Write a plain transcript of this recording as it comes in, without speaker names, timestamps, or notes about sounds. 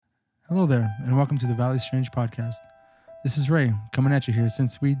Hello there, and welcome to the Valley Strange podcast. This is Ray, coming at you here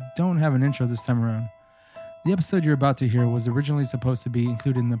since we don't have an intro this time around. The episode you're about to hear was originally supposed to be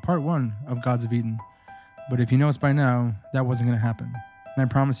included in the part 1 of Gods of Eden, but if you know us by now, that wasn't going to happen, and I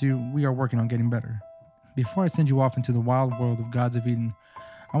promise you, we are working on getting better. Before I send you off into the wild world of Gods of Eden,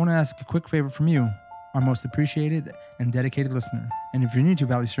 I want to ask a quick favor from you, our most appreciated and dedicated listener. And if you're new to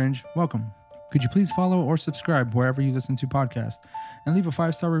Valley Strange, welcome. Could you please follow or subscribe wherever you listen to podcasts and leave a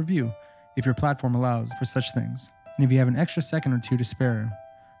 5-star review if your platform allows for such things. And if you have an extra second or two to spare,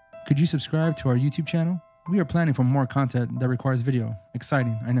 could you subscribe to our YouTube channel? We are planning for more content that requires video.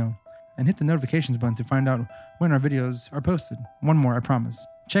 Exciting, I know. And hit the notifications button to find out when our videos are posted. One more, I promise.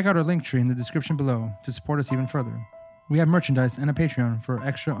 Check out our link tree in the description below to support us even further. We have merchandise and a Patreon for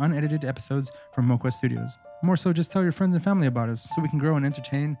extra unedited episodes from MoQuest Studios. More so, just tell your friends and family about us so we can grow and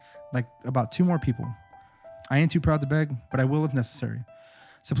entertain like about 2 more people. I ain't too proud to beg, but I will if necessary.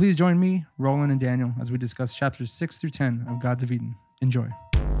 So please join me, Roland, and Daniel as we discuss chapters 6 through 10 of Gods of Eden. Enjoy.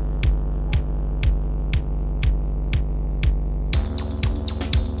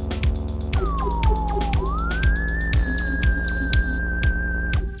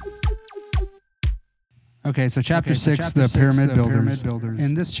 Okay, so chapter 6, the Pyramid Builders.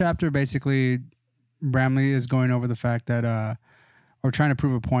 In this chapter, basically, Bramley is going over the fact that, or trying to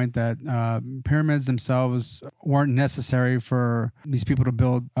prove a point that pyramids themselves weren't necessary for these people to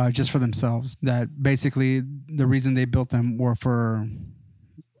build just for themselves. That basically the reason they built them were for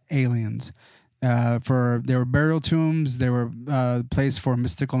aliens. They were burial tombs, they were a place for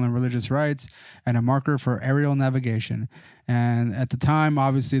mystical and religious rites, and a marker for aerial navigation. And at the time,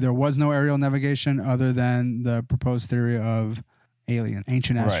 obviously, there was no aerial navigation other than the proposed theory of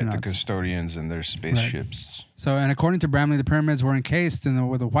ancient astronauts. Right, the custodians and their spaceships. Right. So, and according to Bramley, the pyramids were encased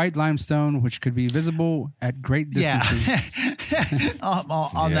with a white limestone, which could be visible at great distances. Yeah.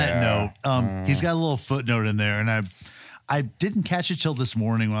 On that note, he's got a little footnote in there, and I didn't catch it till this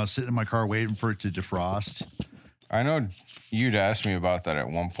morning when I was sitting in my car waiting for it to defrost. I know you'd asked me about that at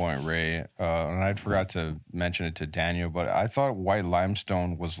one point, Ray, and I forgot to mention it to Daniel, but I thought white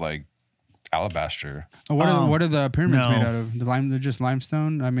limestone was like alabaster. What are the pyramids made out of? They're just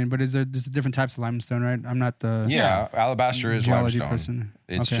limestone? I mean, but there's different types of limestone, right? I'm not the alabaster is geology limestone. Person.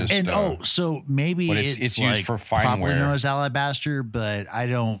 It's just so maybe it's used like for fine probably ware. known as alabaster, but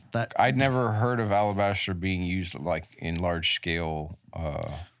I'd never heard of alabaster being used like in large scale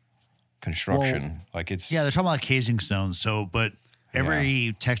construction. They're talking about casing stones. So, but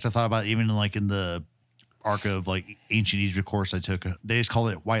every text I thought about, even in the arc of like ancient Egypt course I took, they just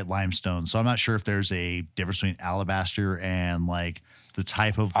called it white limestone. So I'm not sure if there's a difference between alabaster and like the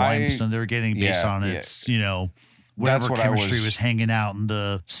type of limestone they're getting based on its, whatever chemistry was hanging out in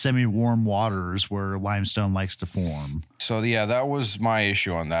the semi-warm waters where limestone likes to form. So that was my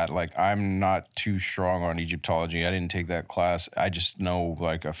issue on that. Like, I'm not too strong on Egyptology. I didn't take that class. I just know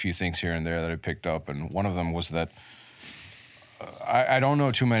like a few things here and there that I picked up, and one of them was that I don't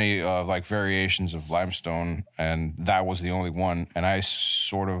know too many like variations of limestone, and that was the only one. And I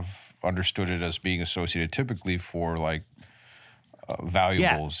sort of understood it as being associated typically for like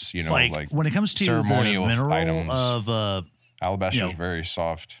valuables, like when it comes to ceremonial the mineral items. Of alabaster is very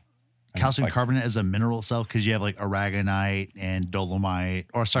soft. Calcium carbonate as a mineral itself, because you have like aragonite and dolomite,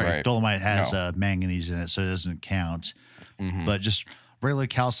 dolomite has manganese in it, so it doesn't count. Mm-hmm. But just regular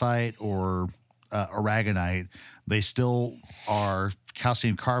calcite or aragonite, they still are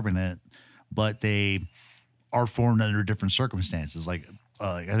calcium carbonate, but they are formed under different circumstances. Like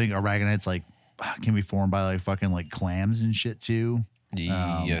I think aragonite's like can be formed by like fucking like clams and shit too.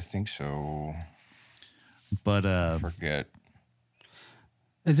 Yeah, I think so. But I forget.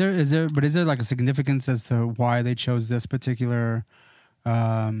 Is there like a significance as to why they chose this particular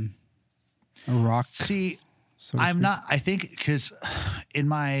rock? See, I think because in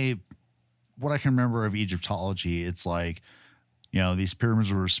what I can remember of Egyptology, it's like, these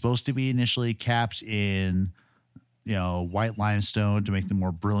pyramids were supposed to be initially capped in, white limestone to make them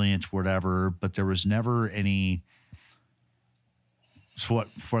more brilliant, whatever, but there was never any,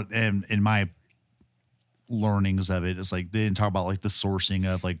 in my learnings of it, it's like, they didn't talk about like the sourcing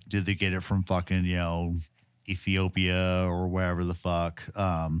of like, did they get it from fucking, Ethiopia or wherever the fuck,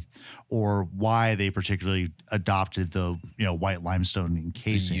 or why they particularly adopted the, white limestone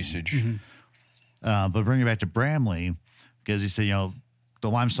encasing. The usage. Mm-hmm. But bringing it back to Bramley, because he said, the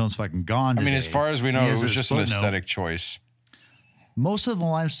limestone's fucking gone today. I mean, as far as we know, it was just an aesthetic choice. Most of the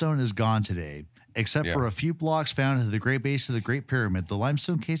limestone is gone today, except for a few blocks found at the great base of the Great Pyramid. The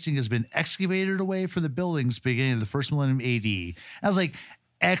limestone casing has been excavated away from the buildings beginning of the first millennium AD. And I was like,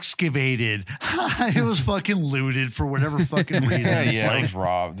 excavated. It was fucking looted for whatever fucking reason. It's it was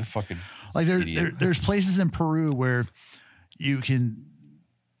robbed. The fucking like there's places in Peru where you can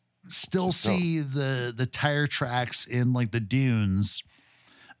still see the tire tracks in like the dunes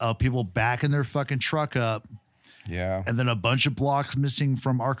of people backing their fucking truck up. Yeah. And then a bunch of blocks missing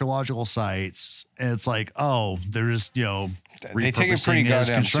from archaeological sites. And it's like, oh, they're just, they take it pretty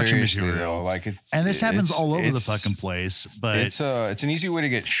goddamn seriously, though. Like and this happens all over the fucking place. But it's an easy way to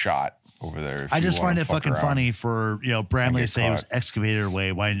get shot over there. I just find it fucking funny for, Bramley to say it was excavated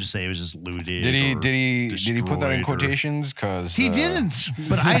away. Why didn't you say it was just looted? Did he put that in quotations? Because he didn't,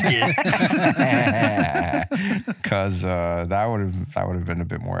 but I did. Because that would have been a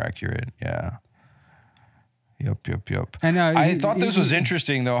bit more accurate. Yeah. Yep. And I thought this was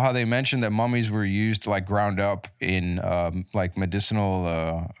interesting, though, how they mentioned that mummies were used like ground up in like medicinal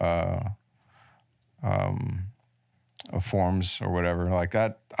forms or whatever like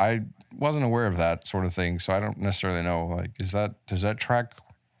that. I wasn't aware of that sort of thing, so I don't necessarily know. Like, does that track?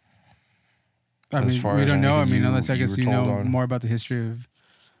 I mean, we don't know. Unless I guess you know more about the history of.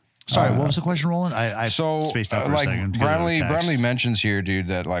 Sorry, what was the question, Roland? I spaced out for a second. Bramley mentions here, dude,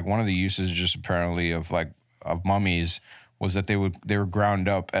 that like one of the uses just apparently of mummies was that they were ground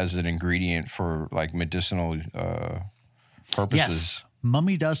up as an ingredient for like medicinal purposes. Yes,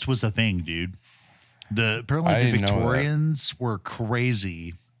 mummy dust was the thing, dude. Apparently the Victorians were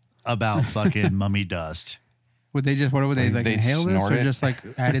crazy about fucking mummy dust. What would they like inhale this or just like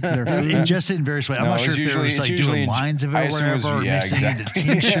add it to their food? Ingest it in various ways. I'm not sure if they was like doing lines of it or whatever, or mixing it into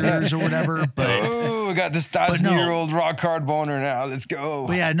tinctures or whatever. But we got this 1,000-year-old rock hard boner now. Let's go.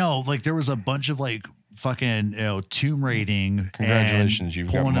 But yeah, no, like there was a bunch of like fucking tomb raiding. Congratulations,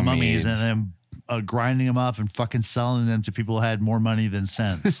 you've got pulling the mummies AIDS. and then grinding them up and fucking selling them to people who had more money than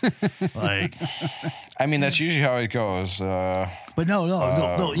sense. Like, I mean, that's usually how it goes. But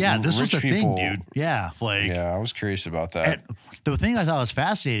no. Yeah, this was the thing, dude. Yeah, I was curious about that. The thing I thought was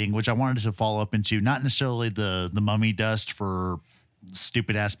fascinating, which I wanted to follow up into, not necessarily the mummy dust for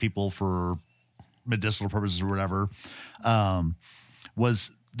stupid ass people for medicinal purposes or whatever,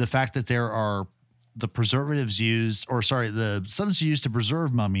 was the fact that there are the preservatives used, the substances used to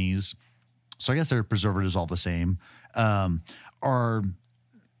preserve mummies. So I guess they're preservatives all the same, were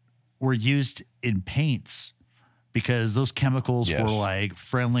used in paints because those chemicals were like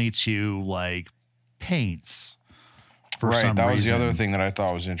friendly to like paints for some reason. That was the other thing that I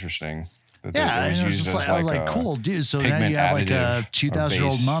thought was interesting. Yeah, and it was just like cool, dude. So now you have like a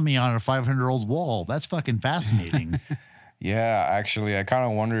 2,000-year-old mummy on a 500-year-old wall. That's fucking fascinating. Yeah, actually, I kind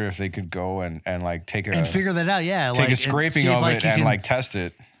of wonder if they could go and like take and figure that out. Yeah, take a scraping of it and like test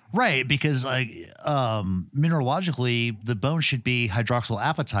it. Right, because like mineralogically, the bone should be hydroxyl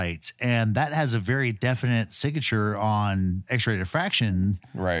apatite, and that has a very definite signature on X-ray diffraction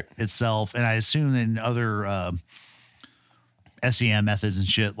itself. And I assume in other SEM methods and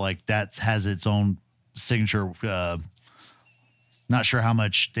shit like that has its own signature. Not sure how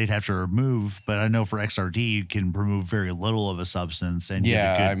much they'd have to remove, but I know for XRD you can remove very little of a substance and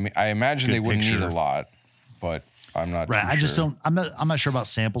I imagine they wouldn't need a lot, but. I'm not right. I just don't. I'm not sure about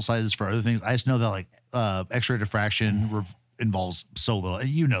sample sizes for other things. I just know that like X-ray diffraction involves so little.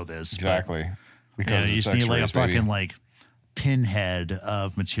 You know this exactly because you just need like a fucking like pinhead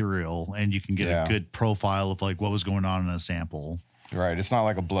of material, and you can get a good profile of like what was going on in a sample. Right. It's not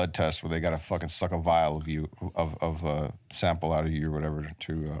like a blood test where they got to fucking suck a vial of a sample out of you or whatever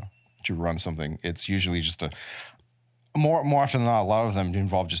to run something. It's usually just more often than not. A lot of them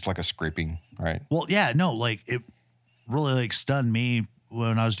involve just like a scraping. Right. Well, yeah. No, like it really like stunned me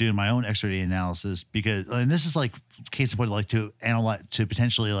when I was doing my own X-ray analysis because, and this is like case in point, like to analyze, to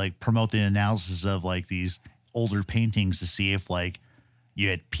potentially like promote the analysis of like these older paintings to see if like you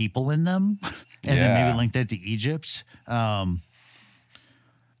had people in them and then maybe link that to Egypt.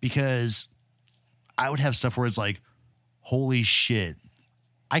 Because I would have stuff where it's like, holy shit,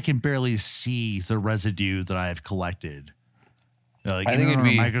 I can barely see the residue that I've collected. Like I think it'd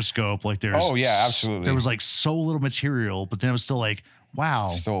be a microscope. Like there's absolutely. There was like so little material, but then it was still like, wow,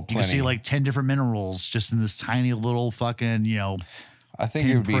 still plenty. You can see like 10 different minerals just in this tiny little fucking, I think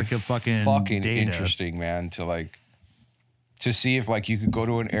it would be fucking data. Interesting, man, to see if like you could go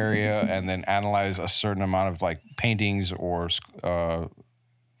to an area and then analyze a certain amount of like paintings or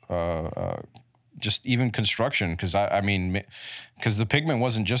just even construction, because because the pigment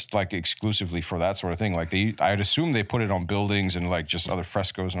wasn't just like exclusively for that sort of thing. Like I'd assume they put it on buildings and like just other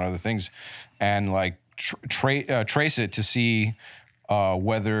frescoes and other things, and like trace it to see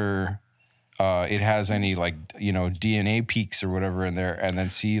whether it has any like DNA peaks or whatever in there, and then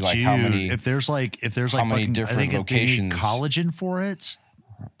see like how many different locations collagen for it.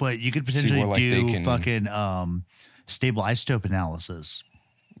 but you could potentially like, do fucking stable isotope analysis.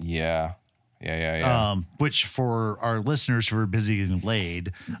 Yeah. Which for our listeners who are busy getting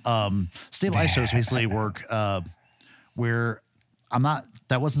laid, stable isotopes basically work where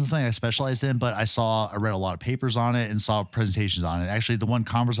that wasn't something I specialized in, but I read a lot of papers on it and saw presentations on it. Actually, the one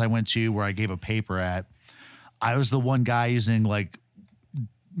conference I went to where I gave a paper at, I was the one guy using like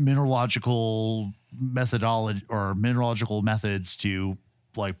mineralogical methodology or mineralogical methods to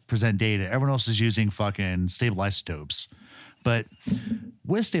like present data. Everyone else is using fucking stable isotopes. But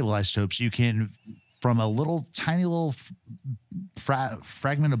with stable isotopes, you can, from a little tiny little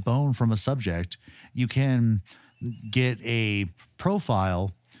fragment of bone from a subject, you can get a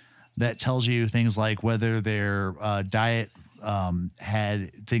profile that tells you things like whether their diet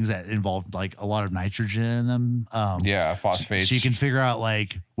had things that involved like a lot of nitrogen in them. Phosphates. So you can figure out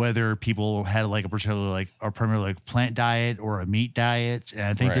like whether people had like a primarily like plant diet or a meat diet. And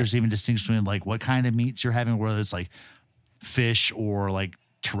I think there's even distinction between like what kind of meats you're having, whether it's like fish or like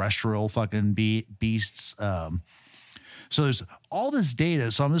terrestrial fucking beasts. So there's all this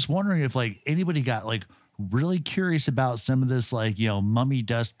data. So I'm just wondering if like anybody got like really curious about some of this, like, you know, mummy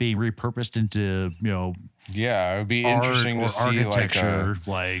dust being repurposed into, you know, it would be interesting to see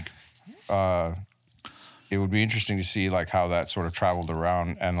it would be interesting to see like how that sort of traveled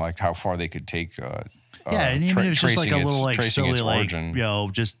around and like how far they could take. And even if it's just like a little like silly like origin. You know,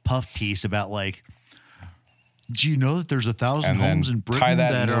 just puff piece about like, do you know that there's 1,000 homes in Britain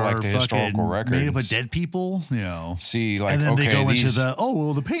that are like the historical records made up of dead people? You know, see, like, and then they go into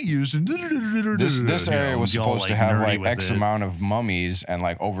the paint used in this area was supposed to have like X amount of mummies, and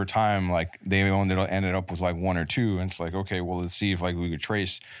like over time, like they ended up with like one or two, and it's like, okay, well, let's see if like we could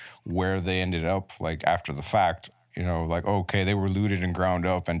trace where they ended up like after the fact. You know, like, okay, they were looted and ground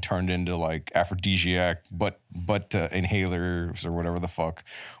up and turned into like aphrodisiac, but inhalers or whatever the fuck,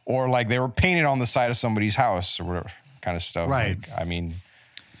 or like they were painted on the side of somebody's house or whatever kind of stuff. Right. Like, I mean,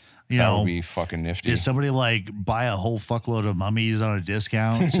 that would be fucking nifty. Did somebody like buy a whole fuckload of mummies on a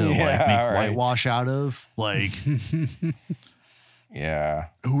discount to like make whitewash out of? Like, yeah.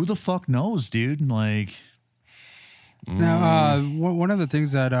 Who the fuck knows, dude? Like. Now, one of the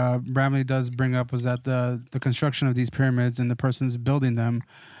things that Bramley does bring up was that the construction of these pyramids and the persons building them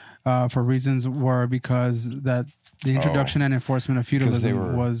for reasons were because that the introduction and enforcement of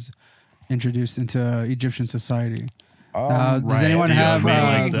feudalism was introduced into Egyptian society. Does anyone have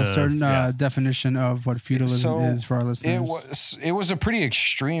a certain definition of what feudalism is for our listeners? It was a pretty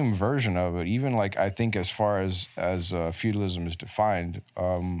extreme version of it, even like I think as far as feudalism is defined.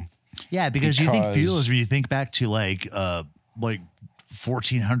 Because you think feudalism, you think back to like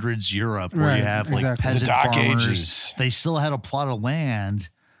 1400s Europe, where you have like peasant farmers. Ages. They still had a plot of land,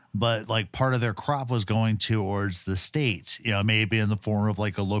 but like part of their crop was going towards the state. You know, maybe in the form of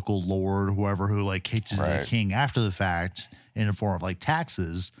like a local lord, whoever who like kicked it to the king after the fact in the form of like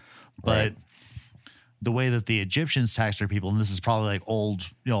taxes. But the way that the Egyptians taxed their people, and this is probably like old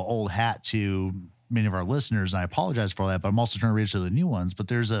hat to many of our listeners, and I apologize for that, but I'm also trying to reach to the new ones. But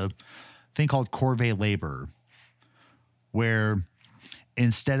there's a thing called corvée labor, where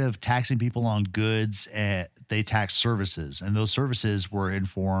instead of taxing people on goods, they tax services, and those services were in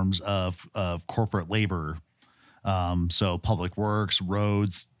forms of corporate labor. So public works,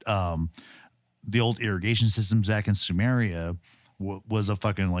 roads, the old irrigation systems back in Sumeria was a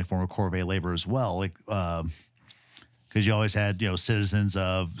fucking like form of corvée labor as well. Like, because you always had, citizens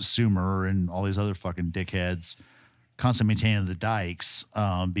of Sumer and all these other fucking dickheads constantly maintaining the dikes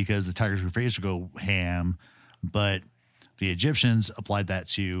because the Tigris Euphrates would go ham. But the Egyptians applied that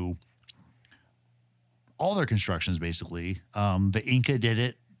to all their constructions, basically. The Inca did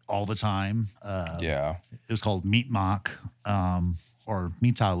it all the time. It was called Mi'kmaq or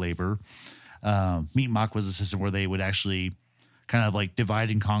Mita labor. Mi'kmaq was a system where they would actually kind of like divide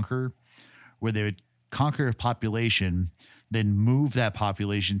and conquer, where they would conquer a population, then move that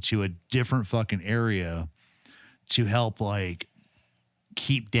population to a different fucking area to help like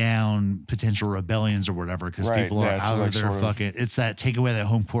keep down potential rebellions or whatever, because people are out of their fucking. It's that take away that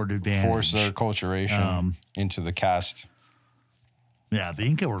home court advantage, force their acculturation into the caste. Yeah, the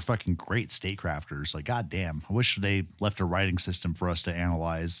Inca were fucking great statecrafters. Like, goddamn, I wish they left a writing system for us to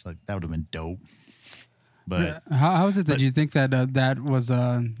analyze. Like, that would have been dope. But how is it that you think that that was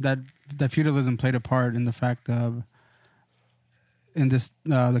that feudalism played a part in the fact of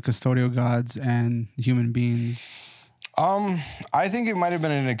the custodial gods and human beings? I think it might have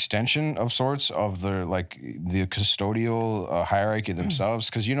been an extension of sorts of the custodial hierarchy themselves,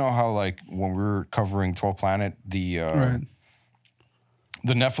 because you know how like when we were covering 12 Planet, the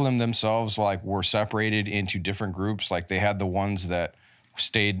Nephilim themselves like were separated into different groups. Like they had the ones that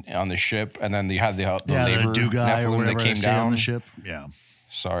stayed on the ship, and then they had the labor the Dugai or whatever that came stayed down on the ship. Yeah.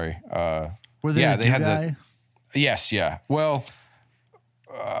 Sorry. Were they they had Dugai? Yes, yeah. Well,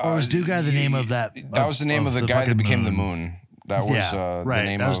 or was Dugai the name of that? That was the name of the guy that became the moon. That was the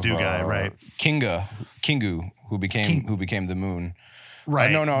name that was of Dugai, right? Kingu, who became the moon.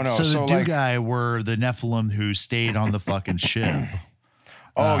 Right. No. So the Dugai were the Nephilim who stayed on the fucking ship.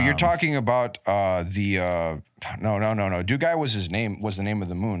 Oh, you're talking about the no. Dugai was his name. Was the name of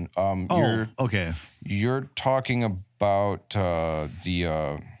the moon. Okay. You're talking about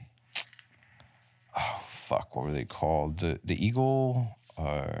the what were they called? The eagle?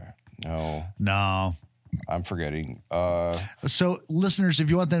 No. I'm forgetting. So, listeners, if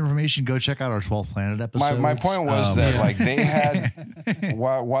you want that information, go check out our 12th Planet episode. My point was that like they had,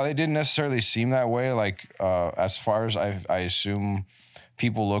 while they didn't necessarily seem that way, like as far as I assume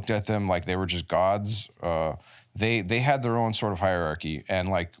people looked at them like they were just gods. They had their own sort of hierarchy, and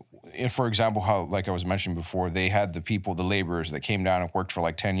like if, for example, how like I was mentioning before, they had the laborers that came down and worked for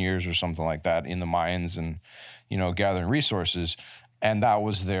like 10 years or something like that in the mines and gathering resources. And that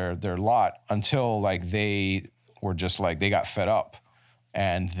was their lot until like they were just like they got fed up,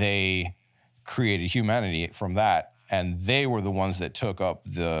 and they created humanity from that, and they were the ones that took up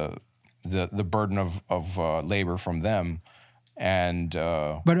the burden of labor from them, and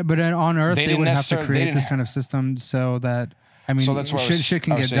but on Earth they would have to create this kind of system so that so that's why shit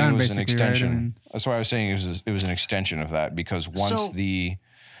can get done basically. Right? That's why I was saying it was an extension of that, because once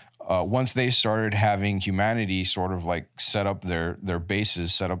they started having humanity sort of like set up their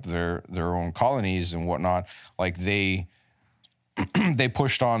bases, set up their own colonies and whatnot, like they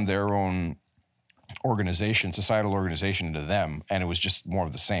pushed on their own societal organization to them, and it was just more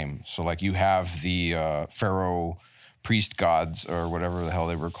of the same. So like you have the pharaoh priest gods or whatever the hell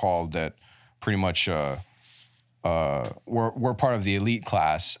they were called that pretty much were part of the elite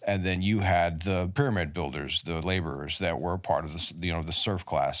class, and then you had the pyramid builders, the laborers that were part of the serf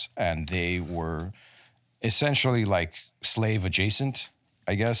class, and they were essentially like slave adjacent.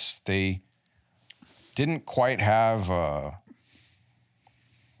 I guess they didn't quite have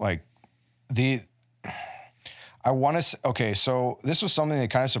okay, so this was something that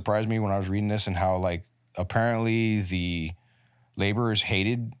kind of surprised me when I was reading this, and how like apparently the laborers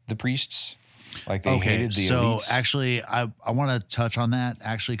hated the priests. Like they hated the elites. So actually, I want to touch on that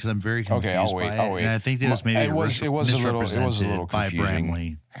actually, because I'm very confused. Okay, I'll wait. And I think this maybe it was a little by confusing.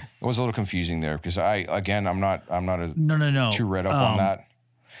 Bramley. It was a little confusing there because I'm not too read up on that.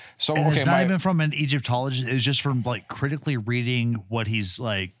 So and it's not even from an Egyptologist. It's just from like critically reading what he's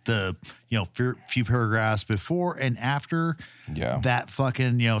like the few paragraphs before and after that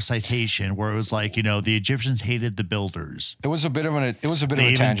fucking citation where it was like the Egyptians hated the builders. It was a bit of a tangent. They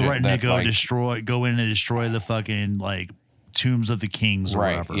even threatened to go in and destroy the fucking like tombs of the kings or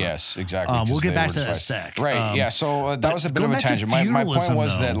whatever. Yes, exactly. We'll get back to that in a sec. Right. Yeah. So that was a bit of a tangent. My point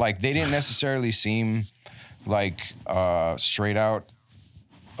was that like they didn't necessarily seem like straight out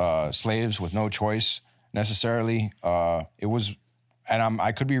slaves with no choice necessarily. It was, and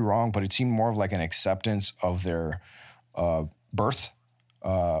I could be wrong, but it seemed more of like an acceptance of their birth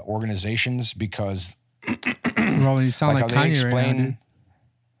organizations, because Roland, you sound like Kanye right now, dude.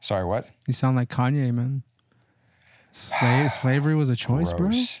 Sorry, what? You sound like Kanye, man. Slavery was a choice,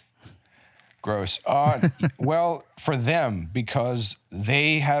 Gross. Well, for them, because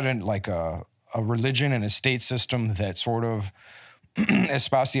they had a religion and a state system that sort of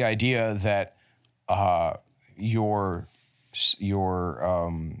espoused the idea that your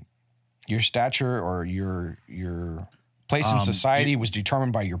stature or your place in society was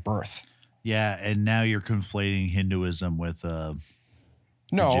determined by your birth. Yeah, and now you're conflating Hinduism with No.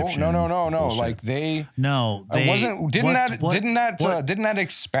 Bullshit. Like they didn't that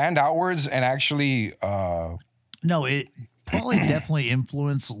expand outwards and actually no, it probably definitely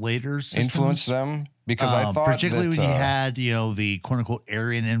influenced later systems. Influenced them, because I thought particularly when you had the quote unquote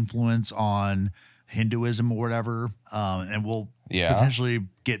Aryan influence on Hinduism or whatever, and we'll potentially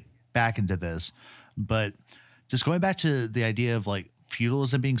get back into this, but just going back to the idea of like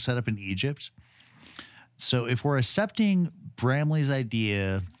feudalism being set up in Egypt. So if we're accepting Bramley's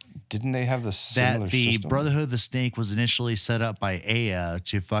idea, didn't they have the system? Brotherhood of the Snake was initially set up by Ea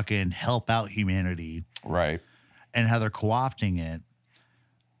to fucking help out humanity, right? And how they're co-opting it.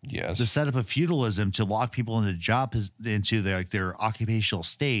 Yes. The setup of feudalism to lock people into their occupational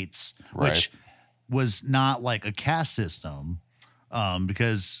states, right, which was not like a caste system,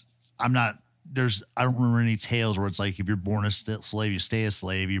 because I don't remember any tales where it's like if you're born a slave, you stay a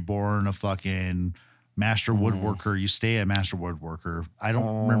slave. You're born a fucking master woodworker. You stay a master woodworker. I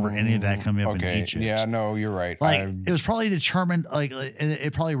don't remember any of that coming up in Egypt. Yeah, no, you're right. Like it was probably determined. Like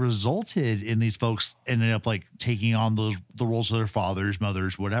it probably resulted in these folks ending up like taking on the roles of their fathers,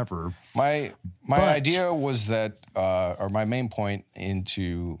 mothers, whatever. My idea was that, or my main point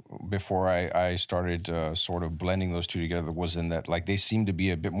before I started sort of blending those two together was in that like they seem to be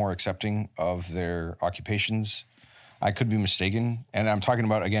a bit more accepting of their occupations. I could be mistaken, and I'm talking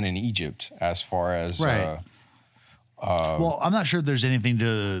about again in Egypt as far as right. Well, I'm not sure there's anything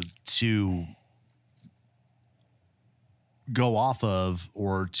to go off of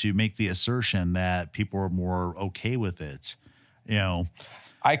or to make the assertion that people are more okay with it. You know,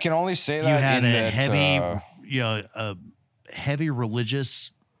 I can only say that you had a heavy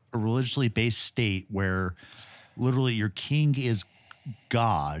religiously based state where literally your king is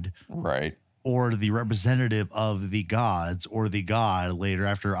God, right? Or the representative of the gods, or the god later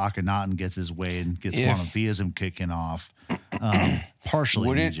after Akhenaten gets his way and gets monotheism kicking off,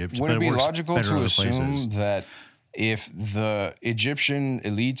 partially in Egypt. Would it be logical to assume that if the Egyptian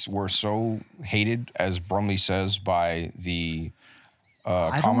elites were so hated, as Brumley says, by the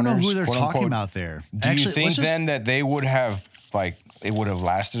commoners, I don't know who they're talking about there. Do you think then that they would have it would have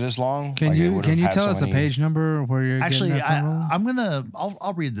lasted as long? Can you tell us a page number where you're actually? Getting that from?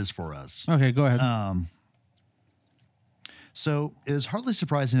 I'll read this for us. Okay, go ahead. So it is hardly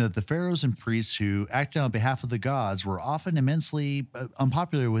surprising that the pharaohs and priests who acted on behalf of the gods were often immensely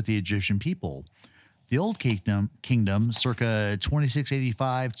unpopular with the Egyptian people. The Old Kingdom, circa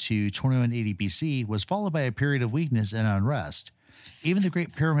 2685 to 2180 BC, was followed by a period of weakness and unrest. Even the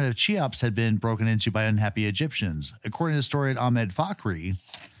Great Pyramid of Cheops had been broken into by unhappy Egyptians. According to historian Ahmed Fakhri,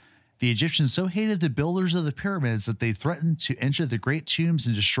 the Egyptians so hated the builders of the pyramids that they threatened to enter the great tombs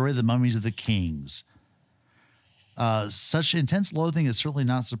and destroy the mummies of the kings. Such intense loathing is certainly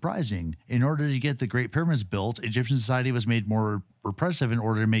not surprising. In order to get the Great Pyramids built, Egyptian society was made more repressive in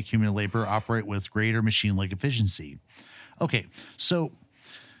order to make human labor operate with greater machine-like efficiency. Okay, so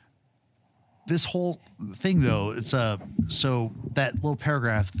this whole thing, though, it's so that little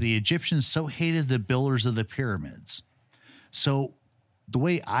paragraph, the Egyptians so hated the builders of the pyramids. So the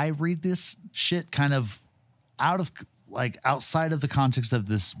way I read this shit, kind of outside of the context of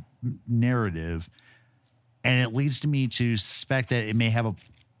this narrative, and it leads to me to suspect that it may have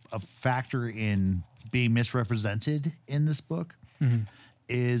a factor in being misrepresented in this book,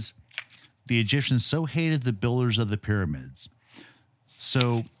 is the Egyptians so hated the builders of the pyramids.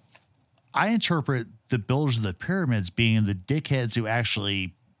 So I interpret the builders of the pyramids being the dickheads who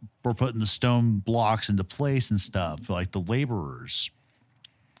actually were putting the stone blocks into place and stuff, like the laborers.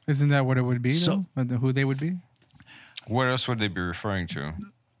 Isn't that what it would be, though? Who they would be? What else would they be referring to?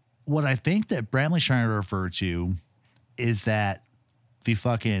 What I think that Bramley's trying to refer to is that the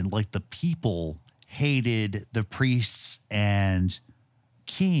the people hated the priests and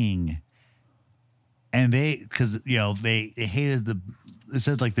king, and they hated it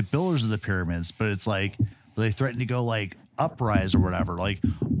said like the builders of the pyramids, but it's like they threatened to go like uprise or whatever. Like,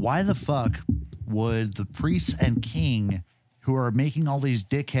 why the fuck would the priests and king, who are making all these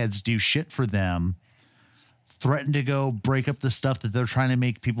dickheads do shit for them, threaten to go break up the stuff that they're trying to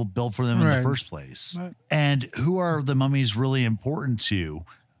make people build for them in the first place? Right. And who are the mummies really important to?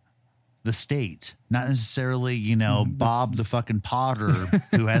 The state, not necessarily, Bob the fucking potter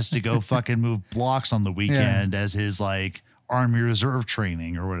who has to go fucking move blocks on the weekend as his like Army Reserve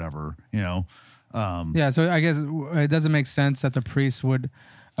training or whatever, So I guess it doesn't make sense that the priests would.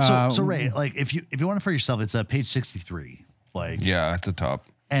 So Ray, like if you want it for yourself, it's page 63. Like, yeah, at the top.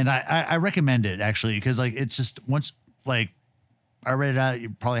 And I recommend it actually, because like it's just once like I read it out, you're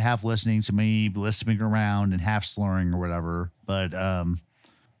probably half listening to me, listening around and half slurring or whatever.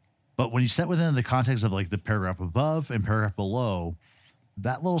 But when you set within the context of like the paragraph above and paragraph below,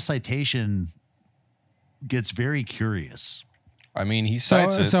 that little citation gets very curious. I mean, he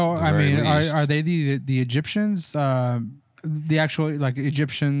cites it. So I mean, are they the Egyptians? The actual like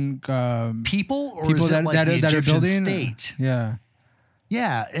Egyptian people, or people is it like the that are building state? Yeah.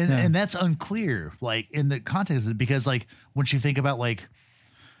 Yeah, and that's unclear, like in the context of it, because like once you think about like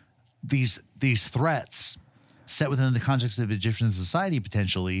these threats set within the context of Egyptian society,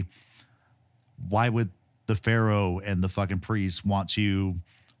 potentially, why would the pharaoh and the fucking priests want to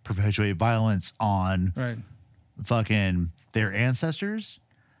perpetuate violence on fucking their ancestors,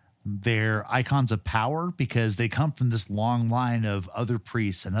 their icons of power, because they come from this long line of other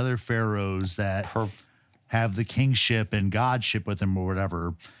priests and other pharaohs that have the kingship and godship with them or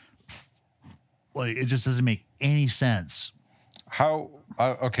whatever. Like, it just doesn't make any sense.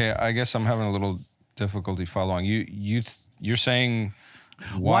 Okay, I guess I'm having a little difficulty following. You're saying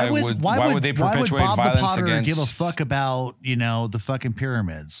why would they perpetuate Bob violence the Potter against? give a fuck about the fucking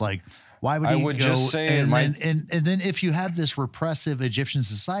pyramids? Like, why would he I would go? just say and then if you have this repressive Egyptian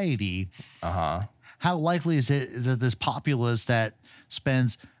society, how likely is it that this populace that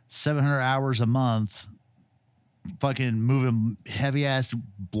spends 700 hours a month fucking moving heavy ass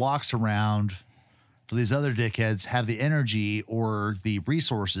blocks around for these other dickheads have the energy or the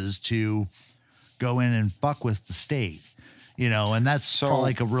resources to go in and fuck with the state? And that's probably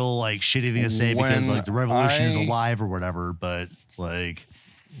like a real like shitty thing to say because like the revolution is alive or whatever. But like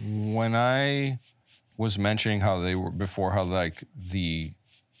when I was mentioning how they were before, how like the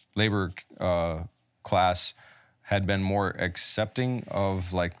labor class had been more accepting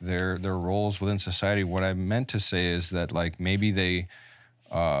of like their roles within society, what I meant to say is that like maybe they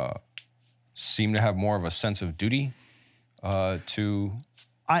seem to have more of a sense of duty to.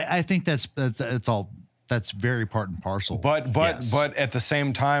 I think that's all. That's very part and parcel. But at the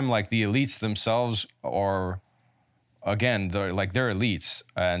same time, like the elites themselves are, again, they're elites,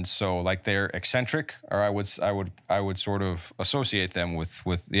 and so like they're eccentric, or I would sort of associate them with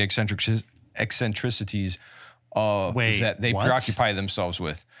the eccentricities that they preoccupy themselves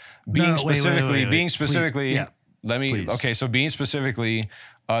with. Being specifically,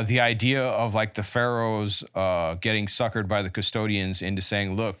 the idea of like the pharaohs getting suckered by the custodians into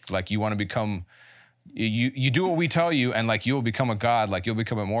saying, look, like you want to become. You do what we tell you, and like you'll become a god, like you'll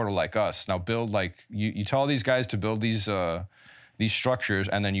become immortal like us. Now build like you tell these guys to build these structures,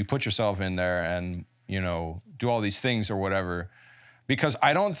 and then you put yourself in there and do all these things or whatever. Because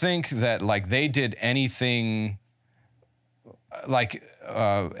I don't think that like they did anything like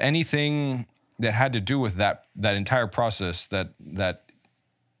anything that had to do with that entire process,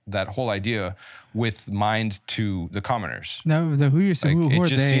 that whole idea with mind to the commoners. No, who are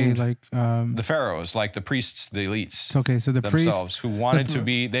they? Like the pharaohs, like the priests, the elites. Okay, so the themselves priests who wanted to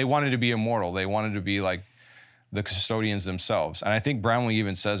be immortal. They wanted to be like the custodians themselves. And I think Brownlee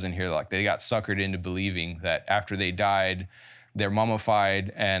even says in here like they got suckered into believing that after they died, they're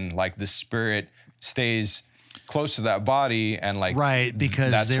mummified and like the spirit stays close to that body, and like right,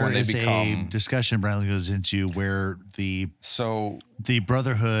 because there is a discussion Brownlee goes into where the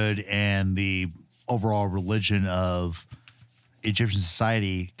brotherhood and the overall religion of Egyptian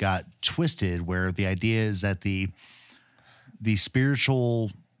society got twisted, where the idea is that the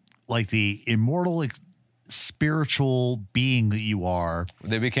spiritual, like the immortal spiritual being that you are,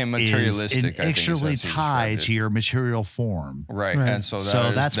 they became materialistic, is inexorably tied to your material form, right? And so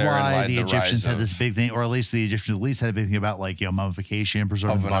that's why the Egyptians had this big thing, or at least the Egyptian elites had a big thing about like mummification,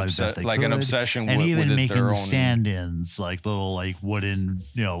 preserving the body best they could, an obsession, and even with making their own stand-ins, like little like wooden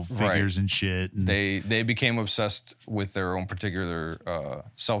figures and shit. And they became obsessed with their own particular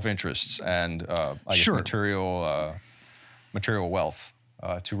self-interests and I guess material wealth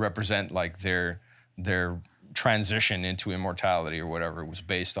to represent like their transition into immortality or whatever was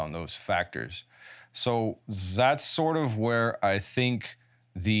based on those factors. So that's sort of where I think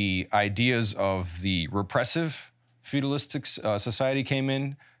the ideas of the repressive feudalistic society came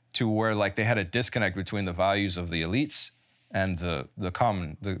in, to where like they had a disconnect between the values of the elites and the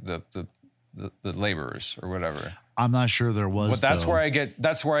laborers or whatever. I'm not sure there was, but that's where I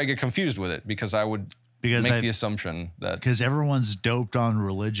get confused with it, because I would make the assumption that because everyone's doped on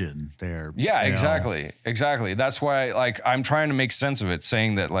religion there. Yeah, exactly. That's why like I'm trying to make sense of it,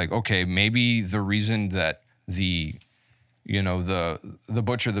 saying that like, okay, maybe the reason that the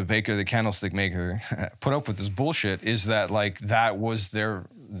butcher, the baker, the candlestick maker put up with this bullshit is that like that was their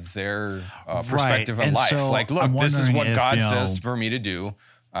perspective on life. So like, look, this is what God says for me to do.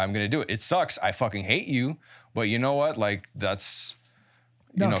 I'm going to do it. It sucks. I fucking hate you, but you know what? Like that's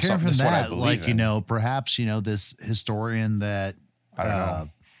something that's what I believe in. Perhaps this historian that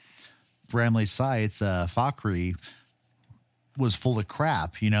Bramley cites, Fakhri, was full of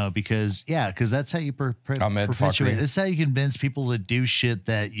crap, because that's how you perpetuate. That's how you convince people to do shit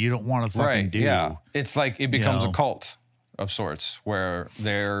that you don't want to fucking do. Yeah, it's like it becomes a cult of sorts where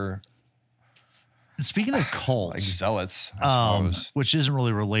they're. Speaking of cults, like zealots, I suppose. Which isn't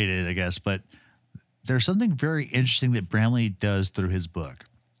really related, I guess, but there's something very interesting that Bramley does through his book.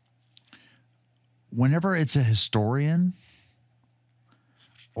 Whenever it's a historian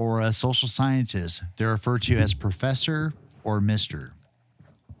or a social scientist, they're referred to as professor or mister.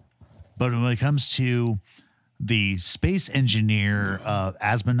 But when it comes to the space engineer,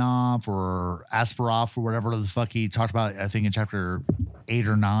 Asmanov or Asparov or whatever the fuck he talked about, I think in chapter 8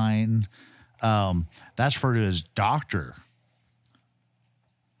 or 9, that's referred to as doctor.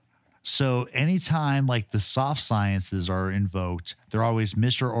 So anytime like the soft sciences are invoked, they're always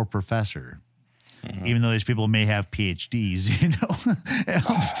Mr. or Professor. even though these people may have PhDs, you know.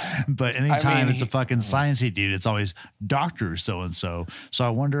 But anytime it's a fucking sciencey dude, it's always Dr. So-and-so. So I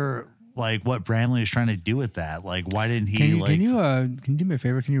wonder, like, what Bramley is trying to do with that. Like, why didn't he, can you do me a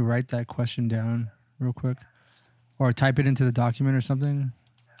favor? Can you write that question down real quick? Or type it into the document or something?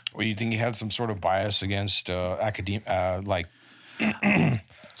 Well, you think he had some sort of bias against academia, like...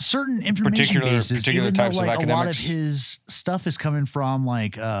 certain information bases, particular even types though, like, of a lot of academics? his stuff is coming from,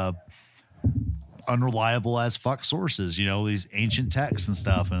 like, unreliable as fuck sources, you know, these ancient texts and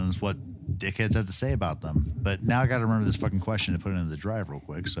stuff, and it's what dickheads have to say about them. But now I got to remember this fucking question to put it into the drive real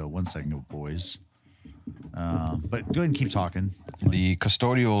quick. So 1 second, boys. But go ahead and keep talking. The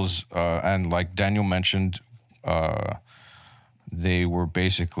custodials, and like Daniel mentioned, they were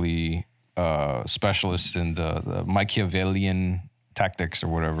basically specialists in the Machiavellian tactics or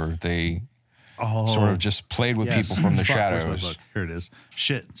whatever. They sort of just played with people from the shadows. Here it is.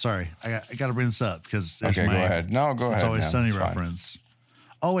 Shit, sorry. I got to bring this up because there's go ahead. No, go ahead. It's always Sunny It's fine. reference.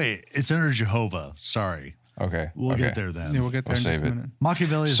 Oh, wait. It's under Jehovah. Sorry. Okay. We'll get there then. Yeah, we'll get there in just a minute.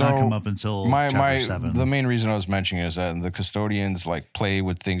 Machiavelli has not come up until chapter 7. The main reason I was mentioning is that the custodians like play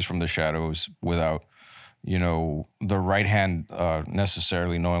with things from the shadows without, you know, the right hand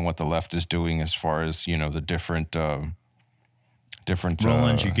necessarily knowing what the left is doing as far as, you know, the different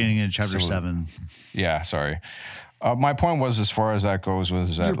Roland, you're getting into chapter 7. Yeah, sorry. My point was, as far as that goes,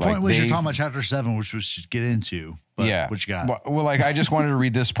 was that your point was you're talking about chapter 7, which we should get into. But yeah, what you got? Well, like I just wanted to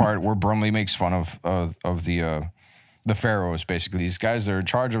read this part where Brumley makes fun of the pharaohs. Basically, these guys are in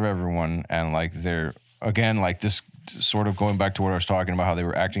charge of everyone, and like they're again like this sort of going back to what I was talking about, how they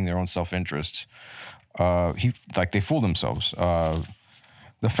were acting their own self-interests. They fooled themselves.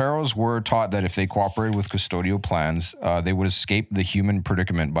 The pharaohs were taught that if they cooperated with custodial plans, they would escape the human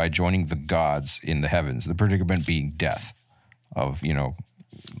predicament by joining the gods in the heavens, the predicament being death of, you know,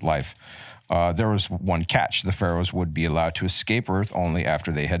 life. There was one catch. The pharaohs would be allowed to escape Earth only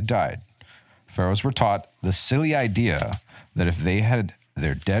after they had died. Pharaohs were taught the silly idea that if they had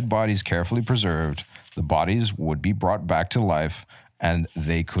their dead bodies carefully preserved, the bodies would be brought back to life and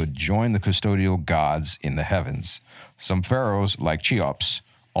they could join the custodial gods in the heavens. Some pharaohs, like Cheops,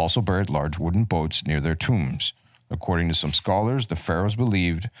 also buried large wooden boats near their tombs. According to some scholars, the pharaohs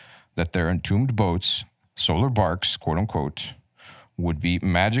believed that their entombed boats, solar barks, quote unquote, would be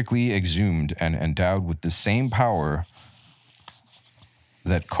magically exhumed and endowed with the same power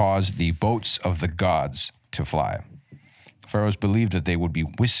that caused the boats of the gods to fly. Pharaohs believed that they would be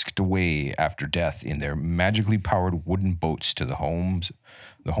whisked away after death in their magically powered wooden boats to the home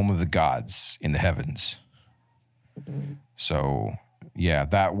of the gods in the heavens. So, yeah,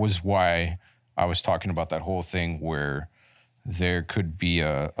 that was why I was talking about that whole thing where there could be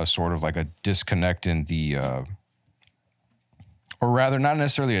a sort of like a disconnect in the, or rather not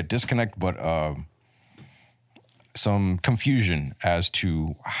necessarily a disconnect, but some confusion as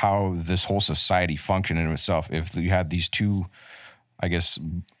to how this whole society functioned in itself. If you had these two, I guess,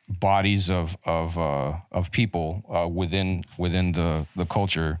 bodies of people within the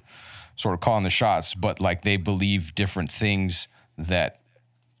culture, sort of calling the shots, but like they believe different things that,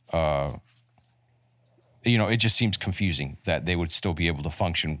 you know, it just seems confusing that they would still be able to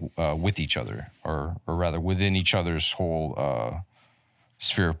function with each other, or rather within each other's whole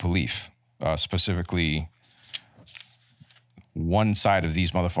sphere of belief. Specifically, one side of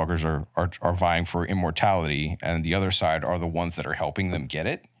these motherfuckers are vying for immortality, and the other side are the ones that are helping them get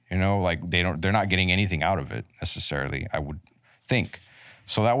it. You know, like they're not getting anything out of it necessarily, I would think.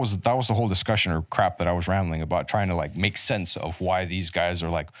 So that was the whole discussion or crap that I was rambling about, trying to like make sense of why these guys are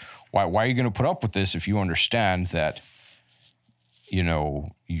like, why are you going to put up with this if you understand that, you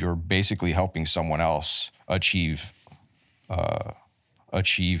know, you're basically helping someone else achieve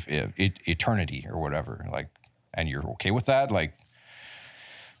eternity or whatever, like, and you're okay with that? Like,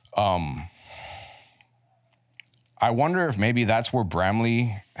 I wonder if maybe that's where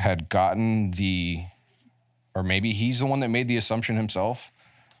Bramley had gotten or maybe he's the one that made the assumption himself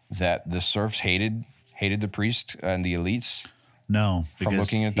that the serfs hated the priest and the elites. No, from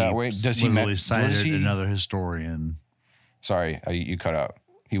looking at it that way. Does he literally cited another historian? Sorry, you cut out.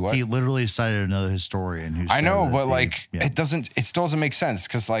 He what? He literally cited another historian who. I know, but like it still doesn't make sense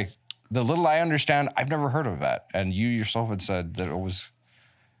because like the little I understand, I've never heard of that, and you yourself had said that it was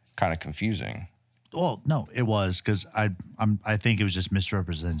kind of confusing. Well, no, it was because I think it was just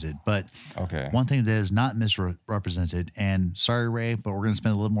misrepresented. But okay, one thing that is not misrepresented, and sorry, Ray, but we're going to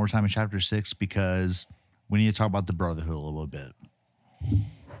spend a little more time in chapter 6 because we need to talk about the Brotherhood a little bit,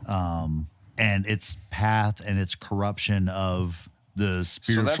 and its path and its corruption of the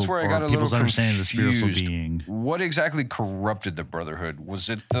spiritual. So that's where I got a little confused. Understanding of the spiritual being. What exactly corrupted the Brotherhood? Was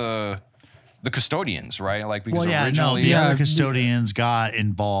it the the custodians, right? Like because the originally, other custodians got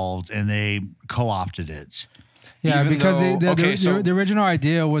involved and they co-opted it. Yeah, Even because though- the original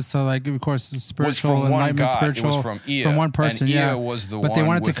idea was to, like, of course, spiritual from one enlightenment, god. spiritual It was from Ea, from one person. and Ea yeah, was the but they one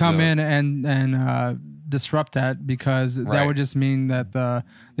wanted to with come the- in and disrupt that because that Right. would just mean that the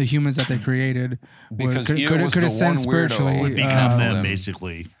humans that they created Because could Ea was the ascend one weirdo spiritually. would Become them, them.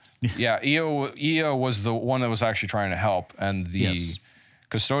 basically. Yeah, Ea was the one that was actually trying to help, and the Yes.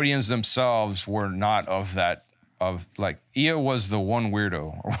 custodians themselves were not of that. Of like Ea was the one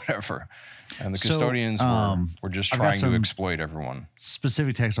weirdo or whatever, and the So, custodians were just I've got trying to some- exploit everyone.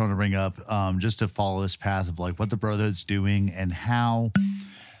 Specific text I want to bring up, just to follow this path of like what the Brotherhood's doing and how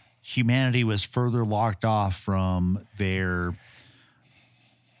humanity was further locked off from their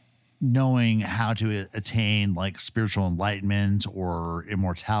knowing how to attain like spiritual enlightenment or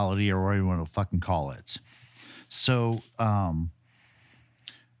immortality or whatever you want to fucking call it. So,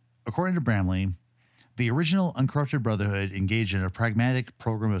 according to Bramley, the original Uncorrupted Brotherhood engaged in a pragmatic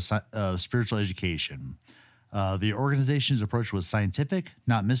program of spiritual education. The organization's approach was scientific,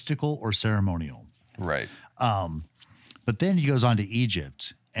 not mystical or ceremonial. Right. But then he goes on to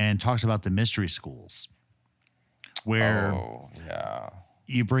Egypt and talks about the mystery schools, where Oh yeah.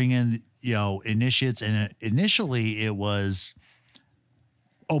 you bring in, initiates, and initially it was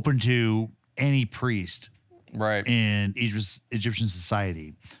open to any priest Right. in Egyptian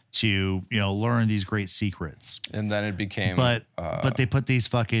society to, learn these great secrets. And then it became. But they put these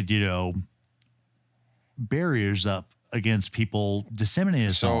fucking, barriers up against people disseminating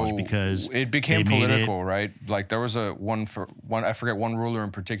this knowledge because it became they made political, right? Like there was one I forget one ruler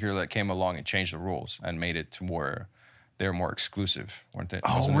in particular that came along and changed the rules and made it to where they're more exclusive, weren't they?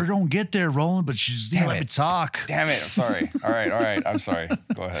 Wasn't we it? don't get there, Roland, but you just need to let me talk. Damn it! I'm sorry. All right. I'm sorry.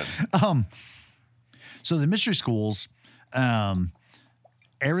 Go ahead. So the mystery schools,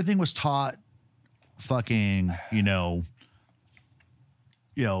 everything was taught fucking,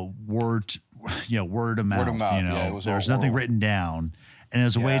 word of mouth. Word of mouth, yeah, it was There was all nothing oral. written down. And it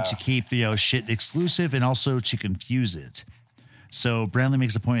was a way Yeah. to keep, shit exclusive and also to confuse it. So Bradley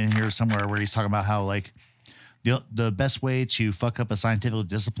makes a point in here somewhere where he's talking about how like the best way to fuck up a scientific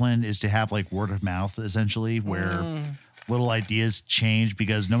discipline is to have like word of mouth, essentially, where little ideas change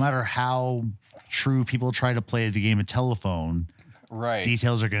because no matter how true people try to play the game of telephone, Right.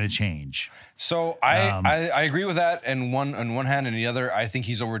 details are going to change. So I agree with that. And on one hand, and the other, I think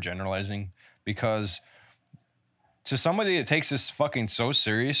he's overgeneralizing because to somebody that takes this fucking so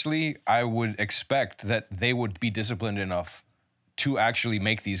seriously, I would expect that they would be disciplined enough to actually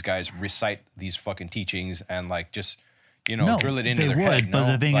make these guys recite these fucking teachings and like just drill it into they their would, head. but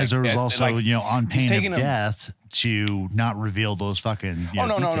No, the thing is, there was also on he's pain taking of them- death to not reveal those fucking. Oh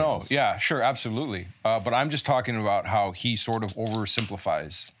no, details. yeah, sure, absolutely. But I'm just talking about how he sort of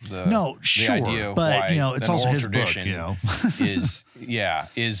oversimplifies the idea of but why it's an also oral his book, tradition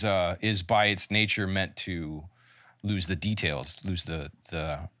is by its nature meant to lose the details, lose the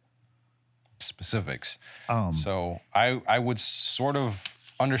specifics. So I would sort of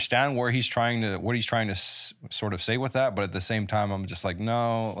understand what he's trying to sort of say with that, but at the same time, I'm just like,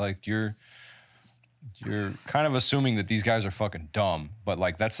 no, like you're kind of assuming that these guys are fucking dumb, but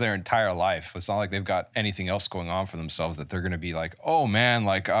like that's their entire life. It's not like they've got anything else going on for themselves that they're going to be like, oh man,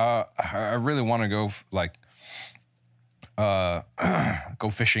 like I really want to go go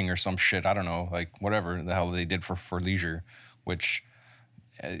fishing or some shit. I don't know, like whatever the hell they did for leisure, which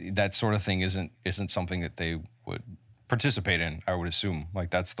that sort of thing isn't something that they would participate in. I would assume like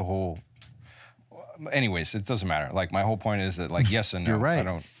that's the whole. Anyways, it doesn't matter. Like my whole point is that like yes and no. You're right.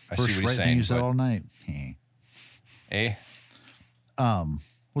 I First see what right he's thing saying. you said but- all night.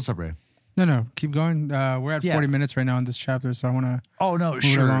 What's up, Ray? No, keep going. We're at Yeah. 40 minutes right now in this chapter, so I want to. Oh no, it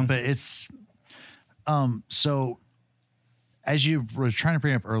sure, along. but it's so as you were trying to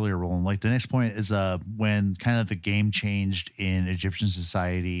bring up earlier, Roland, like the next point is when kind of the game changed in Egyptian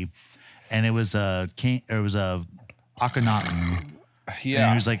society, and it was a king, it was a Akhenaten, Yeah.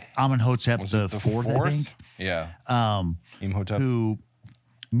 and he was like Amenhotep Was the it the fourth, I think, Yeah. Imhotep. who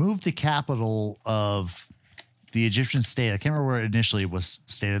moved the capital of the Egyptian state. I can't remember where it initially was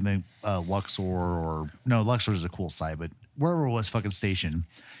stated. I think Luxor or no, Luxor is a cool site, but wherever it was fucking stationed,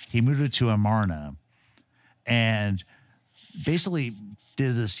 he moved it to Amarna and basically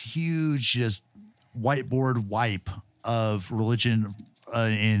did this huge just whiteboard wipe of religion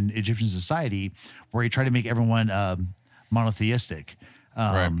in Egyptian society where he tried to make everyone monotheistic.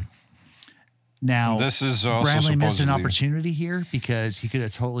 Right. Now, This is also Bradley missed an supposedly- opportunity here because he could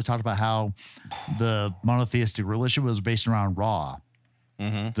have totally talked about how the monotheistic religion was based around Ra.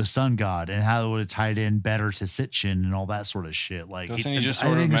 the sun god and how it would have tied in better to Sitchin and all that sort of shit. Like, I I think it's just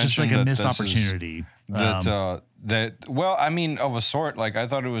like a missed opportunity. Well, I mean, of a sort, like I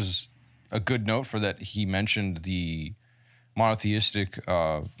thought it was a good note for that. He mentioned the monotheistic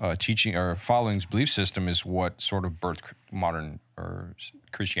teaching or following's belief system is what sort of birthed modern or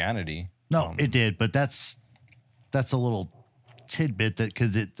Christianity. No, it did, but that's a little tidbit that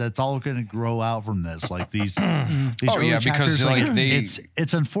because that's all going to grow out from this. Like these early chapters, like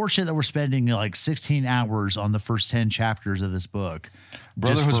it's unfortunate that we're spending like 16 hours on the first 10 chapters of this book.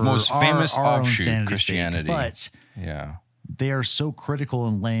 Brotherhood's most famous offshoot, Christianity, but they are so critical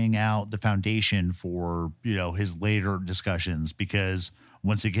in laying out the foundation for his later discussions because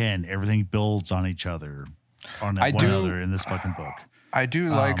once again everything builds on each other, one another in this fucking book. I do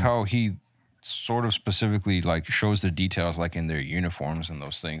like how he sort of specifically like shows the details like in their uniforms and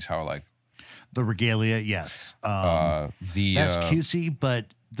those things, how like the regalia, yes. That's cutesy, but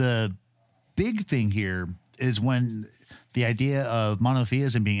the big thing here is when the idea of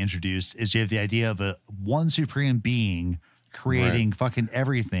monotheism being introduced is you have the idea of a one supreme being creating fucking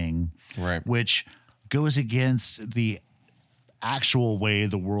everything, right? Which goes against the actual way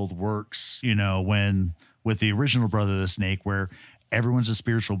the world works, when with the original Brother of the Snake, where everyone's a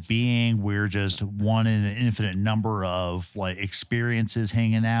spiritual being. We're just one in an infinite number of like experiences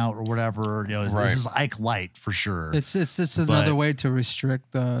hanging out or whatever. This is Ike Light for sure. It's just another way to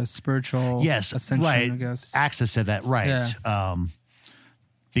restrict the spiritual ascension, I guess. Access to that, right. Yeah.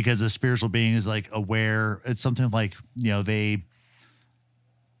 Because the spiritual being is like aware. It's something like, they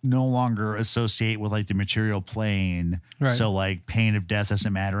no longer associate with like the material plane. Right. So like pain of death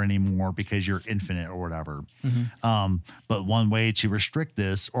doesn't matter anymore because you're infinite or whatever. Mm-hmm. But one way to restrict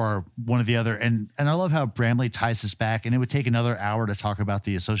this or one of the other, and I love how Bramley ties this back, and it would take another hour to talk about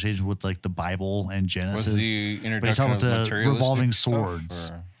the association with like the Bible and Genesis. Was the introduction of the revolving swords,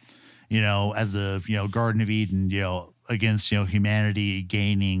 stuff, as the, Garden of Eden, against, humanity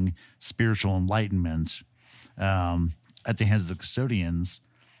gaining spiritual enlightenment, at the hands of the custodians.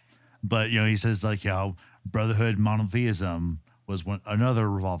 But, he says like, brotherhood monotheism was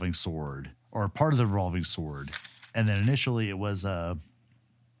another revolving sword or part of the revolving sword. And then initially it was the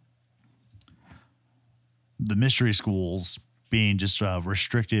mystery schools being just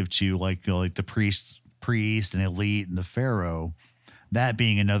restrictive to like, like the priest and elite and the pharaoh, that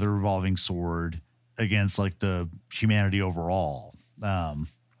being another revolving sword against like the humanity overall.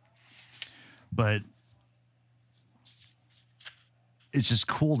 But it's just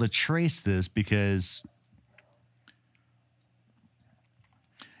cool to trace this because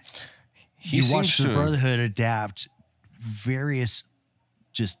you watch the Brotherhood adapt various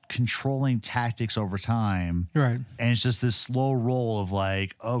just controlling tactics over time. Right. And it's just this slow roll of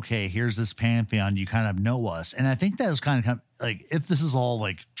like, okay, here's this pantheon. You kind of know us. And I think that was kind of like, if this is all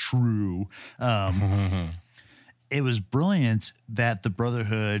like true, it was brilliant that the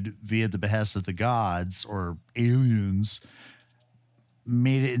Brotherhood via the behest of the gods or aliens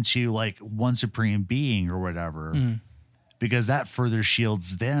made it into like one supreme being or whatever, because that further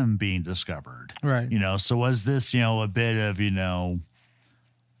shields them being discovered. Right. So was this, a bit of,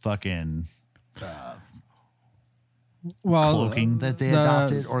 fucking cloaking that they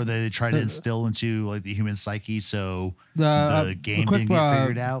adopted or they tried to instill into like the human psyche so the game didn't get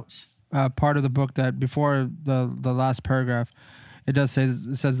figured out? Part of the book that before the last paragraph, it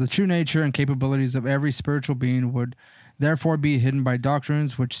says the true nature and capabilities of every spiritual being would therefore be hidden by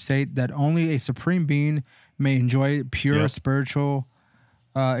doctrines which state that only a supreme being may enjoy pure spiritual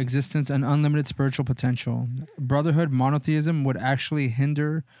existence and unlimited spiritual potential. Brotherhood monotheism would actually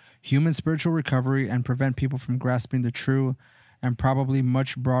hinder human spiritual recovery and prevent people from grasping the true and probably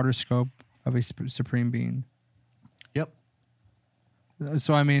much broader scope of a supreme being. Yep.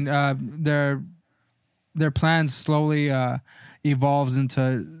 So, I mean, their plans slowly evolves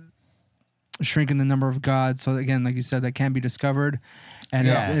into shrinking the number of gods. So again, like you said, that can be discovered. And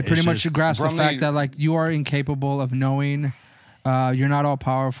it pretty much grasps the fact that like you are incapable of knowing. You're not all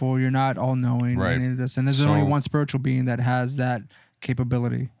powerful. You're not all knowing. Right. Any of this. And there's only one spiritual being that has that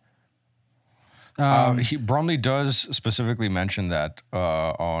capability. Bromley does specifically mention that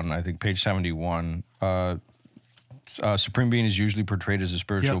on, I think, page 71. Supreme being is usually portrayed as a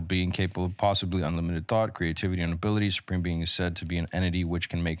spiritual being capable of possibly unlimited thought, creativity, and ability. Supreme being is said to be an entity which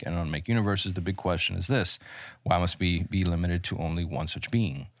can make and unmake universes. The big question is this: why must we be limited to only one such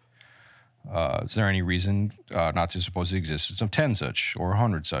being? Is there any reason not to suppose the existence of 10 such, or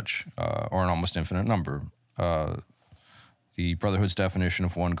 100 such, or an almost infinite number? The Brotherhood's definition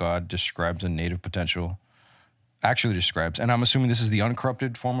of one God describes a native potential. Actually describes, and I'm assuming this is the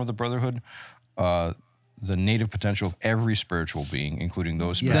uncorrupted form of the Brotherhood. the native potential of every spiritual being, including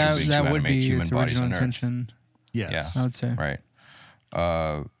those spiritual beings who that would animate be human its bodies original on Earth. intention. Yes. I would say. Right.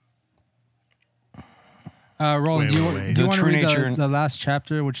 Roland, Wait, do you wait, want wait. to The true read nature- the last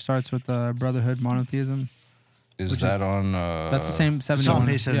chapter, which starts with brotherhood monotheism? Is that on? That's the same It's 71. on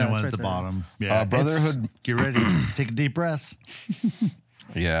page 71 it's at right the there. bottom. Yeah. Brotherhood- Get ready. Take a deep breath.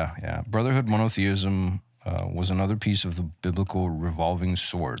 Yeah. Brotherhood monotheism was another piece of the biblical revolving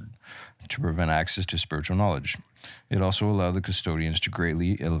sword to prevent access to spiritual knowledge. It also allowed the custodians to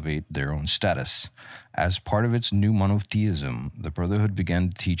greatly elevate their own status. As part of its new monotheism, the Brotherhood began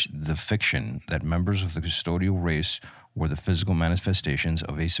to teach the fiction that members of the custodial race were the physical manifestations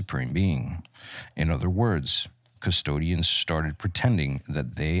of a supreme being. In other words, custodians started pretending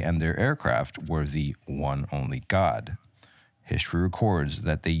that they and their aircraft were the one only God. History records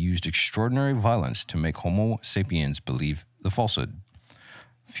that they used extraordinary violence to make Homo sapiens believe the falsehood.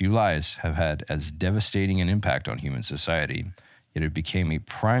 Few lies have had as devastating an impact on human society, yet it became a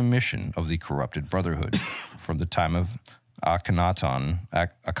prime mission of the corrupted Brotherhood from the time of Akhenaton.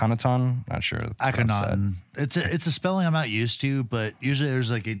 Akhenaton? Not sure. Akhenaton. It's a spelling I'm not used to, but usually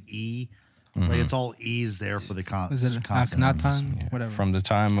there's like an E. Like it's all E's there for the Is it consonants. Akhenaton? Whatever. From the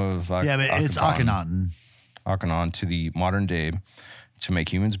time of Yeah, but it's Akhenaton. Akhenaton to the modern day to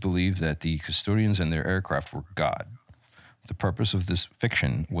make humans believe that the custodians and their aircraft were God. The purpose of this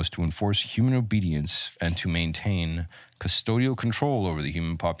fiction was to enforce human obedience and to maintain custodial control over the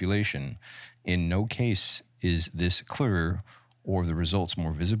human population. In no case is this clearer or the results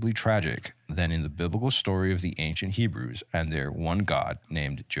more visibly tragic than in the biblical story of the ancient Hebrews and their one God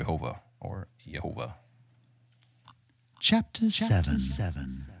named Jehovah or Yehovah. Chapter 7.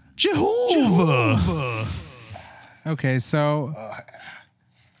 Jehovah. Okay, so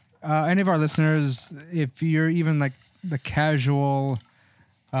any of our listeners, if you're even like the casual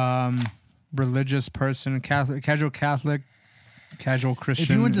religious person, casual Catholic, casual Christian, If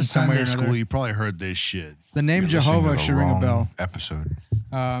you went to in some way Sunday or school, another, you probably heard this shit. the name Jehovah should ring a bell. Episode.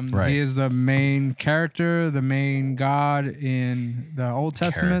 Right. He is the main character, the main God in the Old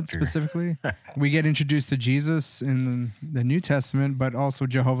Testament Character. specifically. We get introduced to Jesus in the New Testament, but also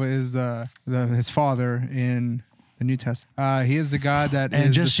Jehovah is his father in the New Testament. He is the God that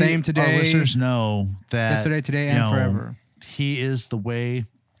is the same Our today, listeners know that yesterday, today, you and know, forever. He is the way,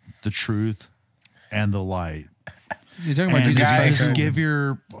 the truth, and the light. You're talking about And Jesus if Christ. you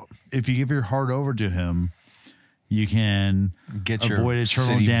right? if you give your heart over to him, you can Get avoid your eternal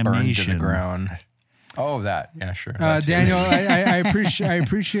city burned to damnation. the ground. Oh, that. Yeah, sure. That's it. Daniel, I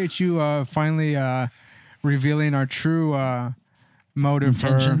appreciate you finally revealing our true motive for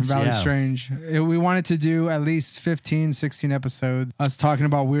Intentions, Valley yeah. Strange. We wanted to do at least 15, 16 episodes, us talking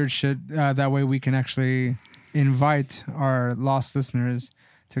about weird shit. That way we can actually invite our lost listeners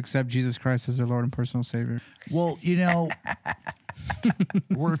to accept Jesus Christ as their Lord and personal Savior. Well, you know,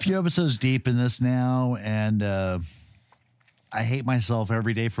 we're a few episodes deep in this now, and I hate myself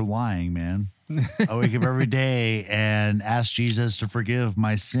every day for lying, man. I wake up every day and ask Jesus to forgive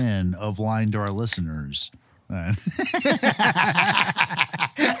my sin of lying to our listeners. I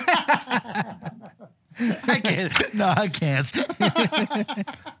can't. No, I can't.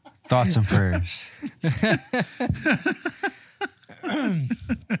 Thoughts and prayers.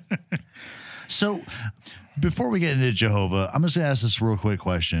 So, before we get into Jehovah, I'm just going to ask this real quick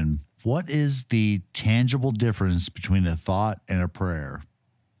question. What is the tangible difference between a thought and a prayer?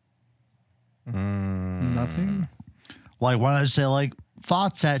 Nothing. Like, why not just say, like,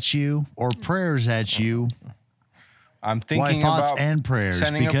 thoughts at you or prayers at you? I'm Why thinking thoughts about and prayers?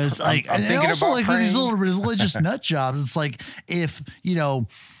 sending a Because, pr- like, I'm and thinking also, about like, with these praying. little religious nut jobs, it's like, if, you know,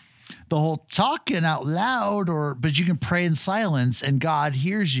 the whole talking out loud, but you can pray in silence and God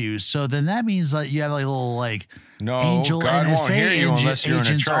hears you. So then that means that you have like a little like No, angel God NSA won't hear you unless you're in a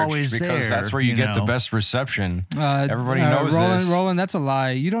agents church always because there, that's where you get the know? best reception. Everybody knows Roland, this. Roland, that's a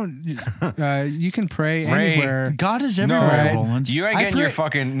lie. You don't. You can pray Ray, anywhere. God is No, everywhere, Right. Roland. you ain't I getting your pray-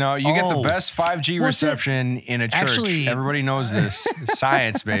 fucking no. You get the Oh. best 5G What's it? reception in a church. Actually- Everybody knows this.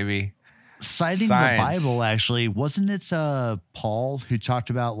 Science, baby. Citing Science. the Bible, actually, wasn't it Paul who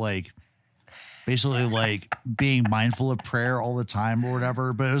talked about like basically like being mindful of prayer all the time or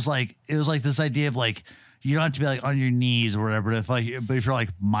whatever? But it was like this idea of like you don't have to be like on your knees or whatever. But if you're like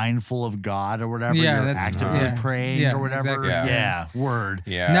mindful of God or whatever, Yeah, you're that's- actively yeah. praying Yeah, or whatever. exactly. Yeah, word.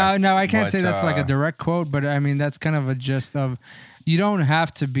 Yeah. No, I can't But, say that's like a direct quote, but I mean that's kind of a gist of. You don't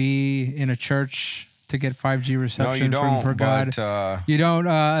have to be in a church to get 5G No, you reception don't. for God. But, You don't.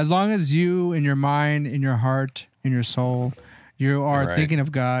 As long as you, in your mind, in your heart, in your soul, you are Right. thinking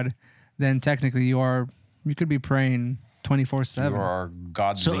of God, then technically you could be praying 24/7. You are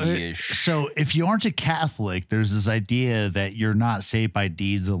godly-ish. So if you aren't a Catholic, there's this idea that you're not saved by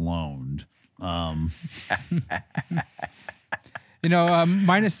deeds alone. Minus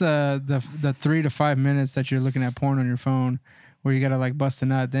the 3 to 5 minutes that you're looking at porn on your phone, where you gotta like bust a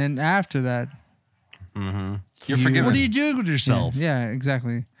nut. Then after that, You're forgiven. What are you doing with yourself? Yeah,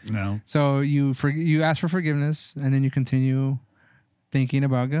 exactly. No. So you ask for forgiveness, and then you continue thinking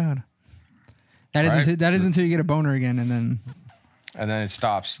about God. That is until you get a boner again, and then it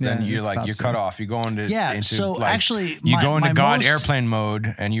stops. Yeah, Then you're it like stops, you're cut off. You go into So like, actually, you go into my God most- airplane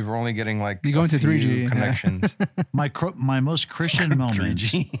mode, and you're only getting like You go a into few 3G, yeah. connections. my most Christian moment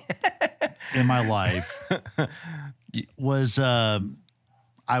 3G. in my life was in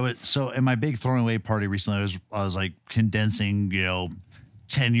my big throwing away party recently. I was like condensing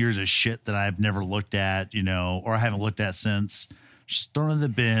 10 years of shit that I've never looked at, or I haven't looked at since. Just thrown in the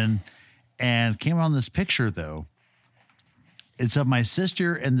bin, and came on this picture though. It's of my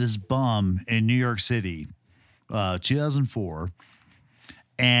sister and this bum in New York City, 2004.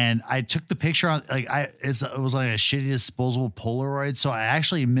 And I took the picture on it was like a shitty disposable Polaroid. So I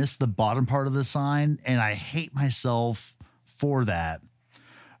actually missed the bottom part of the sign, and I hate myself for that.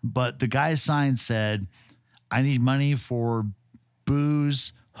 But the guy's sign said, "I need money for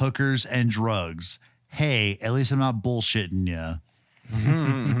booze, hookers, and drugs. Hey, at least I'm not bullshitting you."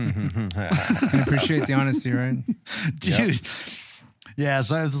 I appreciate the honesty, right? Dude. Yep. Yeah,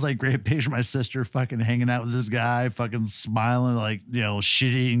 so I have this like great picture of my sister fucking hanging out with this guy, fucking smiling, like,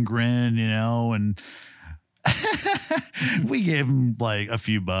 shitty grin, and we gave him like a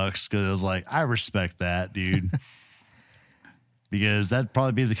few bucks because I was like, I respect that, dude. Because that'd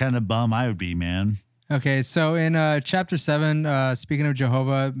probably be the kind of bum I would be, man. Okay, so in chapter 7, speaking of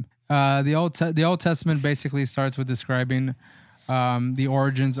Jehovah, the Old Testament basically starts with describing the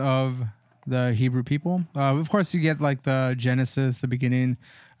origins of the Hebrew people. Of course, you get like the Genesis, the beginning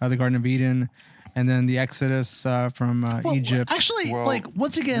of the Garden of Eden, and then the Exodus from Egypt. Actually,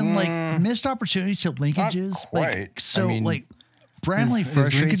 once again, missed opportunity to linkages. Not quite. Bramley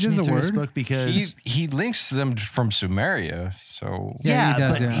frustrates me linkages a through word? this book because he links them from Sumeria. So Yeah, he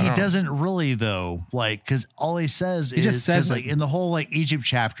does, but yeah. he doesn't really though. Because all he says is just says 'cause, it. in the whole Egypt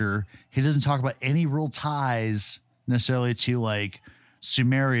chapter, he doesn't talk about any real ties necessarily to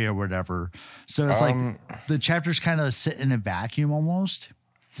Sumeria or whatever. So it's the chapters kind of sit in a vacuum almost.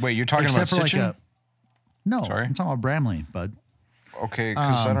 wait, you're talking Except about for Sitchin? No, Sorry? I'm talking about Bramley, bud. Okay,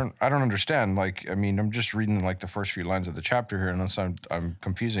 because I don't understand. I'm just reading the first few lines of the chapter here, unless I'm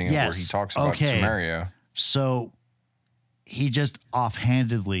confusing it where he talks about Sumeria. So he just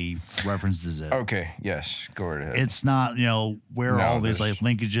offhandedly references it. Okay, yes, go right ahead. It's not, where No, all these there's-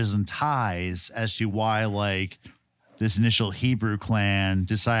 linkages and ties as to why this initial Hebrew clan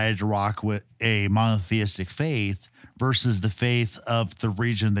decided to rock with a monotheistic faith versus the faith of the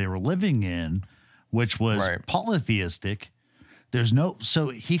region they were living in, which was polytheistic. So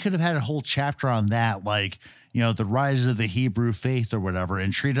he could have had a whole chapter on that, the rise of the Hebrew faith or whatever,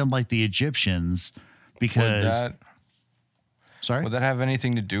 and treat them like the Egyptians because. Sorry? Would that have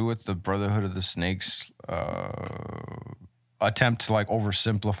anything to do with the Brotherhood of the Snakes attempt to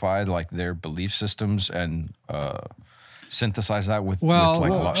oversimplify their belief systems and synthesize that with sure.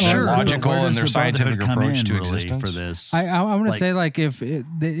 logical Where and does their the scientific Brotherhood come approach in, to really, existence? for this? I want to say if it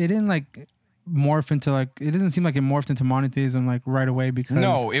didn't morph into it doesn't seem like it morphed into monotheism right away because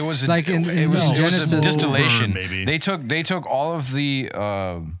no, it was in Genesis, a distillation. Maybe. They took all of the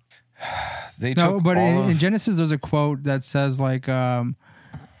in Genesis there's a quote that says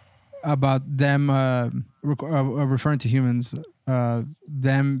about them referring to humans,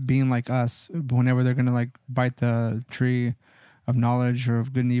 them being like us whenever they're gonna bite the tree of knowledge or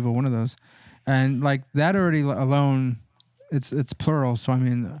of good and evil, one of those, and that already alone, it's plural. So I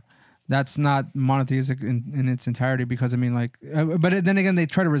mean, that's not monotheistic in its entirety because but then again they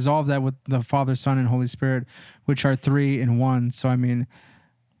try to resolve that with the Father, Son, and Holy Spirit, which are 3 in 1. So I mean,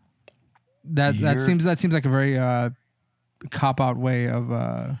 that seems like a very cop out way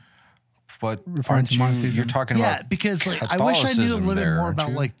of but referring to monotheism. You're talking about because I wish I knew a little bit more aren't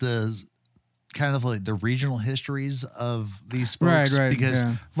about you? the kind of the regional histories of these folks, right, because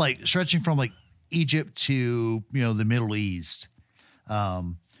yeah. stretching from Egypt to the Middle East,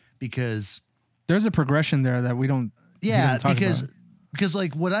 because there's a progression there that we don't talk about. Because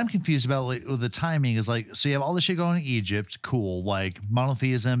what I'm confused about with the timing is so you have all this shit going in Egypt, cool,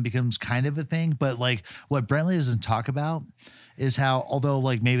 monotheism becomes kind of a thing, but what Brentley doesn't talk about is how, although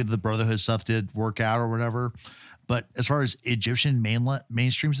maybe the Brotherhood stuff did work out or whatever, but as far as Egyptian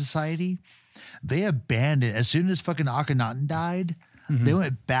mainstream society, they abandoned as soon as fucking Akhenaten died. they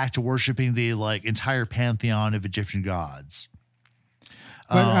went back to worshiping the like entire pantheon of Egyptian gods.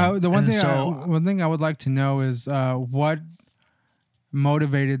 But the one thing I would like to know is what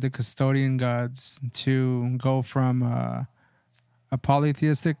motivated the custodian gods to go from a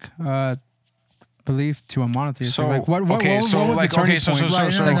polytheistic belief to a monotheistic. So, what was the turning point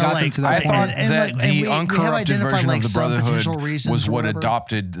that got them to that I point? thought that the uncorrupted version like, of the Brotherhood was what whatever.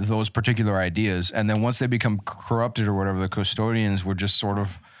 adopted those particular ideas, and then once they become corrupted or whatever, the custodians were just sort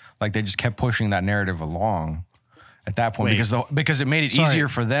of like they just kept pushing that narrative along at that point because it made it easier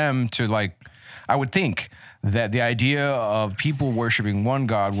for them to like. I would think that the idea of people worshiping one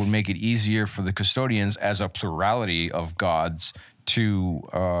god would make it easier for the custodians as a plurality of gods to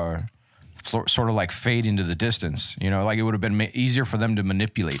sort of like fade into the distance, you know, like it would have been easier for them to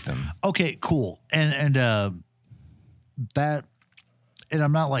manipulate them. Okay, cool. And that, and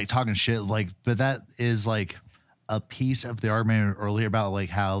I'm not like talking shit, like, but that is like a piece of the argument earlier about like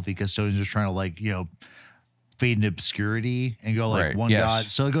how the custodians are trying to like, you know, fade into obscurity and go like one god.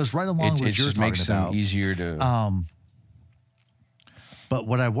 So it goes right along with what you're talking makes about. Them easier to. But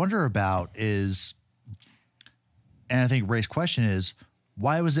what I wonder about is, and I think Ray's question is,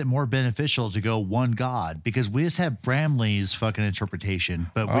 why was it more beneficial to go one god? Because we just have Bramley's fucking interpretation,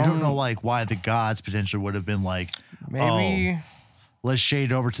 but we don't know like why the gods potentially would have been like, maybe let's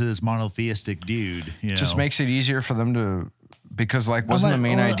shade over to this monotheistic dude. You know? Just makes it easier for them to, because like wasn't the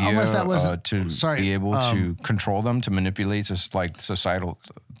main idea to be able to control them, to manipulate like societal,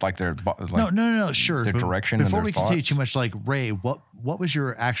 like their like no, sure. their direction. Before and their we thoughts. continue too much, like Ray, what was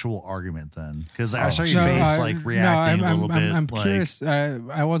your actual argument then? Because I saw your face like reacting a little bit. I'm curious.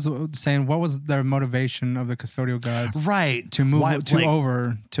 I was saying, what was their motivation of the custodial gods, right, to move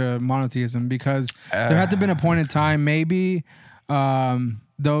over to monotheism? Because there had to have been a point in time, maybe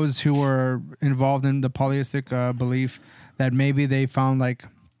those who were involved in the polytheistic belief, that maybe they found like,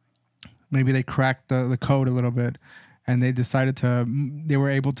 maybe they cracked the code a little bit, and they decided they were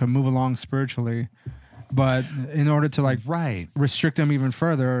able to move along spiritually. But in order to like restrict them even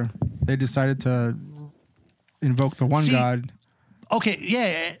further, they decided to invoke the one god. Okay,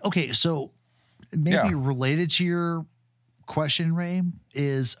 yeah, okay. So maybe related to your question, Ray,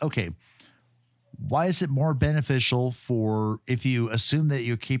 is okay. Why is it more beneficial for if you assume that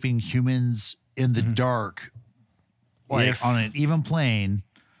you're keeping humans in the dark, like on an even plane?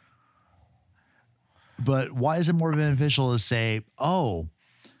 But why is it more beneficial to say, oh,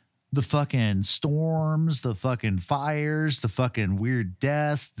 the fucking storms, the fucking fires, the fucking weird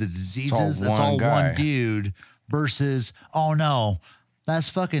deaths, the diseases, that's all one dude, versus, oh no, that's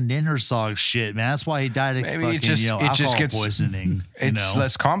fucking Ninhursag shit, man. That's why he died of alcohol poisoning. It's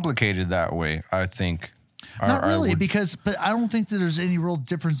less complicated that way, I think. Not really, but I don't think that there's any real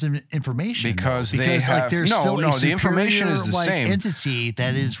difference in information. Because there's still a the information is the same entity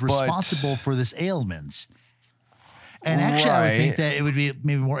that is responsible for this ailment. And actually, I would think that it would be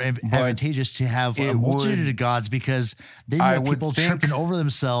maybe more advantageous to have a multitude of gods, because they have people tripping over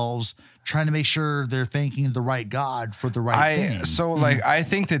themselves trying to make sure they're thanking the right god for the right thing. So, like, I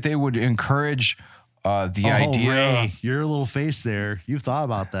think that they would encourage the idea. Ray, your little face there. You've thought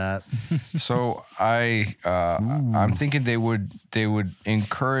about that. So I'm thinking they would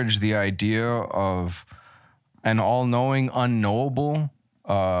encourage the idea of an all-knowing, unknowable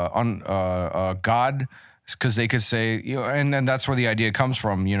God. Because they could say, you know, and then that's where the idea comes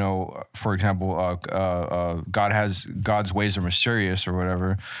from. You know, for example, God's ways are mysterious or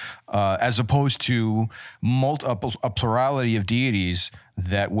whatever, as opposed to a plurality of deities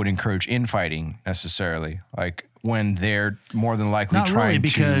that would encourage infighting necessarily. Like when they're more than likely not trying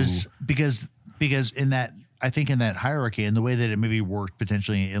really, because in that, I think in that hierarchy and the way that it maybe worked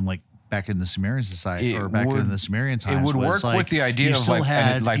potentially in like back in the Sumerian society in the Sumerian times, it would work with the idea of like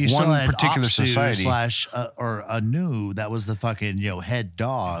one particular society or Anu, that was the fucking head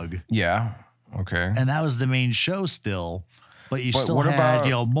dog. Yeah, okay, and that was the main show still, but you still had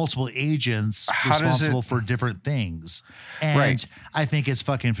multiple agents responsible for different things, and I think it's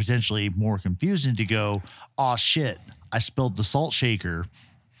fucking potentially more confusing to go, oh shit, I spilled the salt shaker.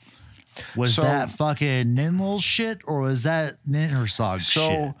 Was that fucking Ninlul's shit, or was that Ninhursag's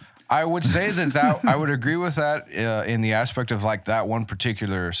shit? I would say that I would agree with that in the aspect of like that one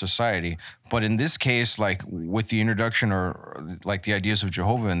particular society. But in this case, like with the introduction or like the ideas of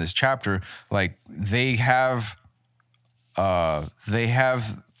Jehovah in this chapter, like they have, I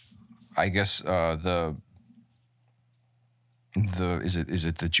guess, is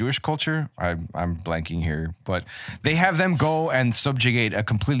it the Jewish culture? I'm blanking here, but they have them go and subjugate a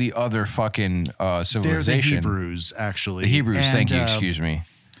completely other fucking civilization. They're the Hebrews, actually. The Hebrews, thank you, excuse me.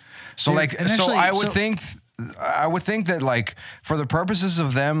 So I would think I would think that like for the purposes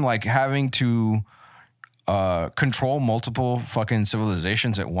of them like having to control multiple fucking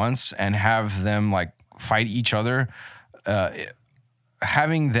civilizations at once and have them like fight each other,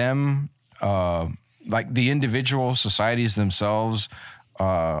 having them like the individual societies themselves,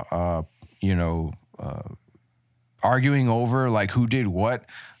 arguing over like who did what,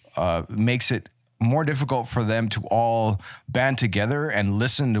 makes it more difficult for them to all band together and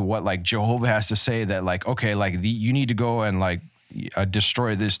listen to what like Jehovah has to say, that like, okay, like you need to go and like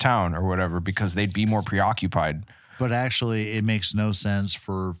destroy this town or whatever, because they'd be more preoccupied. But actually it makes no sense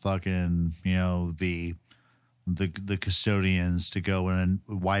for fucking, the custodians to go in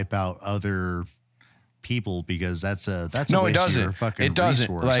and wipe out other people, because that's a no, waste it doesn't. Of your fucking it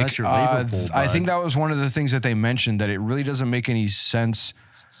doesn't. resource. Like That's your labor pool, I think that was one of the things that they mentioned, that it really doesn't make any sense,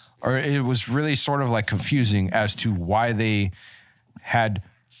 or it was really sort of like confusing as to why they had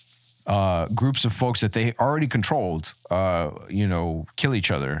groups of folks that they already controlled, kill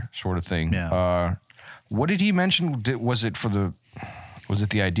each other, sort of thing. Yeah. What did he mention? Was it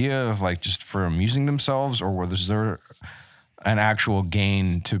the idea of like just for amusing themselves, or was there an actual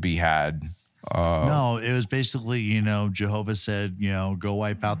gain to be had? No, it was basically, Jehovah said, go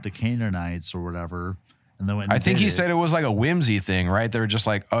wipe out the Canaanites or whatever. And then I think he said it was like a whimsy thing, right? They were just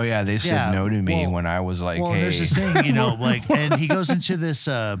like, oh yeah, they said no to me when I was like, hey. There's this thing, like, and he goes into this,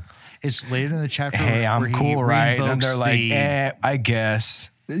 it's later in the chapter. Hey, I'm cool, right? And they're like, I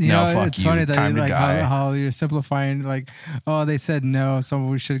guess. It's funny that like how you're simplifying, like, oh, they said no, so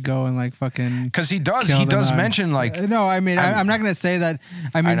we should go and like fucking. Because he does mention like. No, I mean, I'm not gonna say that.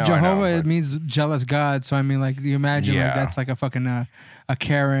 I mean, Jehovah it means jealous God, so I mean, like, you imagine like that's like a fucking a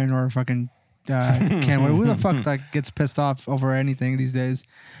Karen or a fucking who the fuck like gets pissed off over anything these days,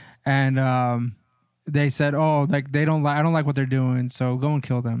 and they said, oh, like I don't like what they're doing, so go and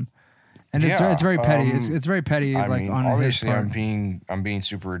kill them. And it's very petty. It's very petty. I like mean, on obviously, his part. I'm being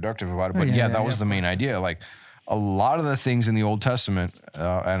super reductive about it, but that was the main idea. Like a lot of the things in the Old Testament,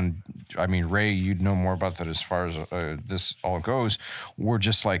 and I mean, Ray, you'd know more about that as far as this all goes, were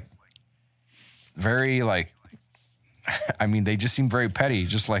just like very like. I mean, they just seem very petty.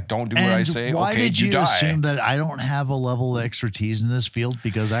 Just like, don't do what I say. Why okay, did you die. assume that I don't have a level of expertise in this field?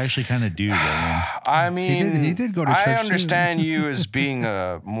 Because I actually kind of do. I mean, he did go to church. I understand you as being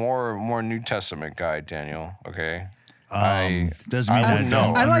a more New Testament guy, Daniel. Okay. Doesn't mean I don't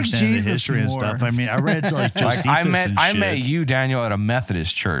I like understand Jesus the history more. and stuff. I mean, I read like Josephus I met you, Daniel, at a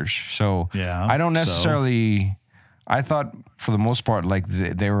Methodist church. So I don't necessarily. I thought for the most part, like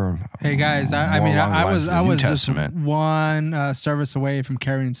they were. Hey guys, I mean, I was just one service away from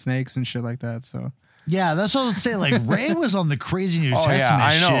carrying snakes and shit like that. So yeah, that's what I was saying. Like Ray was on the crazy New Testament.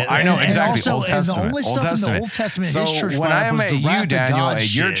 Yeah, I know exactly. Also, Old Testament. And the only stuff in the Old Testament, so his church when I was met the you, wrath of Daniel, God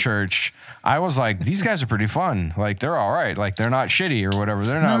at your shit. church, I was like, these guys are pretty fun. Like they're all right. Like they're not shitty or whatever.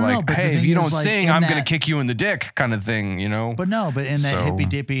 They're not like, hey, if you don't sing, I'm gonna kick you in the dick, kind of thing. But but in that hippy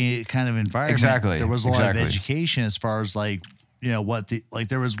dippy kind of environment, there was a lot of education as far as like. There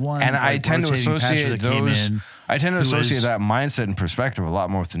was one, and I tend to associate those. I tend to associate that mindset and perspective a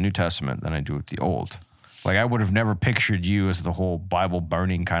lot more with the New Testament than I do with the Old. Like I would have never pictured you as the whole Bible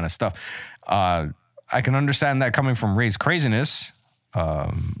burning kind of stuff. I can understand that coming from Ray's craziness,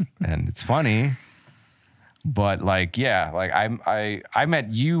 and it's funny. But like, I met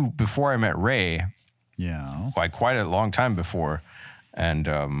you before I met Ray. Yeah, like quite a long time before, and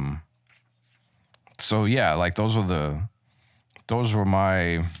so yeah, like those were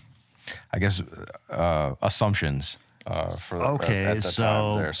my, I guess, assumptions for at the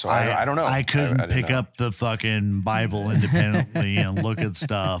time there. So I don't know. I couldn't pick up the fucking Bible independently and look at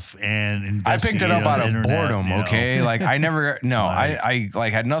stuff and investigate. I picked it up out of internet, boredom. Okay, like I never. No, I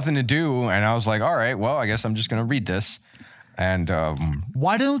like had nothing to do, and I was like, all right, well, I guess I'm just gonna read this. And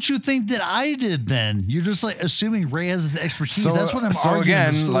why don't you think that I did then? You're just like assuming Ray has his expertise. That's what I'm arguing.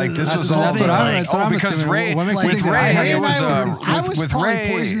 Again, like this was all because Ray, with Ray, it was I was probably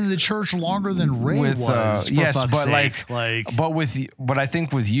poisoning the church longer than Ray was. Yes, but but I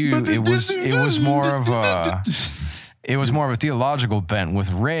think with you, it was more of a. It was more of a theological bent.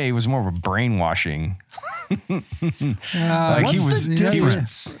 With Ray, it was more of a brainwashing. Like what's the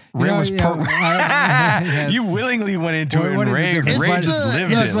difference? Ray was you willingly went into it, and Ray just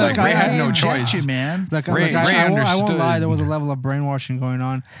lived it. Like Ray had no choice. You, man. I won't lie. There was a level of brainwashing going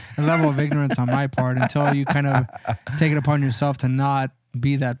on, a level of ignorance on my part until you kind of take it upon yourself to not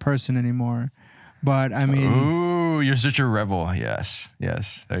be that person anymore. But I mean, ooh, you're such a rebel. Yes.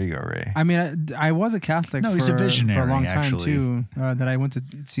 There you go, Ray. I mean, I was a Catholic he's a visionary, for a long time actually. too. That I went to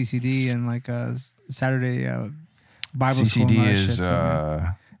CCD and like Saturday Bible school. CCD is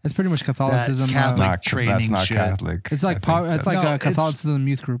It's pretty much Catholicism. Catholic training that's not shit. Catholic. It's like it's like a Catholicism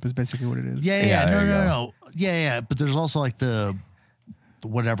youth group is basically what it is. Yeah. No. Yeah. But there's also like the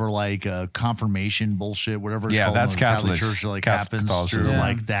whatever, like confirmation bullshit, whatever it's called. That's in the Catholic Catholic Church, like Catholic happens through Yeah.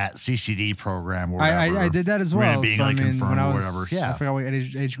 like that CCD program. Or I did that as well. being So, like I mean, confirmed when I or was, whatever. Yeah. I forgot what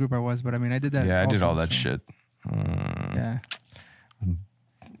age group I was, but I mean, I did that. Yeah, I did also, all that so, shit. Yeah.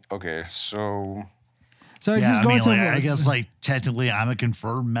 Okay, so So it's just going to. I guess like technically I'm a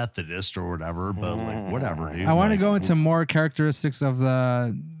confirmed Methodist or whatever, but like whatever, dude. I want to Like, go into more characteristics of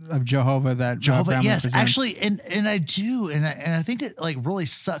Jehovah that Jehovah, Bramley yes, presents. actually, and I do, and I think it like really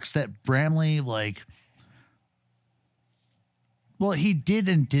sucks that Bramley like, well, he did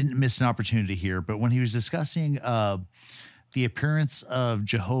and didn't miss an opportunity here, but when he was discussing the appearance of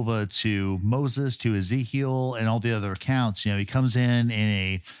Jehovah to Moses, to Ezekiel, and all the other accounts, he comes in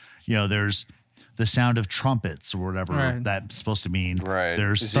a, there's the sound of trumpets or whatever Right. that's supposed to mean. Right.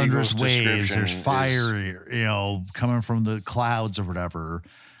 There's Ezekiel's thunderous waves. description There's is- fire, coming from the clouds or whatever.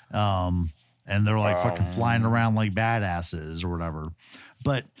 And they're like fucking flying around like badasses or whatever.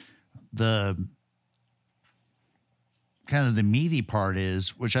 But the kind of the meaty part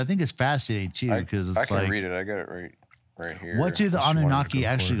is, which I think is fascinating too, because it's I can like, read it. I got it right here. what do the Unless you wanted to Anunnaki go for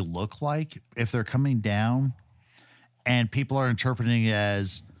actually it. look like if they're coming down and people are interpreting it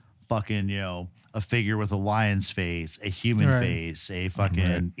as fucking, a figure with a lion's face, a human Right. face, a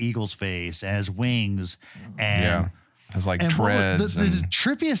fucking eagle's face, has wings, and Yeah, it's like and treads. the and,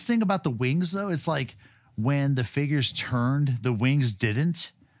 trippiest thing about the wings though is like when the figures turned, the wings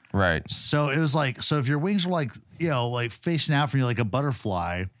didn't. right. So it was like, so if your wings were like, like facing out from you like a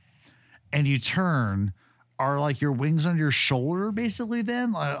butterfly, and you turn, are like your wings on your shoulder basically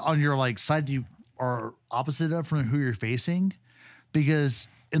then on your like side you are opposite of from who you're facing? Because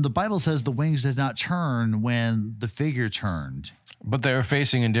in the Bible says the wings did not turn when the figure turned. But they were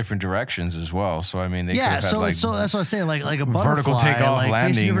facing in different directions as well. So I mean, they could have had So like that's what I was saying, like a butterfly, vertical takeoff, like facing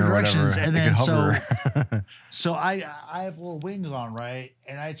landing, different or whatever. directions, and They then could hover. so I have little wings on, right,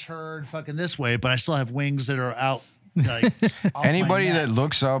 and I turn fucking this way, but I still have wings that are out. Like off Anybody my neck. that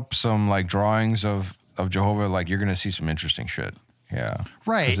looks up some like drawings of Jehovah, like you're gonna see some interesting shit. Yeah,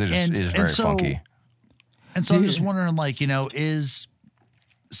 Right, 'Cause it is very so, funky. And so I'm just wondering, like, is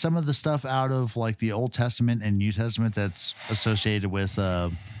some of the stuff out of like the Old Testament and New Testament that's associated with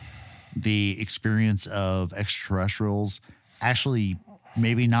the experience of extraterrestrials actually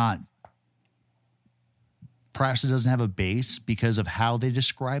maybe not, perhaps it doesnesn't have a base because of how they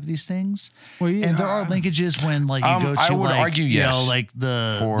describe these things. Well, yeah, And there are linkages when like you go to I would like, argue yes, like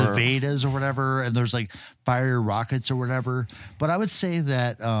the for- Vedas or whatever, and there's like fiery rockets or whatever. But I would say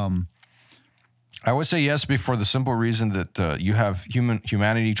that I would say yes, for the simple reason that you have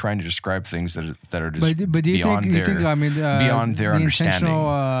humanity trying to describe things that are just but do you beyond think I mean beyond their the understanding.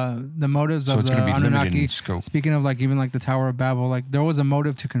 intentional the motives So of it's the gonna be limited Anunnaki? in scope. Speaking of like even like the Tower of Babel, like there was a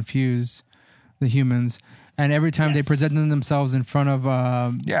motive to confuse the humans. And every time they presented themselves in front of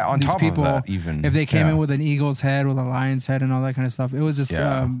on these top of people, that, even, if they came yeah. in with an eagle's head, with a lion's head, and all that kind of stuff, it was just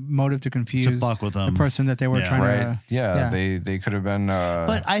Yeah. motive to confuse fuck with the them. person that they were Yeah. trying Right? to. Yeah, they could have been.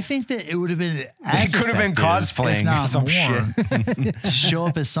 But I think that it would have been They could have been cosplaying or some shit. Show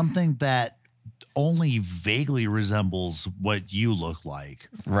up as something that only vaguely resembles what you look like.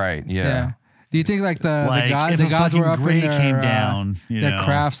 right. Yeah. Yeah. Do you think like the If a gods were fucking up in Grey their came down, their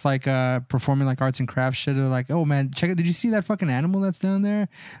crafts, like performing like arts and crafts shit? They're like, oh man, check it. Did you see that fucking animal that's down there?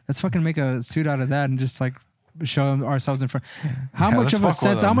 Let's fucking make a suit out of that and just like show ourselves in front. How much let's of a fuck with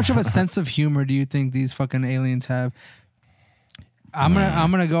sense? How them. much of a sense of humor do you think these fucking aliens have? I'm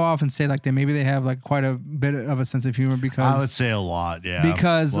gonna go off and say like maybe they have like quite a bit of a sense of humor because I would say a lot, yeah.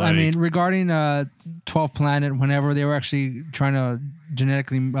 because I Like, mean regarding 12th Planet, whenever they were actually trying to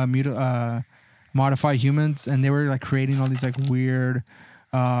genetically modify humans, and they were like creating all these like weird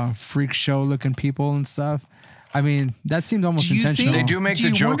freak show looking people and stuff. I mean, that seemed almost do you intentional. think- They do make do the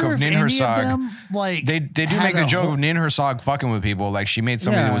you joke wonder of if any Ninhursag. them, like, They do had make the a joke whole- of Ninhursag fucking with people. Like she made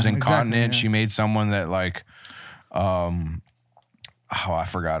somebody Yeah, that was exactly, incontinent. yeah. She made someone that like, I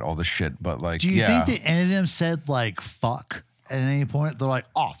forgot all the shit. But like, Do you yeah, think that any of them said like fuck at any point? They're like,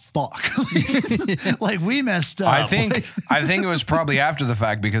 oh fuck, like we messed up. I think Like, I think it was probably after the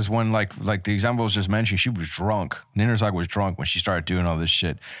fact because when like the example was just mentioned, she was drunk. Ninhursag was drunk when she started doing all this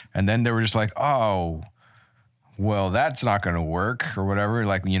shit, and then they were just like, oh. Well, that's not going to work or whatever.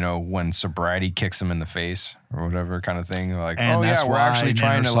 Like, when sobriety kicks them in the face or whatever kind of thing. Like, And oh, that's yeah, we're why actually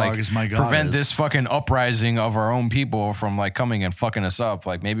trying to Ninhursag is my like prevent goddess. this fucking uprising of our own people from like coming and fucking us up.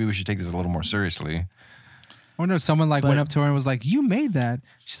 Like, maybe we should take this a little more seriously. I wonder if someone went up to her and was like, "You made that."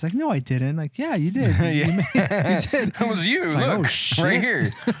 She's like, "No, I didn't." Like, "Yeah, you did. You did. That was you. Like, look, oh, shit. right here."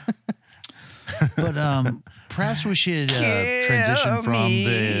 But perhaps we should transition from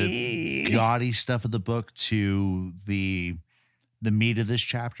the gaudy stuff of the book to the meat of this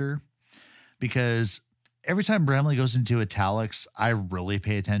chapter, because every time Bramley goes into italics, I really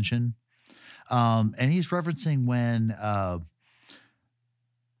pay attention. And he's referencing when,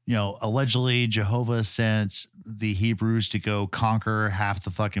 allegedly Jehovah sent the Hebrews to go conquer half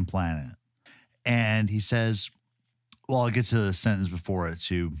the fucking planet. And he says, well, I'll get to the sentence before it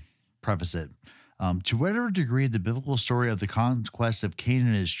to preface it. To whatever degree the biblical story of the conquest of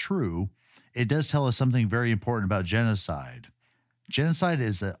Canaan is true, it does tell us something very important about genocide. Genocide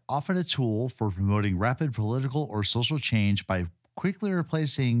is often a tool for promoting rapid political or social change by quickly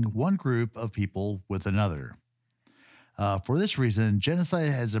replacing one group of people with another. For this reason,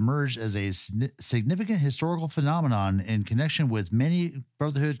 genocide has emerged as a significant historical phenomenon in connection with many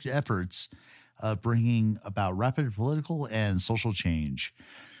Brotherhood efforts bringing about rapid political and social change.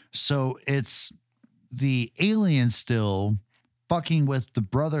 So it's the aliens still fucking with the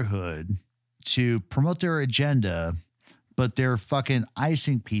Brotherhood to promote their agenda, but they're fucking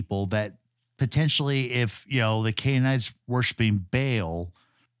icing people that potentially, if, the Canaanites worshiping Baal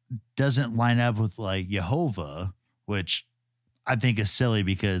doesn't line up with like Jehovah, which I think is silly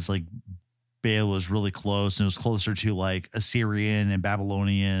because like Baal was really close and it was closer to like Assyrian and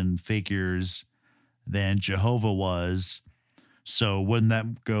Babylonian figures than Jehovah was. So wouldn't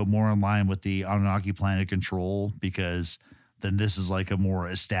that go more in line with the Anunnaki planet control? Because then this is like a more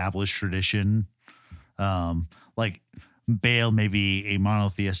established tradition. Like Baal may be a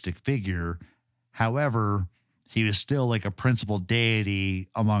monotheistic figure. However, he was still like a principal deity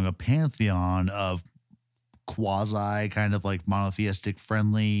among a pantheon of quasi kind of like monotheistic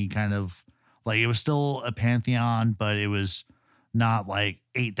friendly kind of like, it was still a pantheon, but it was not like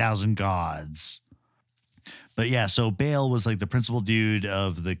 8,000 gods. But yeah, so Baal was like the principal dude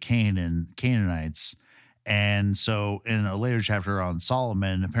of the Canaanites. And so in a later chapter on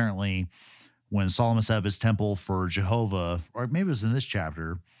Solomon, apparently when Solomon set up his temple for Jehovah, or maybe it was in this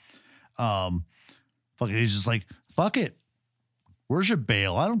chapter, he's just like, fuck it. Worship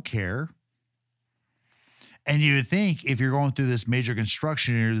Baal. I don't care. And you would think if you're going through this major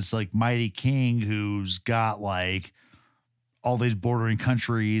construction, you're this like mighty king who's got like all these bordering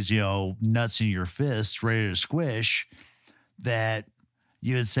countries, nuts in your fist, ready to squish, that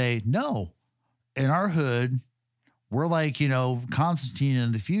you would say, no, in our hood, we're like, Constantine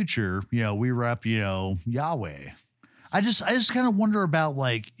in the future, we rep, Yahweh. I just kind of wonder about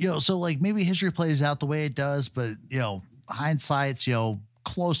like, so like maybe history plays out the way it does, but, hindsight's,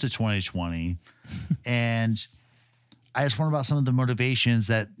 close to 2020. And I just wonder about some of the motivations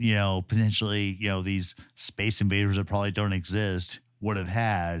that, potentially, these space invaders that probably don't exist would have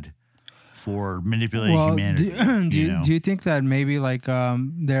had for manipulating humanity. Do you think that maybe like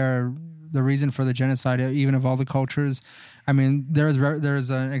they're the reason for the genocide, even of all the cultures? I mean, there's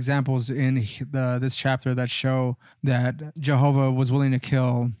examples in this chapter that show that Jehovah was willing to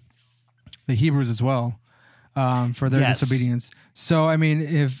kill the Hebrews as well for their disobedience. So, I mean,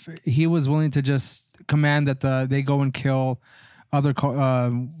 if he was willing to just command that they go and kill other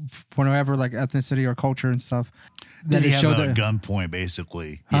whatever like ethnicity or culture and stuff, then he showed at gunpoint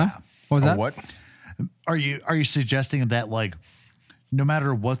basically. Huh? Yeah. What was that? What? Are you suggesting that like no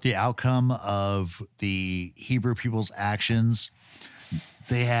matter what the outcome of the Hebrew people's actions,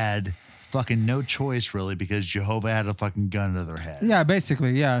 they had fucking no choice really because Jehovah had a fucking gun to their head? Yeah,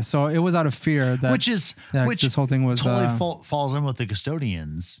 basically, yeah. So it was out of fear that which this whole thing was totally falls in with the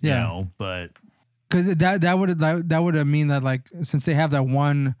custodians, but because that would mean that like since they have that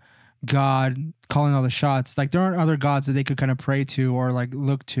one God calling all the shots, like there aren't other gods that they could kind of pray to or like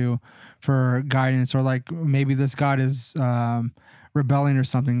look to for guidance, or like maybe this God is rebelling or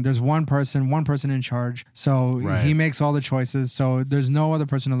something. There's one person in charge. So he makes all the choices. So there's no other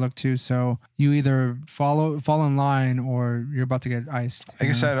person to look to. So you either fall in line or you're about to get iced. Like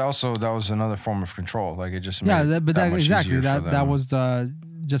I said, also that was another form of control. Like it just exactly that was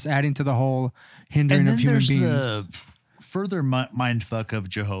just adding to the whole hindering of human beings. The further mindfuck of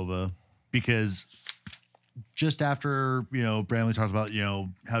Jehovah, because just after Bramley talks about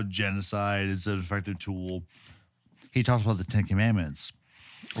how genocide is an effective tool, he talks about the Ten Commandments.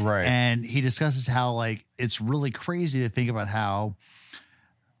 Right. And he discusses how like it's really crazy to think about how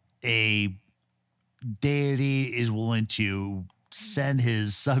a deity is willing to send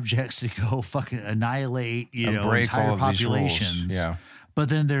his subjects to go fucking annihilate, entire populations. Yeah. But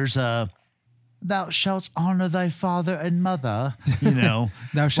then there's thou shalt honor thy father and mother, you know,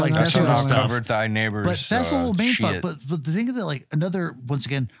 thou shalt like, not covet thy neighbor's. But that's the whole main fuck. shit. But the thing that, like, another, once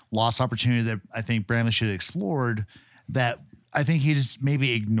again, lost opportunity that I think Bramley should have explored, that I think he just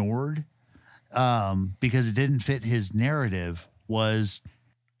maybe ignored because it didn't fit his narrative, was,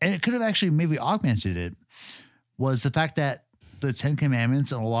 and it could have actually maybe augmented it, was the fact that the 10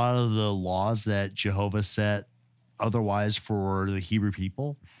 Commandments and a lot of the laws that Jehovah set otherwise for the Hebrew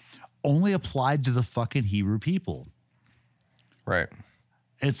people only applied to the fucking Hebrew people. Right.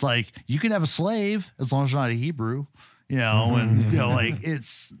 It's like, you can have a slave as long as you're not a Hebrew, you know, and, you know, like,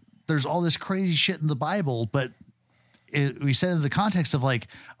 it's, there's all this crazy shit in the Bible, but we said in the context of like,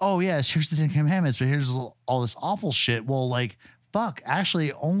 oh yes, here's the 10 Commandments, but here's all this awful shit. Well, like, fuck,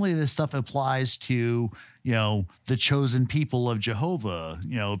 actually only this stuff applies to, you know, the chosen people of Jehovah,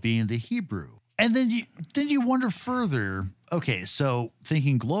 you know, being the Hebrew. And then you wonder further, okay, so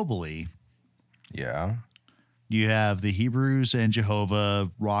thinking globally, Yeah. you have the Hebrews and Jehovah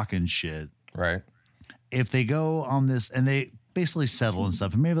rocking shit. Right. If they go on this and they basically settle and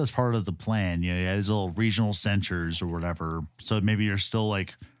stuff, and maybe that's part of the plan, you know, these little regional centers or whatever. So maybe you're still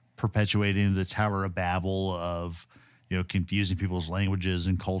like perpetuating the Tower of Babel of, you know, confusing people's languages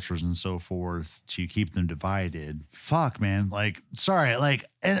and cultures and so forth to keep them divided. Fuck, man. Like, sorry. Like,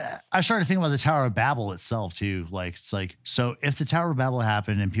 and I started thinking about the Tower of Babel itself too. Like, it's like, so if the Tower of Babel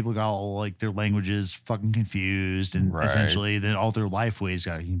happened and people got all like their languages fucking confused and essentially then all their life ways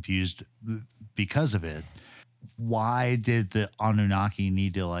got confused because of it, why did the Anunnaki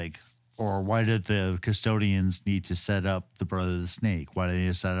need to like, or why did the custodians need to set up the Brother of the Snake? Why did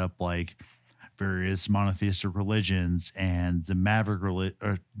they set up like various monotheistic religions, and the Maverick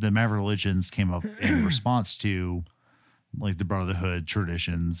religions came up in response to like the Brotherhood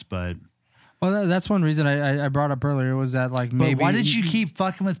traditions? But well, that's one reason I brought up earlier was that like maybe. But why did you keep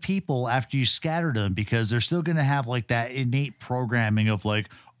fucking with people after you scattered them? Because they're still going to have like that innate programming of like,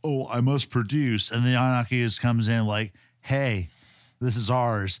 oh, I must produce, and the Anunnaki just comes in like, hey, this is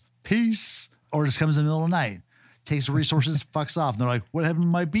ours, peace, or just comes in the middle of the night, takes the resources, fucks off. And they're like, what happened to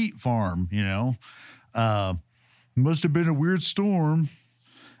my beet farm? You know, must have been a weird storm.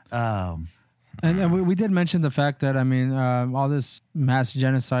 And we did mention the fact that, I mean, all this mass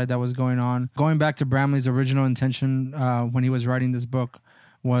genocide that was going on, going back to Bramley's original intention when he was writing this book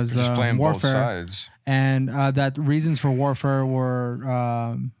was playing warfare. both sides. And that reasons for warfare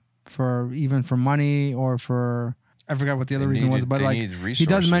were for money or for, I forgot what the other reason was, but like he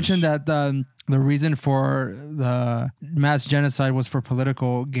does mention that the reason for the mass genocide was for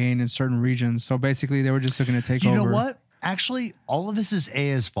political gain in certain regions. So basically, they were just looking to take over. You know what? Actually, all of this is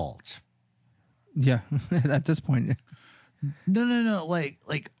Aya's fault. Yeah, at this point. No.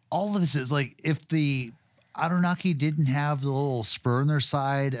 Like all of this is like, if the Anunnaki didn't have the little spur on their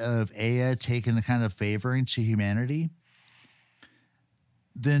side of Aya taking a kind of favoring to humanity,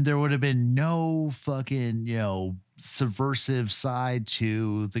 then there would have been no fucking, you know, subversive side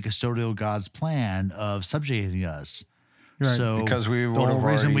to the custodial God's plan of subjugating us. Right. So because we the whole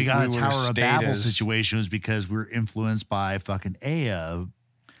reason we got a Tower of Babel situation was because we're influenced by fucking Aya.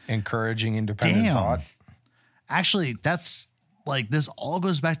 Encouraging independent thought. Actually, that's like, this all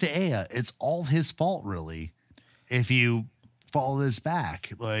goes back to Aya. It's all his fault, really, if you follow this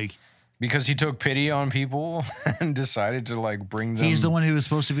back. Like, because he took pity on people and decided to like bring them. He's the one who was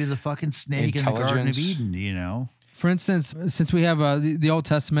supposed to be the fucking snake in the Garden of Eden, you know? For instance, since we have the Old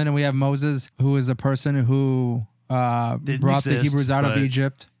Testament and we have Moses, who is a person who brought the Hebrews out of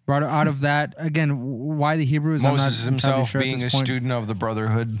Egypt, brought out of that. Again, why the Hebrews? Moses I'm not himself sure being a student of the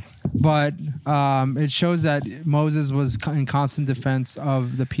Brotherhood. But it shows that Moses was in constant defense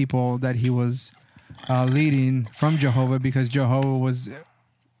of the people that he was leading from Jehovah, because Jehovah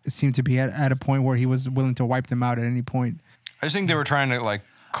seemed to be at a point where he was willing to wipe them out at any point. I just think they were trying to like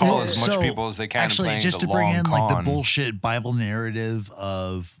call as much people as they can. Actually, just to bring in like the bullshit Bible narrative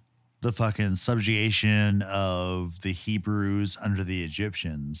of the fucking subjugation of the Hebrews under the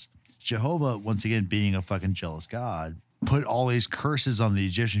Egyptians, Jehovah, once again being a fucking jealous God, put all these curses on the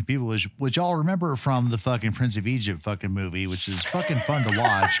Egyptian people, which y'all remember from the fucking Prince of Egypt fucking movie, which is fucking fun to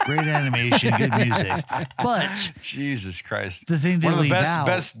watch. Great animation, good music. But Jesus Christ, the thing they leave out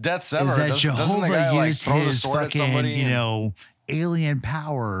best deaths ever is that Jehovah used his fucking, you know, alien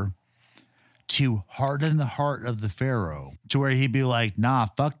power to harden the heart of the Pharaoh to where he'd be like, nah,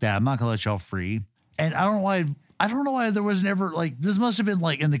 fuck that. I'm not gonna let y'all free. And I don't know why there was never like, this must have been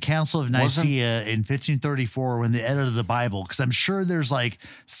like in the Council of Nicaea in 1534 when they edited the Bible, because I'm sure there's like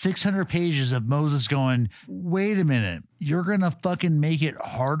 600 pages of Moses going, wait a minute, you're gonna fucking make it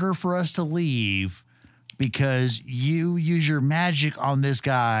harder for us to leave because you use your magic on this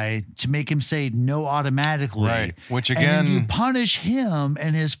guy to make him say no automatically. Right. Which and again, then you punish him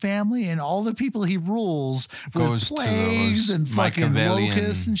and his family and all the people he rules with plagues and fucking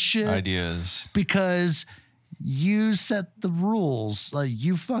locusts and shit. Ideas. Because you set the rules. Like,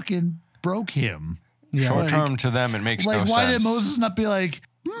 you fucking broke him. Yeah. Short term to them, it makes no sense. Like, why did Moses not be like,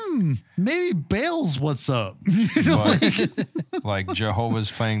 maybe Baal's what's up? You know, like Jehovah's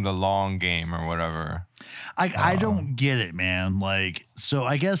playing the long game or whatever. I don't get it, man. Like, so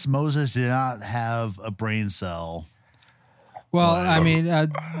I guess Moses did not have a brain cell. Well, I mean,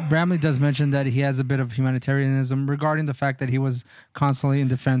 Bramley does mention that he has a bit of humanitarianism regarding the fact that he was constantly in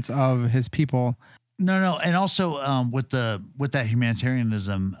defense of his people. No, and also with that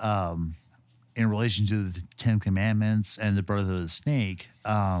humanitarianism in relation to the Ten Commandments and the birth of the snake.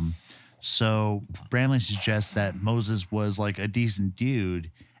 So Bramley suggests that Moses was like a decent dude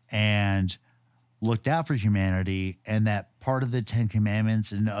and looked out for humanity, and that part of the Ten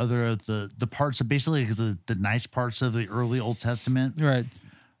Commandments and other of the parts of basically the nice parts of the early Old Testament, right,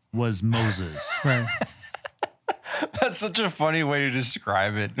 was Moses. Right. That's such a funny way to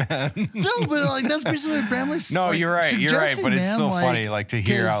describe it, man. No, but like that's basically Bramley's. No, like, you're right. You're right, but it's still like, funny, like to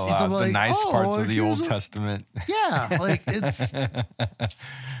hear out loud the like, nice parts of the Old here's Testament. Yeah, like it's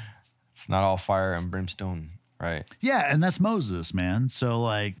It's not all fire and brimstone, right? yeah, and that's Moses, man. So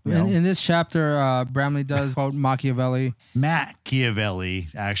like, you know, In this chapter, Bramley does quote Machiavelli. Machiavelli,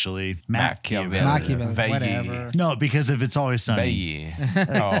 actually, Machiavelli, Veille. whatever. No, because if It's Always Sunny. Veille.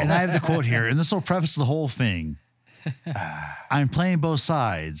 And I have the quote here, and this will preface the whole thing. I'm playing both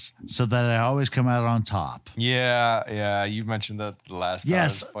sides so that I always come out on top. Yeah, you mentioned that the last time.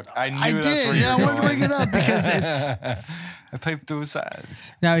 Yes, I knew I that's did. where you Yeah, I were wanted to going. bring it up because it's I played both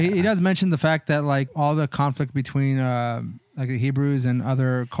sides. Now he does mention the fact that like all the conflict between like the Hebrews and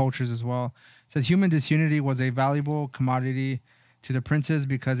other cultures as well. It says human disunity was a valuable commodity to the princes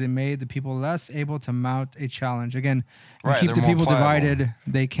because it made the people less able to mount a challenge. Again, if Right, you keep the they're more people pliable. divided,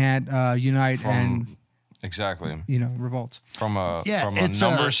 they can't unite and Exactly. revolt. From a it's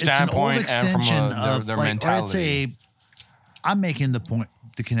numbers it's an old standpoint and from extension their of like, or mentality. I'm making the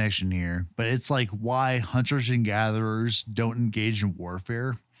connection here, but it's like why hunters and gatherers don't engage in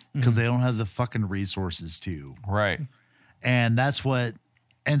warfare because they don't have the fucking resources to. Right. And that's what,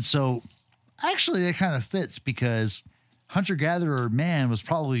 and so actually that kind of fits because hunter-gatherer man was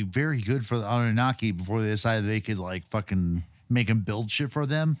probably very good for the Anunnaki before they decided they could like fucking make them build shit for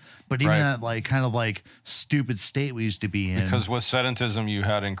them. But even Right. that like kind of like stupid state we used to be in. Because with sedentism, you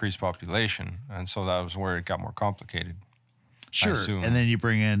had increased population. And so that was where it got more complicated. sure. assume. And then you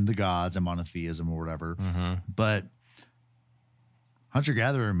bring in the gods and monotheism or whatever. But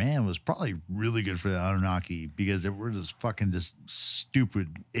hunter-gatherer man was probably really good for the Anunnaki because they were just fucking just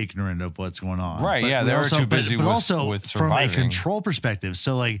stupid, ignorant of what's going on. Right, But yeah, they were too busy but with- also with from a surviving. control perspective.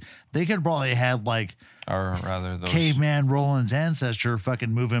 So like they could probably had like Or rather, those. caveman Roland's ancestor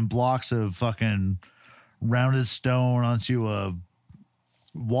fucking moving blocks of fucking rounded stone onto a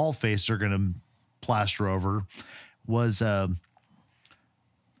wall face they're gonna plaster over was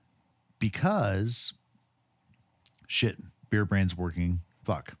because shit, beer brain's working.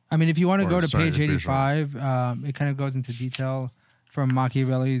 Fuck. I mean, if you want to Or, go to sorry, page the beer's 85, it kind of goes into detail from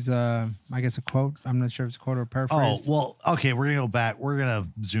Machiavelli's, I guess, a quote. I'm not sure if it's a quote or a Oh, paraphrase. well, okay, we're gonna go back. We're gonna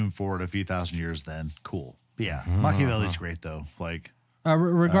zoom forward a few thousand years then. Cool. Yeah. Machiavelli's great though. Like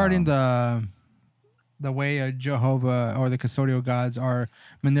Regarding the way Jehovah or the custodial gods are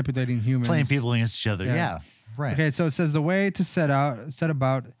manipulating humans. playing people against each other. Yeah. Yeah. Right. Okay, so it says the way to set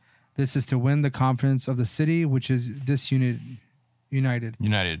about this is to win the confidence of the city, which is united.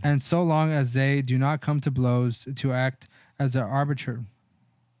 And so long as they do not come to blows, to act as the arbitrator.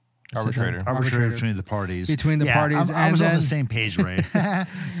 Arbitrator between the parties. Between the parties, I and was on then- the same page, right?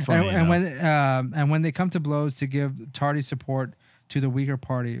 Funny and when they come to blows, to give tardy support to the weaker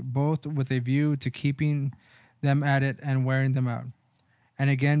party, both with a view to keeping them at it and wearing them out. And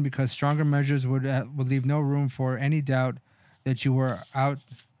again, because stronger measures would leave no room for any doubt that you were out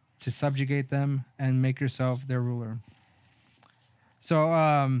to subjugate them and make yourself their ruler. So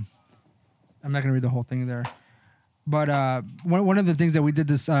I'm not going to read the whole thing there. But one of the things that we did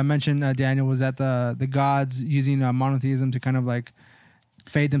this mention, Daniel, was that the gods using monotheism to kind of like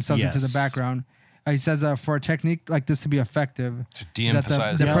fade themselves into the Yes. background. He says for a technique like this to be effective, To is that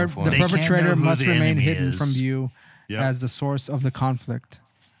de-emphasize the the influence. the They can't perpetrator know who must the remain enemy hidden is. from view Yep. as the source of the conflict.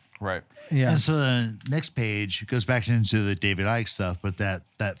 Right. Yeah. And so the next page goes back into the David Icke stuff, but that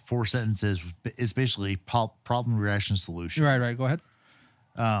 4 sentences is basically problem, reaction, solution. Right. Go ahead.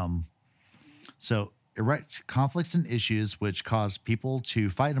 So erect conflicts and issues which cause people to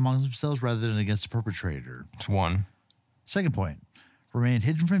fight among themselves rather than against the perpetrator. It's one. Second point, remain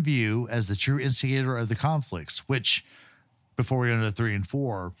hidden from view as the true instigator of the conflicts, which, before we go into 3 and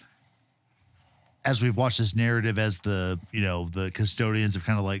 4, as we've watched this narrative as the custodians have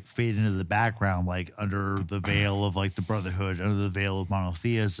kind of like faded into the background, like under the veil of like the brotherhood, under the veil of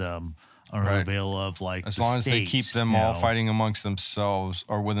monotheism, under the veil of like as the long as state, they keep them all fighting amongst themselves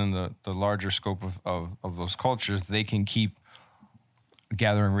or within the larger scope of those cultures, they can keep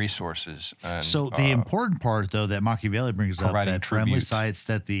gathering resources. And, so the important part, though, that Machiavelli brings up that friendly sites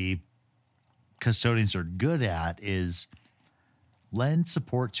that the custodians are good at is lend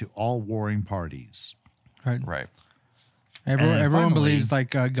support to all warring parties. Right. Everyone believes like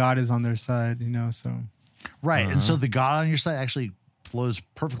God is on their side, so. Right. And so the God on your side actually flows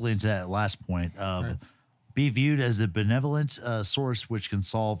perfectly into that last point of be viewed as the benevolent source which can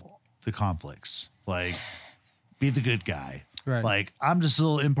solve the conflicts. Like, be the good guy. Right. Like, I'm just a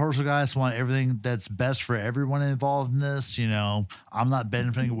little impartial guy. I just want everything that's best for everyone involved in this. I'm not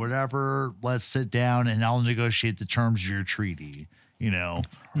benefiting whatever. Let's sit down and I'll negotiate the terms of your treaty.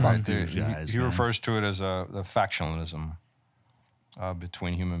 Right. He refers to it as the factionalism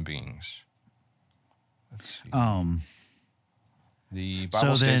between human beings. Let's see. The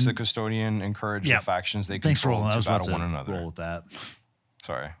Bible states the custodian encouraged the factions they control to battle one another. Roll with that.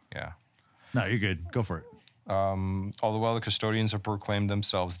 Sorry, yeah. No, you're good. Go for it. All the while, the custodians have proclaimed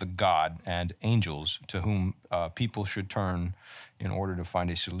themselves the God and angels to whom people should turn in order to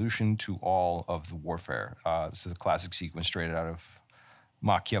find a solution to all of the warfare. This is a classic sequence straight out of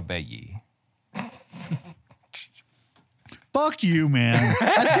Machiavelli. Fuck you, man.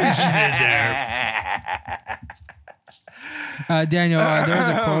 I see what you did there. Daniel, there was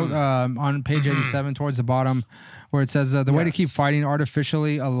a quote on page 87 towards the bottom where it says, the way to keep fighting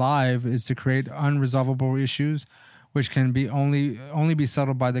artificially alive is to create unresolvable issues, which can be only be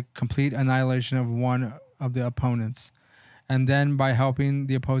settled by the complete annihilation of one of the opponents. And then by helping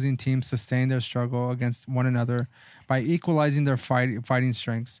the opposing team sustain their struggle against one another by equalizing their fighting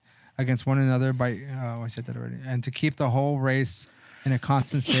strengths against one another by, I said that already, and to keep the whole race in a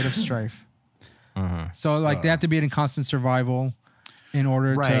constant state of strife. So they have to be in constant survival in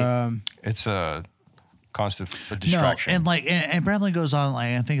order to... it's a constant distraction. No, and Bradley goes on,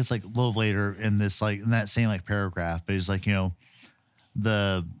 I think it's like a little later in this, in that same paragraph, but he's like,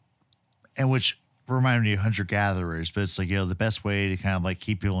 which reminded me of hunter-gatherers, but it's the best way to kind of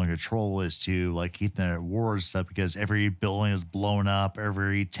keep people in control is to keep them at war and stuff, because every building is blown up,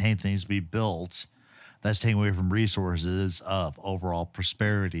 every tank that needs to be built, that's taking away from resources of overall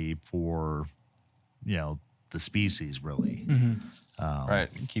prosperity for, the species, really. Right.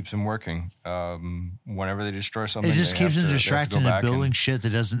 It keeps them working. Whenever they destroy something, it just keeps them distracted and building shit that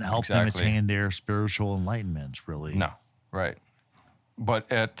doesn't help them attain their spiritual enlightenment, really. No. Right. But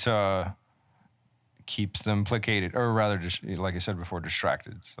it keeps them placated, or rather, just like I said before,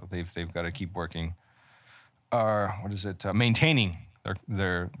 distracted. So they've got to keep working. Maintaining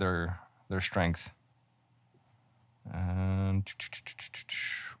their strength. And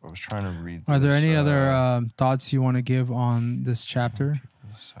I was trying to read. Are there any other thoughts you want to give on this chapter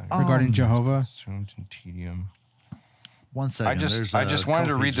regarding Jehovah? One second. I just wanted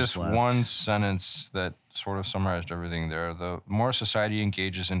to read this one sentence that sort of summarized everything there. The more society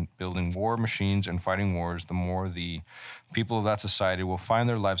engages in building war machines and fighting wars, the more the people of that society will find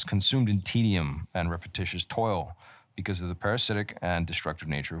their lives consumed in tedium and repetitious toil because of the parasitic and destructive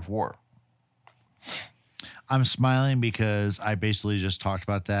nature of war. I'm smiling because I basically just talked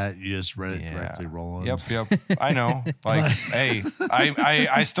about that. You just read it directly, Roland. Yep. I know. Hey,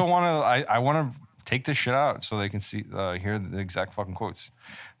 I still want to. I want to take this shit out so they can see, hear the exact fucking quotes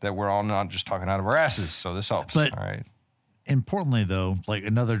that we're all not just talking out of our asses. So this helps. But all right. Importantly, though,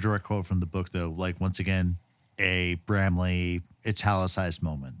 another direct quote from the book, though, once again, a Bramley italicized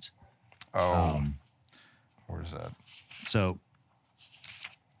moment. Oh, where's that? So.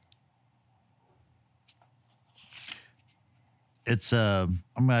 It's I'm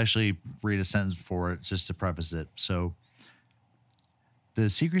gonna actually read a sentence before it just to preface it. So the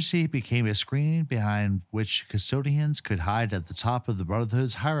secrecy became a screen behind which custodians could hide at the top of the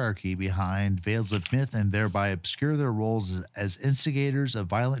Brotherhood's hierarchy behind veils of myth and thereby obscure their roles as instigators of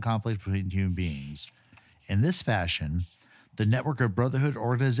violent conflict between human beings. In this fashion, the network of Brotherhood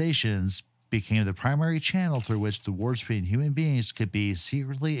organizations became the primary channel through which the wars between human beings could be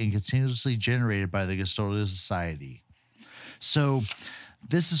secretly and continuously generated by the custodial society. So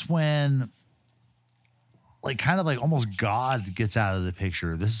this is when like kind of like almost God gets out of the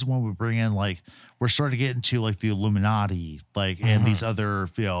picture. This is when we bring in like we're starting to get into like the Illuminati, like and these other,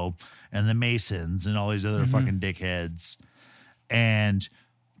 you know, and the Masons and all these other fucking dickheads. And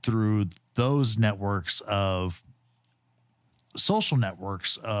through those networks of social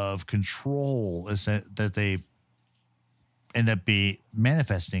networks of control is that they end up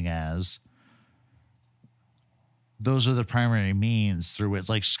manifesting as, those are the primary means through which,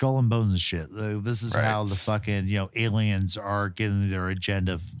 like Skull and Bones and shit. This is how the fucking, you know, aliens are getting their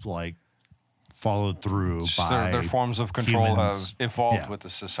agenda like followed through by their forms of control humans. have evolved with the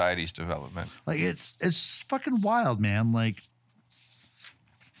society's development. Like it's fucking wild, man. Like,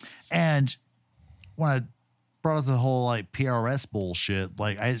 and when I brought up the whole like PRS bullshit,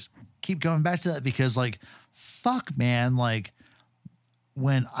 like I just keep going back to that because like, fuck, man, like.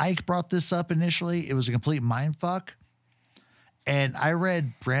 When Ike brought this up initially, it was a complete mind fuck. And I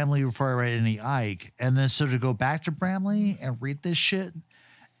read Bramley before I read any Ike. And then so to go back to Bramley and read this shit,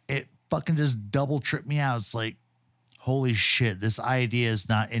 it fucking just double tripped me out. It's like, holy shit, this idea is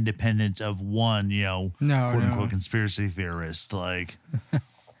not independent of one, you know, quote unquote conspiracy theorist. Like, and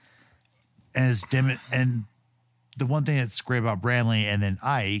it's and the one thing that's great about Bramley and then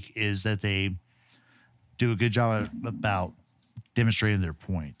Ike is that they do a good job about demonstrating their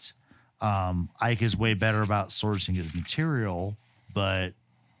point. Ike is way better about sourcing his material, but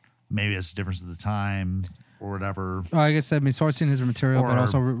maybe it's a difference of the time or whatever. I guess that means sourcing his material, but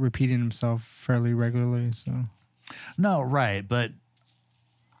also repeating himself fairly regularly. So, no, right, but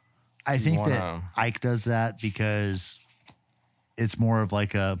I think that Ike does that because it's more of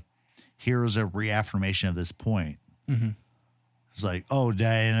like here's a reaffirmation of this point. It's like, oh,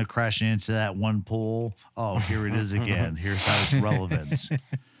 Diana crashing into that one pool. Oh, here it is again. Here's how it's relevant.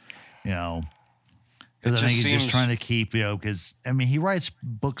 You know, because I think he's just trying to keep, you know, because I mean, he writes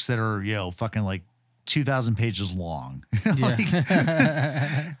books that are, you know, fucking like 2,000 pages long.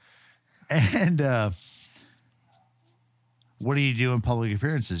 And what do you do in public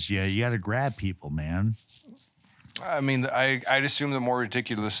appearances? Yeah, you got to grab people, man. I mean, I'd assume the more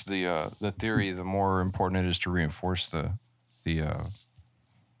ridiculous the theory, the more important it is to reinforce the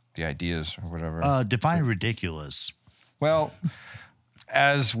ideas or whatever. Define ridiculous. Well,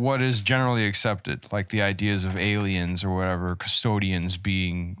 as what is generally accepted, like the ideas of aliens or whatever, custodians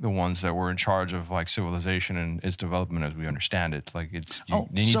being the ones that were in charge of like civilization and its development as we understand it. Like it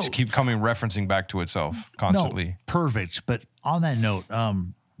needs to keep referencing back to itself constantly. No, perfect. But on that note,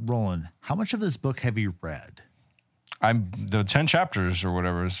 Roland, how much of this book have you read? I'm the 10 chapters or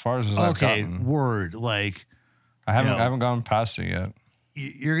whatever, as far as I've gotten. Word, like. I haven't gone past it yet.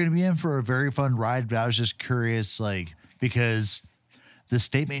 You're going to be in for a very fun ride, but I was just curious, like, because the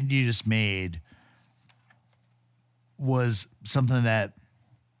statement you just made was something that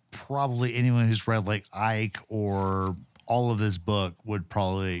probably anyone who's read like Ike or all of this book would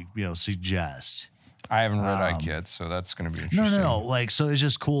probably, you know, suggest. I haven't read Ike yet, so that's going to be interesting. No. Like, so it's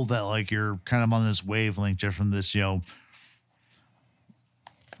just cool that like you're kind of on this wavelength just from this, you know,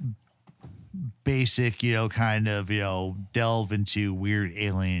 basic, you know, kind of, you know, delve into weird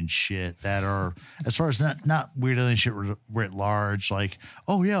alien shit that are, as far as not weird alien shit writ large, like,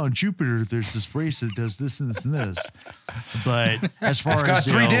 oh yeah, on Jupiter there's this race that does this and this and this. But as far I've got as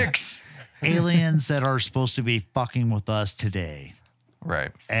three dicks, aliens that are supposed to be fucking with us today,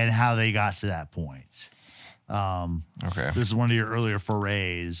 right? And how they got to that point. Okay, this is one of your earlier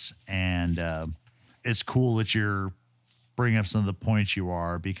forays, and it's cool that you're bringing up some of the points you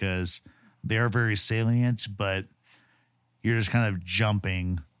are, because they are very salient, but you're just kind of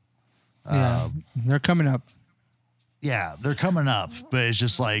jumping. Yeah, they're coming up. Yeah, they're coming up, but it's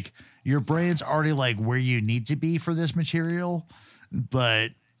just like your brain's already like where you need to be for this material,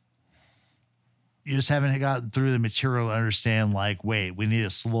 but you just haven't gotten through the material to understand, like, wait, we need a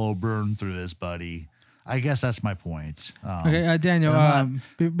slow burn through this, buddy. I guess that's my point. Okay, Daniel,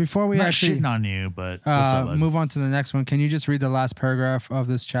 before we actually shitting on you, but move on to the next one, can you just read the last paragraph of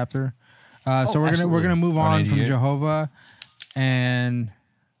this chapter? So we're gonna move on from Jehovah and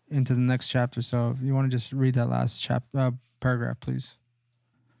into the next chapter. So if you want to just read that last paragraph, please.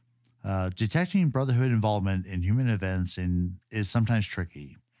 Detecting Brotherhood involvement in human events is sometimes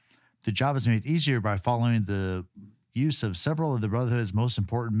tricky. The job is made easier by following the use of several of the Brotherhood's most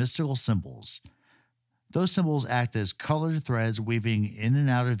important mystical symbols. Those symbols act as colored threads weaving in and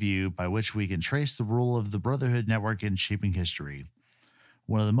out of view by which we can trace the role of the Brotherhood network in shaping history.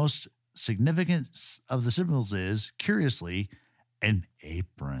 One of the most significant of the symbols is, curiously, an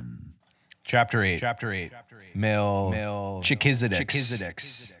apron. Chapter 8. Melchizedek's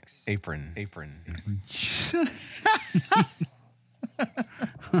apron.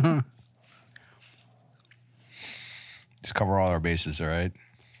 cover all our bases, all right?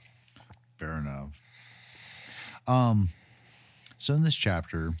 Fair enough. So in this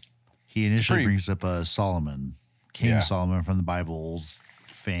chapter, he initially brings up Solomon, King Solomon from the Bible's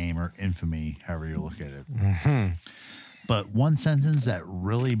fame or infamy, however you look at it. Mm-hmm. But one sentence that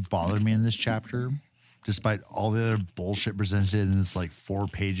really bothered me in this chapter, despite all the other bullshit presented in this like 4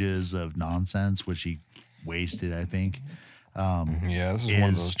 pages of nonsense, which he wasted, I think. This is one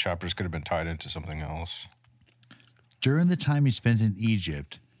of those chapters could have been tied into something else. During the time he spent in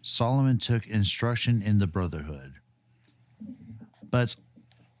Egypt, Solomon took instruction in the brotherhood. But that's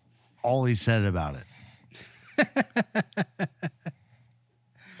all he said about it.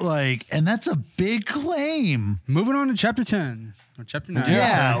 And that's a big claim. Moving on to chapter 10 or chapter 9.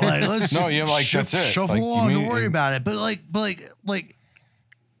 Yeah, let's that's it. Shuffle along, don't worry about it. But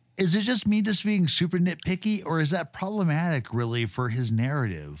is it just me just being super nitpicky, or is that problematic really for his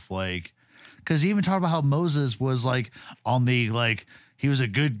narrative? Because he even talked about how Moses was on the he was a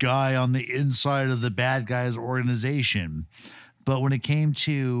good guy on the inside of the bad guy's organization. But when it came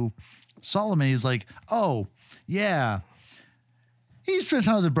to Solomon, he's like, oh, yeah. He spent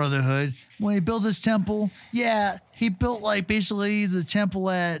time with the Brotherhood. When he built his temple, he built basically the temple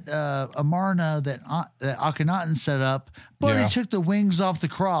at Amarna that Akhenaten set up, but he took the wings off the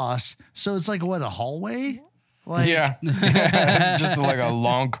cross. So it's a hallway? It's just a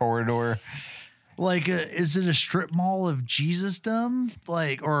long corridor. Is it a strip mall of Jesusdom?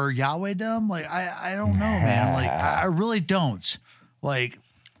 Or Yahwehdom? I don't know, man. I really don't.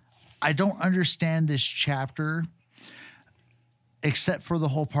 I don't understand this chapter. Except for the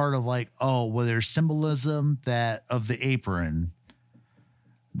whole part of there's symbolism that of the apron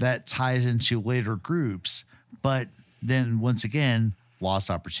that ties into later groups. But then once again,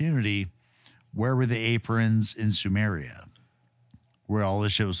 lost opportunity. Where were the aprons in Sumeria? Where all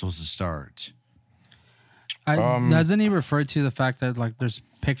this shit was supposed to start. Doesn't he refer to the fact that there's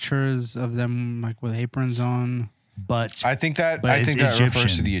pictures of them with aprons on? But I think that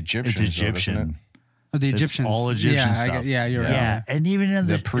refers to the Egyptians. It's Egyptian. Though, Oh, the Egyptians. All Egyptian stuff. You're right. Yeah, and even in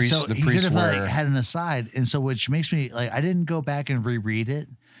the priests, so he could have had an aside, and so which makes me I didn't go back and reread it,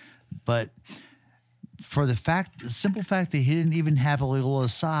 but for the simple fact that he didn't even have a little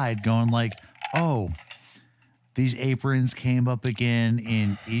aside going these aprons came up again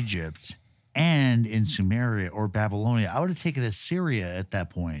in Egypt and in Sumeria or Babylonia. I would have taken Assyria at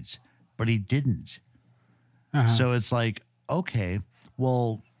that point, but he didn't. Uh-huh. So it's okay,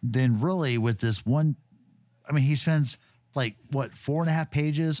 well. Then really with this one, he spends 4.5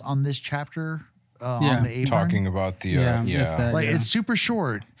 pages on this chapter on the apron. Talking about the it's super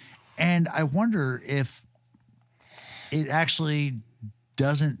short. And I wonder if it actually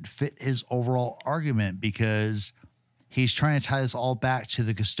doesn't fit his overall argument because he's trying to tie this all back to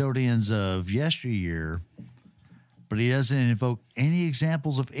the custodians of yesteryear, but he doesn't invoke any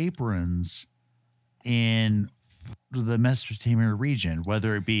examples of aprons in the Mesopotamia region,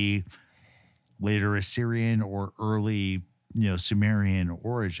 whether it be later Assyrian or early, Sumerian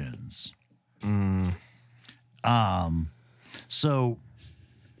origins. So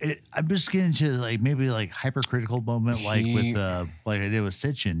I'm just getting to maybe hypercritical moment, with I did with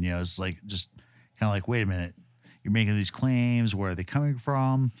Sitchin, it's just kind of wait a minute, you're making these claims, where are they coming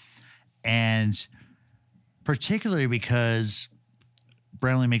from? And particularly because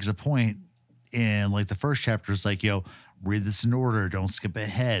Brantley makes a point in the first chapter is read this in order, don't skip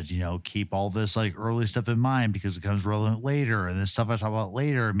ahead, keep all this early stuff in mind because it comes relevant later, and this stuff I talk about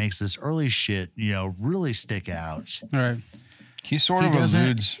later makes this early shit really stick out. All right. He sort of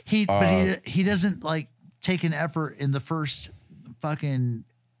alludes. But he doesn't take an effort in the first fucking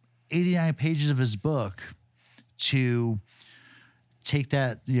 89 pages of his book to take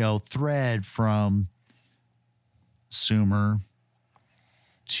that thread from Sumer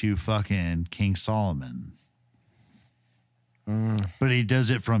to fucking King Solomon. But he does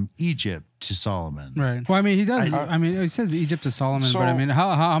it from Egypt to Solomon. Right. Well, he does. He says Egypt to Solomon, but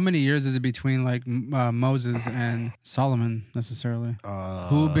how many years is it between Moses and Solomon necessarily?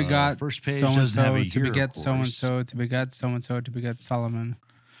 Who begot so-and-so to beget so-and-so to beget so-and-so to beget Solomon?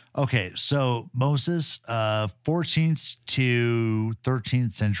 Okay, so Moses, 14th to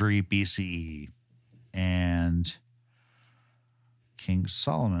 13th century BCE. And King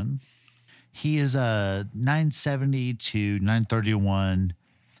Solomon, he is 970 to 931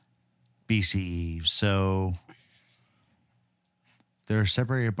 BCE. So they're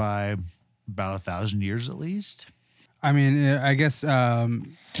separated by about 1,000 years at least. I guess in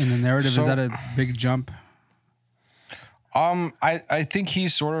the narrative, is that a big jump? I think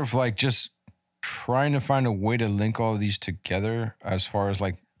he's sort of just trying to find a way to link all of these together as far as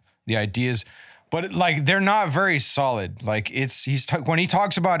the ideas. But like they're not very solid. Like when he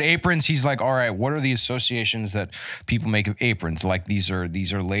talks about aprons, he's like, all right, what are the associations that people make of aprons? Like these are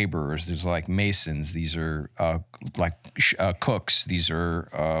laborers. There's like masons. These are cooks. These are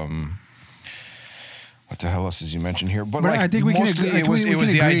what the hell else did you mention here? But like I think we can agree. It was the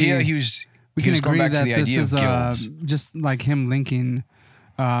agree, idea we can agree that this is guilds. just like him linking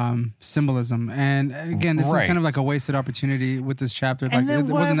symbolism, and again, this is kind of like a wasted opportunity with this chapter. Like it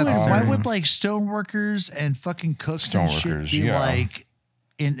wasn't necessary. Why would like stoneworkers and fucking cooks and shit be like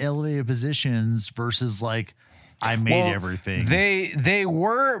in elevated positions versus like I made everything? They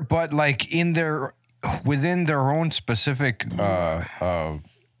were, but like within their own specific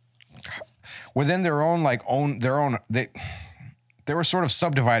within their own they were sort of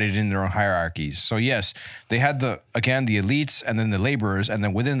subdivided in their own hierarchies. So yes, they had the elites and then the laborers, and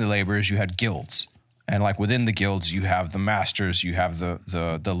then within the laborers you had guilds. And like within the guilds you have the masters, you have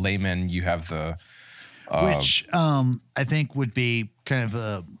the laymen, you have the which I think would be kind of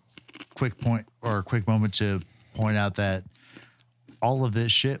a quick point or a quick moment to point out that all of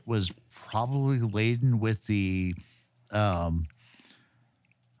this shit was probably laden with the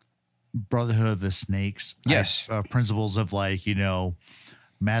Brotherhood of the Snakes. Yes. Principles of like,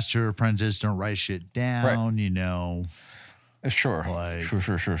 master apprentice, don't write shit down, Sure. Like,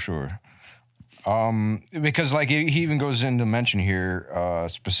 Sure. Because like he even goes into mention here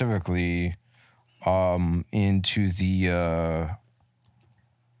specifically into the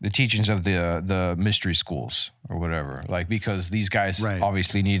teachings of the mystery schools or whatever. Like because these guys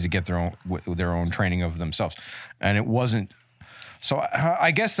obviously needed to get their own training of themselves, and it wasn't. So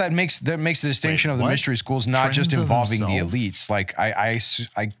I guess that makes the distinction of the mystery schools not just involving the elites. Like I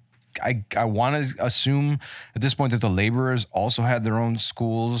want to assume at this point that the laborers also had their own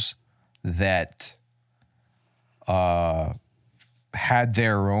schools that had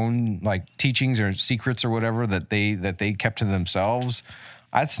their own like teachings or secrets or whatever that they kept to themselves.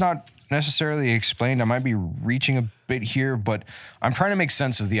 That's not necessarily explained. I might be reaching a bit here, but I'm trying to make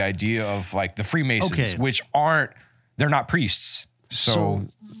sense of the idea of like the Freemasons, which they're not priests. So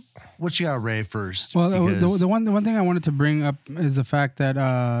what you got, Ray, first? Well, the one thing I wanted to bring up is the fact that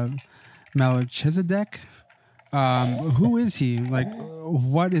Melchizedek, who is he? Like,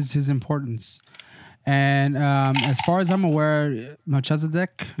 what is his importance? And as far as I'm aware,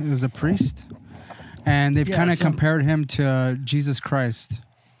 Melchizedek was a priest, and they've kind of compared him to Jesus Christ.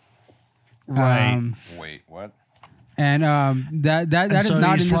 Right. Wait, what? And that is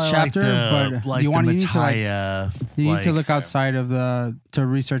not in this chapter, but you need to look outside of to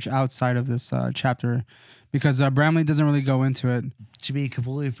research outside of this chapter, because Bramley doesn't really go into it. To be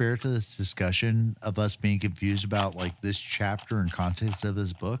completely fair to this discussion of us being confused about like this chapter and context of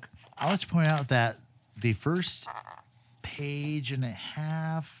this book, I want to point out that the first page and a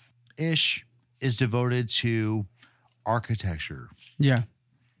half ish is devoted to architecture. Yeah.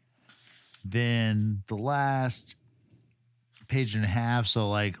 Then the last page and a half, so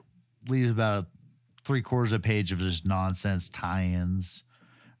like leaves about 3/4 of a page of just nonsense tie-ins,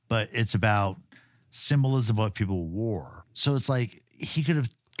 but it's about symbolism of what people wore. So it's like he could have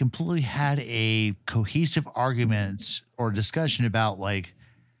completely had a cohesive argument or discussion about like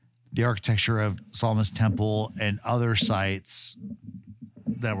the architecture of Solomon's Temple and other sites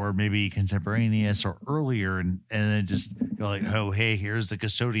that were maybe contemporaneous or earlier, and then just go like, oh, hey, here's the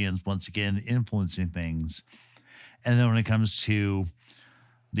custodians once again influencing things. And then when it comes to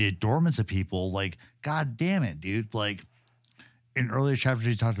the adornments of people, like, God damn it, dude. Like in earlier chapters,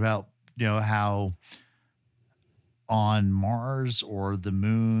 we talked about, how on Mars or the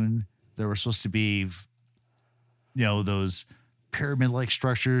moon, there were supposed to be, those pyramid-like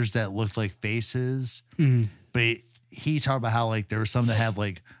structures that looked like faces. Mm-hmm. But he talked about how like there were some that had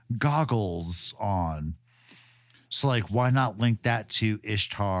like goggles on. So like, why not link that to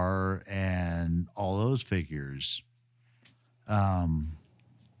Ishtar and all those figures?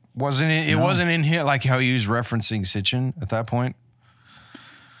 Wasn't it? It wasn't in here like how he was referencing Sitchin at that point.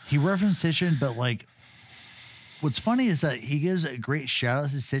 He referenced Sitchin, but like, what's funny is that he gives a great shout out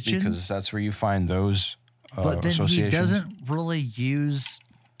to Sitchin because that's where you find those. But then he doesn't really use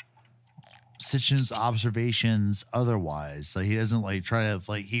Sitchin's observations otherwise. Like he doesn't like try to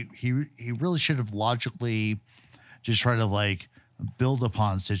like he really should have logically just try to like build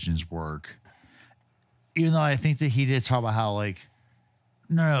upon Sitchin's work. Even though I think that he did talk about how like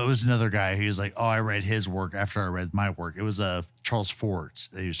no, it was another guy who was like, oh, I read his work after I read my work. It was Charles Fort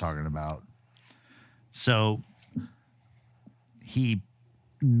that he was talking about. So he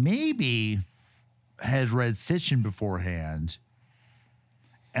maybe had read Sitchin beforehand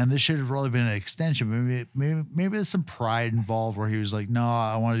And this should have really been an extension. Maybe there's some pride involved where he was like, no,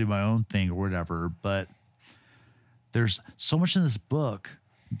 I want to do my own thing or whatever. But there's so much in this book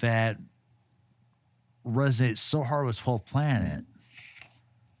that resonates so hard with 12th Planet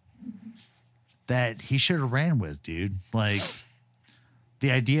that he should have ran with, dude. Like,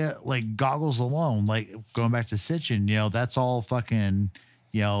 the idea, like, Goggles alone, like, going back to Sitchin, you know, that's all fucking,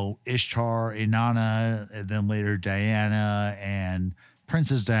 you know, Ishtar, Inanna, and then later Diana and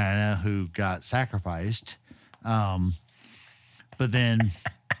Princess Diana, who got sacrificed. But then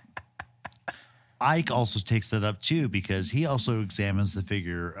Ike also takes that up too, because he also examines the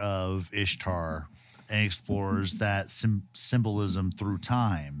figure of Ishtar and explores that symbolism through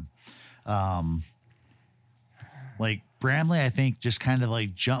time. Like Bramley, I think, just kind of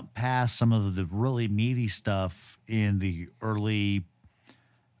like jumped past some of the really meaty stuff in the early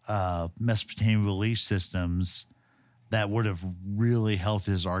Mesopotamian belief systems that would have really helped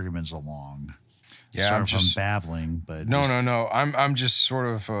his arguments along. Yeah, sorry I'm if just I'm babbling, but no. I'm just sort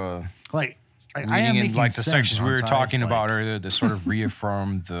of like I am reading in making like the sense, sections we were aren't I? talking Like, about earlier that sort of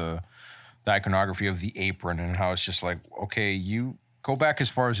reaffirmed the iconography of the apron and how it's just like, okay, you go back as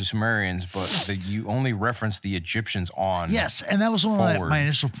far as the Sumerians, but you only reference the Egyptians on. Yes, and that was one of forward my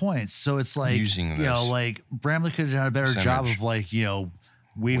initial points. So it's like, using you know, this like Bramley could have done a better this job image of like, you know,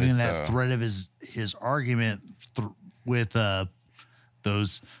 weaving with, that thread of his argument with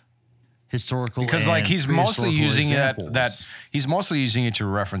those historical, because and like he's mostly prehistorical using examples. that he's mostly using it to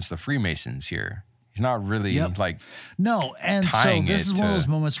reference the Freemasons here. He's not really like no, and so tying this it is one of to those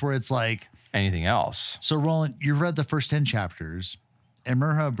moments where it's like, anything else. so Roland, you've read the first 10 chapters, and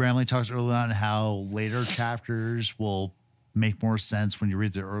remember how Bramley talks early on how later chapters will make more sense when you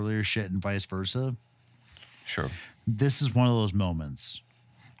read the earlier shit and vice versa. Sure. This is one of those moments.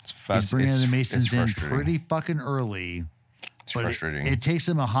 He's He's bringing the Masons in pretty fucking early. It's But frustrating. it takes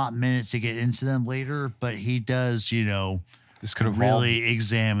him a hot minute to get into them later, but he does, you know, This could have really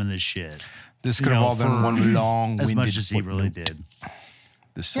examine the shit. This could you have know, all been for one long, as much as he really did.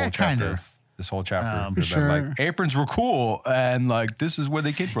 This Yeah, whole kind chapter. of. This whole chapter. For could have been sure. Like aprons were cool, and like this is where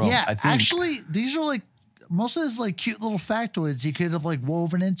they came from. Yeah, I think. actually, these are like most of his like cute little factoids he could have like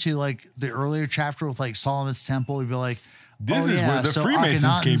woven into like the earlier chapter with like Solomon's Temple. He'd be like, This is where the Freemasons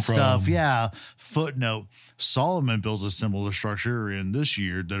Akhenaten came stuff. from. Yeah. Footnote: Solomon built a similar structure in this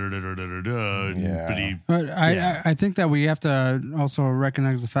year. Yeah. But he, But I think that we have to also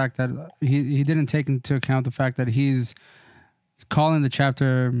recognize the fact that he didn't take into account the fact that he's calling the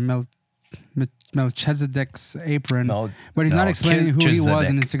chapter Melchizedek's apron, but he's not explaining who he was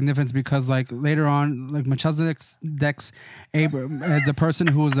and his significance, because like later on, like Melchizedek's apron as the person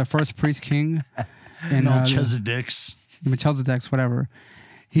who was the first priest king in Melchizedek's. Melchizedek's, whatever.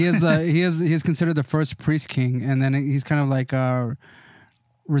 He is considered the first priest king, and then he's kind of like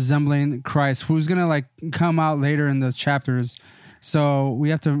resembling Christ, who's gonna like come out later in the chapters. So we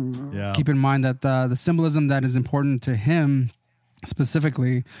have to keep in mind that the symbolism that is important to him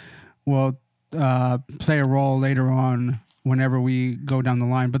specifically will play a role later on whenever we go down the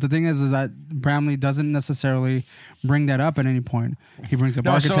line. But the thing is that Bramley doesn't necessarily bring that up at any point. He brings up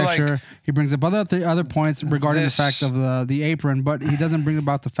architecture. He brings up other points regarding the fact of the apron, but he doesn't bring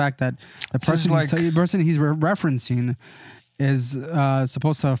about the fact that the person he's referencing is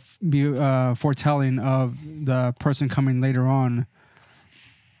supposed to be foretelling of the person coming later on.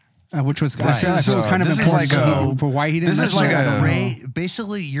 Which was, I feel it was kind of important for why he didn't. This is like Ray.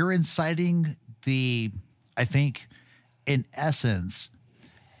 Basically, you're inciting I think, in essence,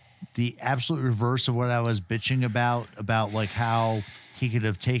 the absolute reverse of what I was bitching about like how he could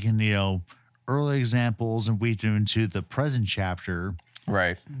have taken, you know, early examples and weaved them into the present chapter.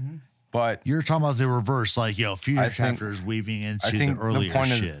 Right. Mm-hmm. But you're talking about the reverse, like, you know, future chapters weaving into the earlier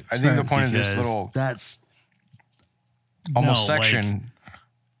shit. I think the point of this little almost section.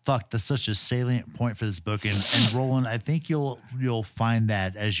 Fuck, that's such a salient point for this book, and Roland, I think you'll find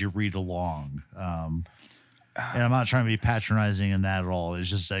that as you read along. And I'm not trying to be patronizing in that at all. It's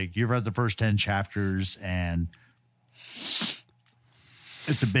just like you've read the first 10 chapters, and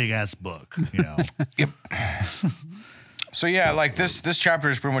it's a big ass book, you know. Yep. So yeah, like this chapter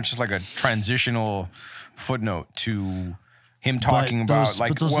is pretty much just like a transitional footnote to him talking about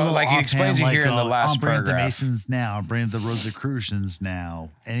like he explains it here in the last paragraph. The Masons now, I'm bringing the Rosicrucians now,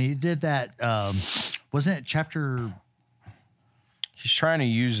 and he did that. Wasn't it chapter? He's trying to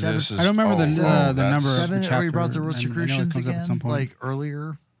use 7? This. As, I don't remember the number 7 of the chapter. Where he brought the Rosicrucians again, at some point. like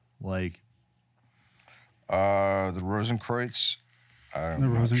earlier, like the Rosenkreuz. The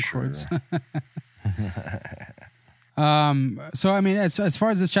Rosenkreuz. So, I mean, as far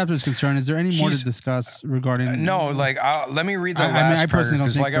as this chapter is concerned, is there any more to discuss regarding? No, like let me read the last I personally don't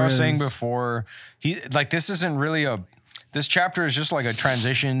because, think like I was saying before, this isn't really this chapter is just like a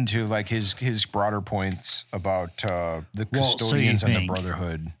transition to like his broader points about the custodians and the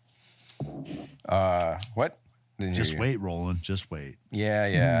brotherhood. What? Just wait, Roland. Just wait.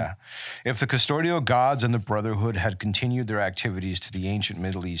 Yeah. If the custodial gods and the brotherhood had continued their activities to the ancient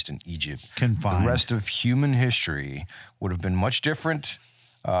Middle East and Egypt, the rest of human history would have been much different,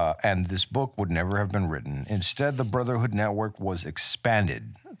 and this book would never have been written. Instead, the brotherhood network was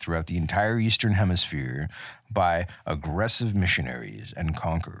expanded throughout the entire Eastern Hemisphere by aggressive missionaries and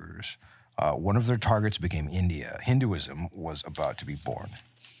conquerors. One of their targets became India. Hinduism was about to be born.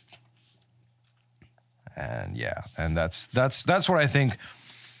 And that's what I think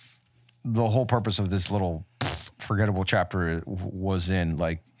the whole purpose of this little forgettable chapter was in.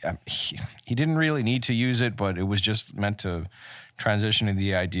 Like, he didn't really need to use it, but it was just meant to transition to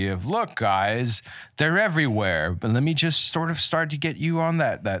the idea of, look, guys, they're everywhere. But let me just sort of start to get you on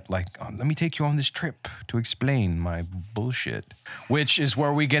that let me take you on this trip to explain my bullshit. Which is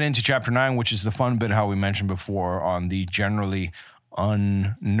where we get into chapter 9, which is the fun bit, how we mentioned before, on the generally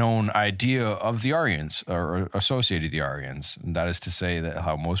unknown idea of the Aryans, or associated the Aryans. And that is to say that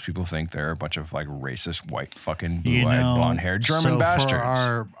how most people think they're a bunch of like racist, white, fucking blue-eyed, blonde-haired German bastards.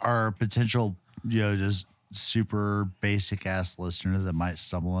 For our potential, just super basic ass listener that might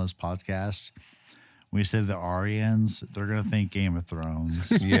stumble on this podcast, when we say the Aryans, they're gonna think Game of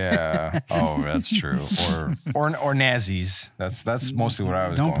Thrones. Yeah. Oh, that's true. Or Nazis. That's mostly what I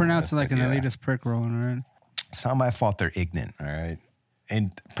was. Don't pronounce it like an elitist prick, Roland. Right? It's not my fault they're ignorant, all right?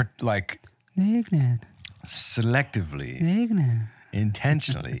 And like ignorant. Selectively. Ignorant.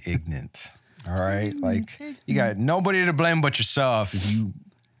 Intentionally ignorant. All right? Like, you got nobody to blame but yourself if you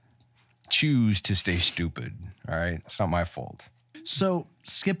choose to stay stupid. All right? It's not my fault. So,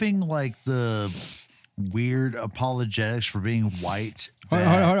 skipping like the weird apologetics for being white. Hold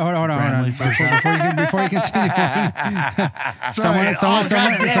on. Before you continue. Someone please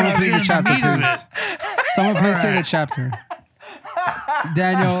the chapter, please. Someone please say the chapter.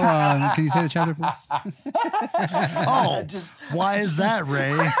 Daniel, can you say the chapter, please? Why is that,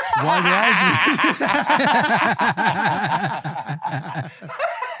 Ray? Why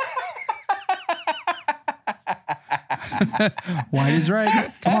White is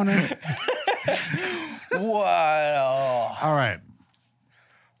right. Come on, Ray. Wow. All right.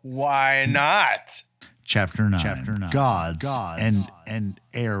 Why not? Chapter 9. Gods and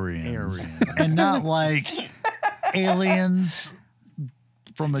Aryans. And not like aliens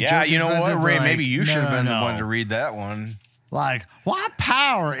from a Yeah, you know what, Ray? Maybe you should have been the one to read that one. Like, what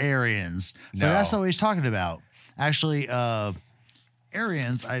power Aryans? No. But that's not what he's talking about. Actually,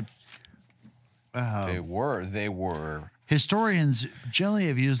 Aryans, they were. Historians generally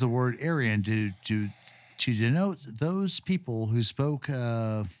have used the word Aryan to denote those people who spoke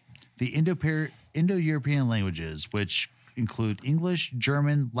the Indo-European languages, which include English,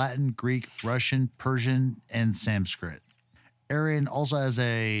 German, Latin, Greek, Russian, Persian, and Sanskrit. Aryan also has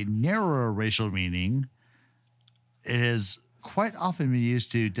a narrower racial meaning. It has quite often been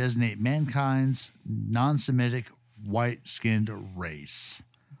used to designate mankind's non-Semitic white-skinned race.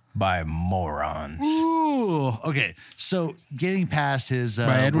 By morons. Ooh, okay. So getting past his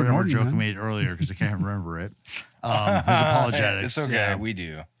whatever joke I made earlier, because I can't remember it, his apologetics. It's okay. Yeah. We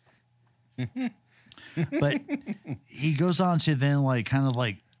do. But he goes on to then kind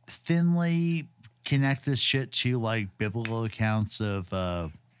of thinly connect this shit to biblical accounts of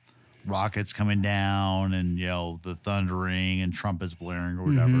rockets coming down and the thundering and trumpets blaring or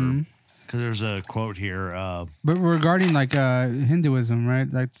whatever. Because there's a quote here. But regarding Hinduism,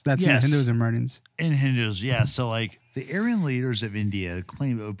 right? That's yes. In Hinduism writings. In Hinduism, yeah. So the Aryan leaders of India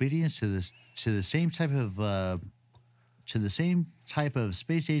claimed obedience to the same type of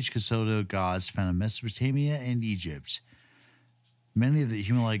space age custodial gods found in Mesopotamia and Egypt. Many of the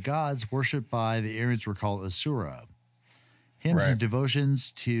human-like gods worshipped by the Aryans were called Asura. Hymns and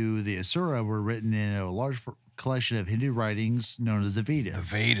devotions to the Asura were written in a large collection of Hindu writings known as the Vedas. The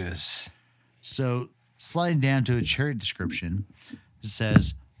Vedas. So, sliding down to a chariot description, it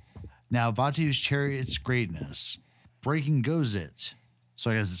says, "Now Vatu's chariot's greatness, breaking goes it."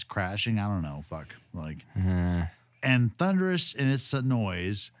 So I guess it's crashing. I don't know. Fuck. And thunderous in its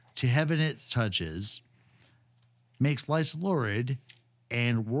noise, to heaven it touches, makes lights lurid,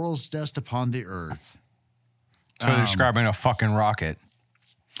 and whirls dust upon the earth. So they're describing a fucking rocket.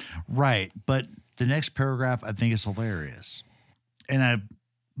 Right. But the next paragraph I think is hilarious. And I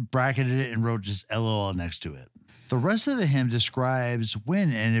bracketed it and wrote just LOL next to it. The rest of the hymn describes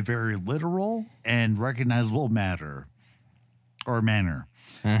wind in a very literal and recognizable manner.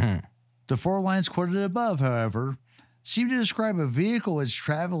 Mm-hmm. The 4 lines quoted above, however, seem to describe a vehicle which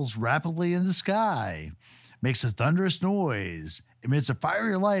travels rapidly in the sky, makes a thunderous noise, emits a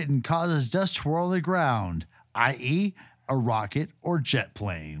fiery light, and causes dust to whirl on the ground, i.e., a rocket or jet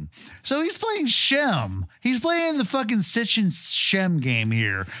plane. So he's playing Shem. He's playing the fucking Sitchin Shem game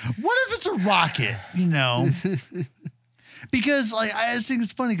here. What if it's a rocket, you know? Because like I just think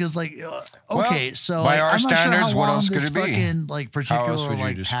it's funny because like okay, well, so by like, our I'm not standards, sure how what long else could this it be? fucking like particular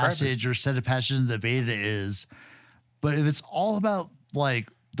like describe passage or set of passages in the Veda is, but if it's all about like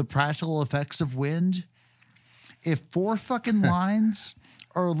the practical effects of wind, if 4 fucking lines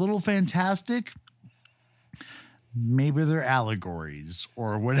are a little fantastic, maybe they're allegories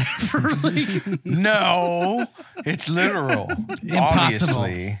or whatever. Like, No, it's literal. Impossible.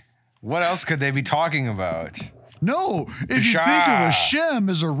 Obviously. What else could they be talking about? no, if you think of a Shem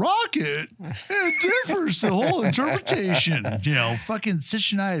as a rocket, it differs the whole interpretation. You know, fucking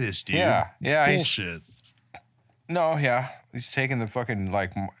Sichonitis, dude. Yeah, It's yeah, bullshit. No, yeah. He's taking the fucking,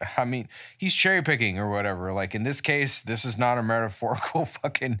 like, I mean, he's cherry picking or whatever. Like, in this case, this is not a metaphorical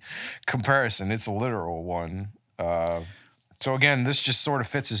fucking comparison. It's a literal one. So, again, this just sort of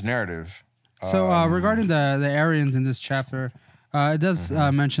fits his narrative. So regarding the Aryans in this chapter, it does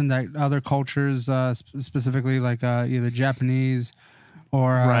mention that other cultures, specifically like either Japanese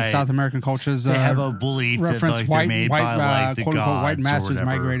or Right. South American cultures, They have a belief that reference like, white, they're made by like the quote unquote white gods or masters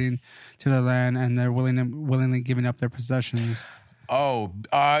whatever. migrating to the land, and they're willingly giving up their possessions. Oh,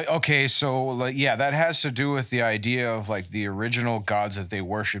 okay. So, like, yeah, that has to do with the idea of like the original gods that they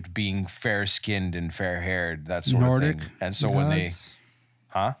worshipped being fair skinned and fair haired, that sort Nordic of thing. And so when they, gods.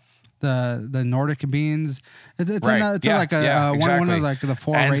 huh? The Nordic beings, it's Right. it's Yeah, like yeah, one exactly. of like the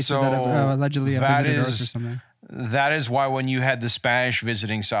 4 And races that have so allegedly have that visited Earth is- or something. That is why when you had the Spanish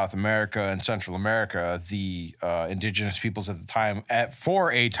visiting South America and Central America, the indigenous peoples at the time,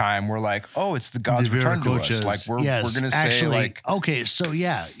 for a time, were like, "Oh, it's the gods The returned to us." Viracochas. Like we're Yes, gonna say actually, like, okay, so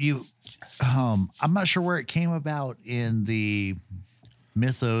yeah, you I'm not sure where it came about in the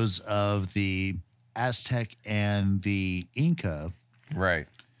mythos of the Aztec and the Inca, right,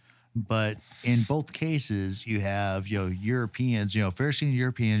 but in both cases you have, you know, Europeans, you know, fair-skinned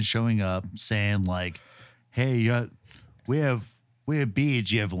Europeans showing up saying like, "Hey, we have beads,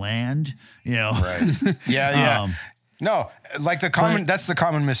 you have land," you know. right, yeah. Um, No, like that's the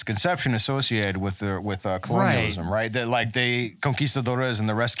common misconception associated with colonialism, right? That like the conquistadores and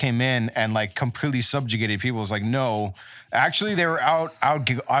the rest came in and like completely subjugated people. It's like, no, actually they were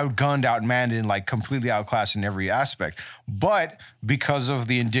outgunned, outmanned, and like completely outclassed in every aspect. But because of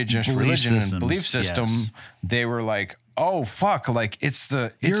the indigenous religion and belief system, they were like, oh fuck, like it's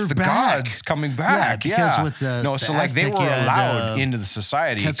the back. gods coming back. Yeah, because with the so like they Aztec, were you had, allowed into the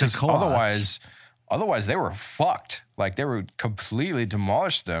society because Quetzalcoatl. otherwise they were fucked. Like they would completely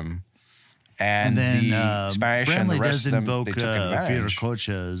demolish them. And then the Spanish and the Bramley rest does of them, invoke they took advantage.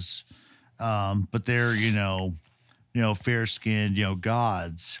 Viracochas, but they're you know fair skinned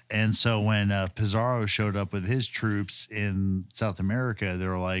gods. And so when Pizarro showed up with his troops in South America, they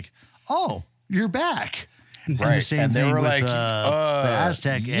were like, "Oh, you're back." And the Right. same And they thing were with like, the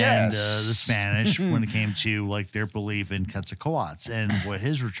Aztec and yes. the Spanish when it came to like their belief in Quetzalcoatl and what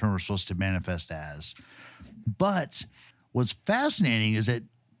his return was supposed to manifest as. But what's fascinating is that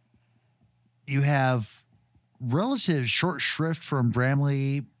you have relative short shrift from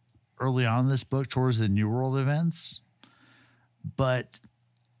Bramley early on in this book towards the New World events, but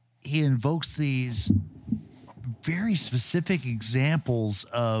he invokes these very specific examples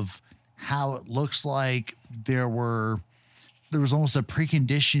of how it looks like there was almost a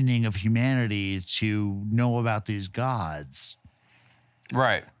preconditioning of humanity to know about these gods.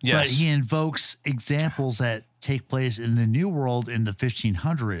 Right. Yes. But he invokes examples that take place in the New World in the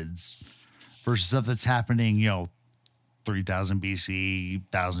 1500s versus stuff that's happening, 3000 BC,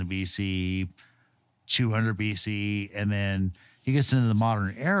 1000 BC, 200 BC, and then he gets into the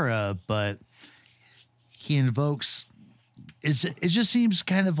modern era, but he invokes it just seems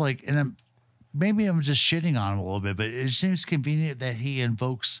kind of like, and maybe I'm just shitting on him a little bit, but it seems convenient that he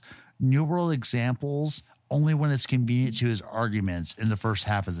invokes New World examples only when it's convenient to his arguments in the first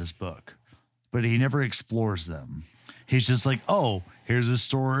half of this book. But he never explores them. He's just like, oh, here's a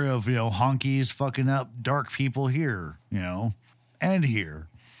story of, honkies fucking up dark people here, and here.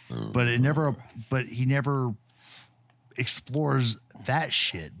 But he never explores that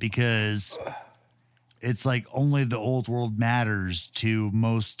shit because it's like only the old world matters to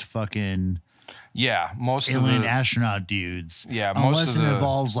most fucking Yeah, most alien of the astronaut dudes. Yeah, unless it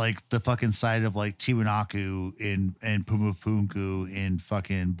involves like the fucking site of like Tiwanaku and Pumapunku in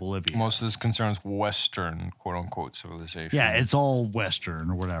fucking Bolivia. Most of this concerns Western, quote unquote, civilization. Yeah, it's all Western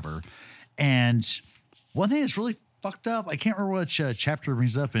or whatever. And one thing that's really fucked up, I can't remember which chapter it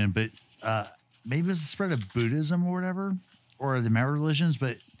brings up in, but maybe it's the spread of Buddhism or whatever, or the Maya religions.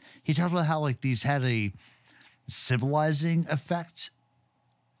 But he talked about how like these had a civilizing effect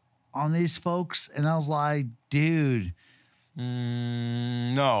on these folks, and I was like, dude,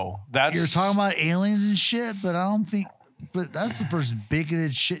 no, that's you're talking about aliens and shit, but I don't think. But that's the first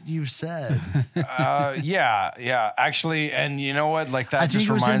bigoted shit you've said. Yeah, actually, and you know what? Like that just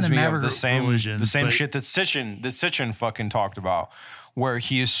reminds me of the same shit that Sitchin fucking talked about, where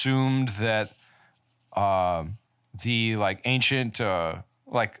he assumed that the like ancient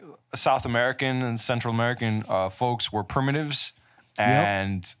like South American and Central American folks were primitives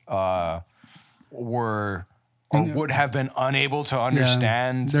and were or would have been unable to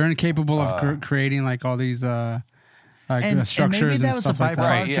understand. They're incapable of creating like all these structures and stuff like that.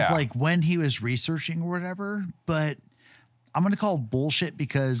 Right, of like when he was researching or whatever, but I'm going to call it bullshit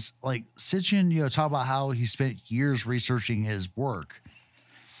because like Sitchin, talk about how he spent years researching his work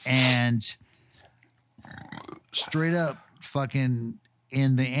and straight up fucking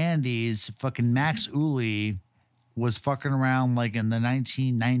in the Andes, fucking Max Uli was fucking around like in the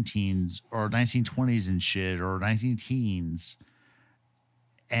 1919s or 1920s and shit or 19-teens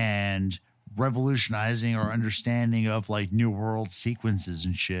and revolutionizing our understanding of like New World sequences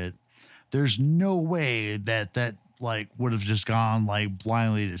and shit. There's no way that like would have just gone like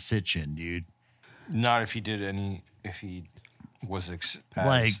blindly to Sitchin, dude. Not if he was as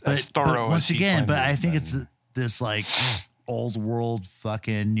thorough. But once again, but I think then. It's this like old world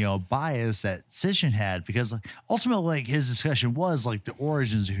fucking bias that Sitchin had because like, ultimately like his discussion was like the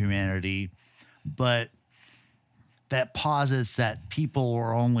origins of humanity, but that posits that people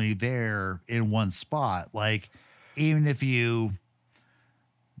are only there in one spot. Like even if you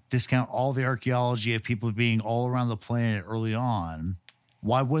discount all the archaeology of people being all around the planet early on,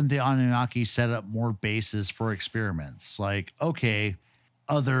 why wouldn't the Anunnaki set up more bases for experiments? Like, okay,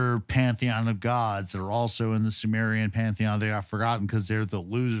 other pantheon of gods that are also in the Sumerian pantheon, they got forgotten because they're the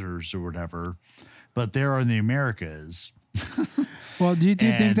losers or whatever, but they're in the Americas. Well, do you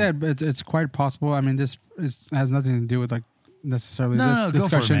think that it's quite possible? I mean, this has nothing to do with like necessarily this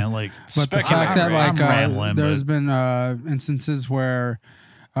discussion, go for it, man. Like, but the fact that like there's been instances where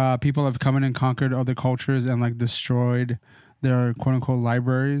people have come in and conquered other cultures and like destroyed their quote unquote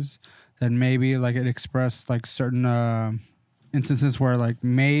libraries, that maybe like it expressed like certain instances where like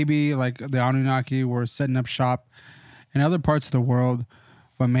maybe like the Anunnaki were setting up shop in other parts of the world,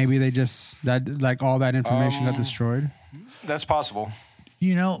 but maybe they just like all that information got destroyed. That's possible.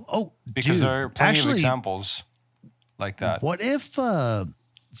 Dude, Because there are plenty of examples like that. What if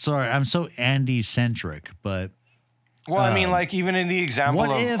sorry, I'm so Andy-centric, but well, I mean, like even in the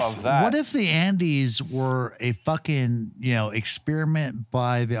example of that. What if the Andes were a fucking, experiment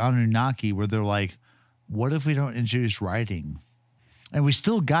by the Anunnaki where they're like, what if we don't introduce writing? And we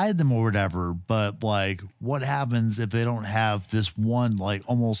still guide them or whatever, but like what happens if they don't have this one like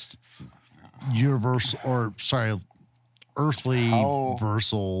almost universal or earthly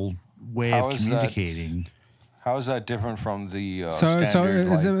universal way of communicating? How is that different from the so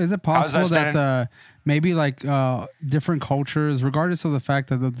is it possible that maybe like different cultures, regardless of the fact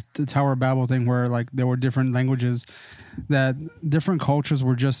that the Tower of Babel thing where like there were different languages, that different cultures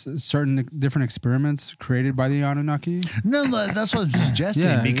were just certain different experiments created by the Anunnaki? No, that's what I'm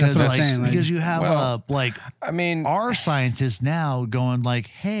suggesting. Because like saying, because you have our scientists now going like,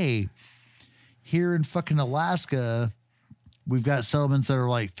 hey, here in fucking Alaska, we've got settlements that are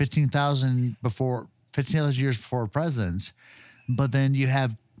like 15,000 years before present. But then you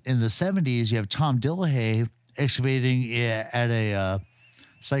have in the 70s, you have Tom Dillahay excavating at a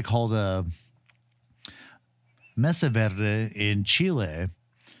site called Mesa Verde in Chile,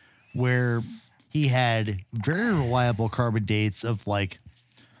 where he had very reliable carbon dates of like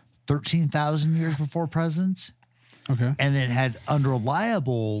 13,000 years before present. Okay. And then had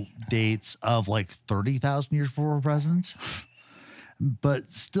unreliable dates of like 30,000 years before present. But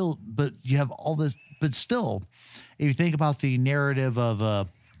you have all this, but still, if you think about the narrative of,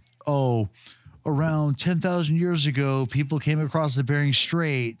 around 10,000 years ago, people came across the Bering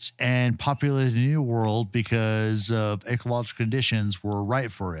Strait and populated the New World because of ecological conditions were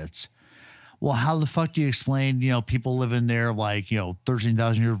right for it. Well, how the fuck do you explain, people living there like,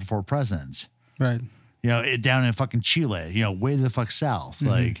 13,000 years before present? Right. Down in fucking Chile, way the fuck south. Mm-hmm.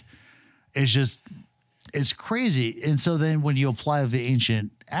 Like, it's just, It's crazy. And so then when you apply the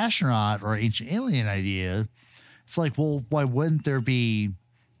ancient astronaut or ancient alien idea, it's like, well, why wouldn't there be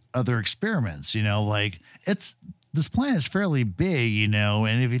other experiments? You know, like this planet is fairly big, you know,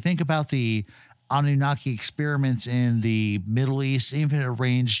 and if you think about the Anunnaki experiments in the Middle East, even it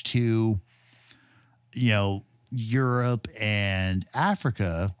ranged to, you know, Europe and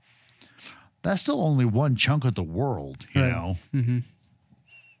Africa, that's still only one chunk of the world, you know? Mm-hmm.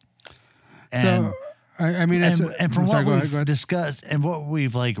 And, so, I mean, and from what we've discussed and what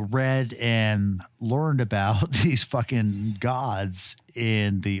we've like read and learned about these fucking gods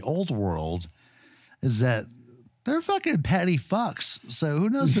in the old world is that they're fucking petty fucks. So who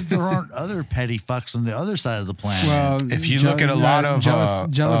knows if there aren't other petty fucks on the other side of the planet? Well, if you look at a lot of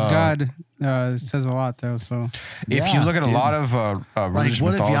jealous God says a lot though. So if you look at a lot of religious like,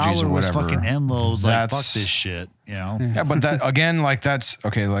 what mythologies if Yahweh or was whatever, fucking Enlil's like fuck this shit, you know? Yeah, but that again, like that's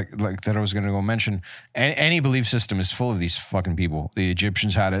okay. Like that, I was going to go mention. Any belief system is full of these fucking people. The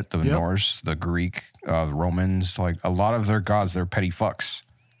Egyptians had it, the Norse, the Greek, the Romans. Like a lot of their gods, they're petty fucks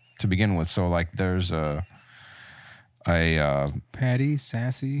to begin with. So like, there's Patty,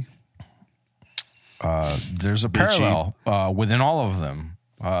 sassy. There's a parallel within all of them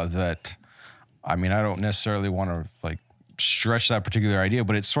that, I mean, I don't necessarily want to like stretch that particular idea,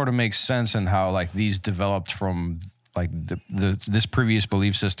 but it sort of makes sense in how like these developed from like this previous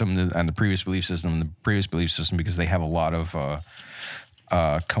belief system and the previous belief system and the previous belief system, because they have a lot of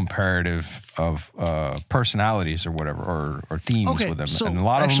comparative of personalities or whatever or themes with them, so and a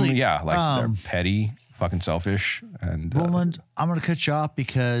lot of them, they're petty, fucking selfish. And Roland, I'm gonna cut you off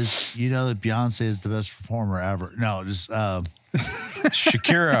because you know that Beyonce is the best performer ever. No, just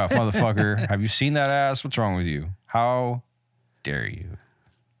Shakira, motherfucker. Have you seen that ass? What's wrong with you? How dare you?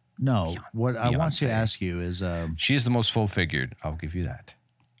 No, what Beyonce. I want to ask you is she is the most full-figured. I'll give you that.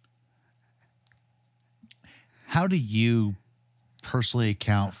 How do you personally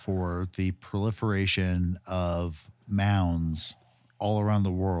account for the proliferation of mounds all around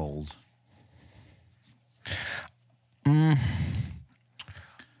the world?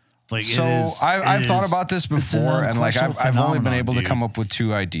 Like, so I've thought about this before, and like I've only been able to come up with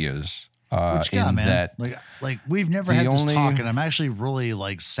two ideas. What you got, man? Like we've never had this talk, and I'm actually really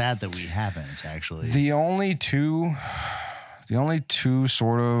like sad that we haven't actually. The only two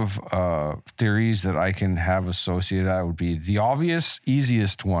sort of theories that I can have associated that would be the obvious,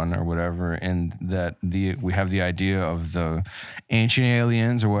 easiest one or whatever, and that we have the idea of the ancient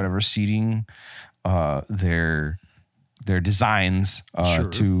aliens or whatever seeding their designs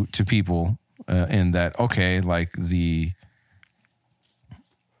to people, in that, okay, like the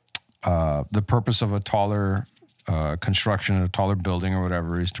purpose of a taller construction, a taller building or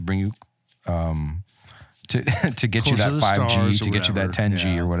whatever, is to bring you to get you that 5G, to get you that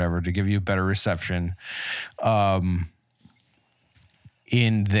 10G or whatever, to give you better reception, to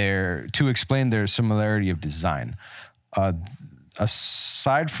explain their similarity of design.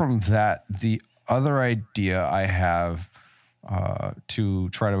 Aside from that, the other idea I have to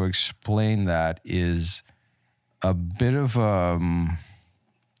try to explain that is a bit of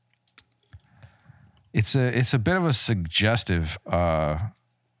it's a bit of a subjective,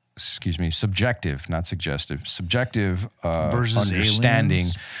 not suggestive, subjective versus understanding.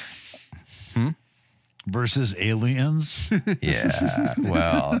 Versus aliens. Yeah.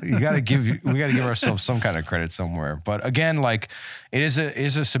 Well, we got to give ourselves some kind of credit somewhere. But again, like it is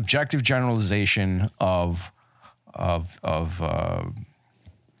a subjective generalization of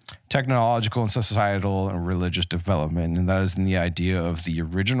technological and societal and religious development, and that is in the idea of the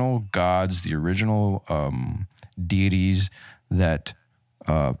original gods, the original deities that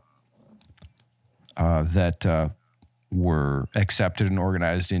were accepted and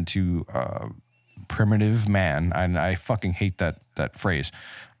organized into primitive man. And I fucking hate that phrase.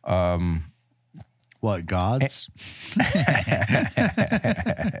 What, gods?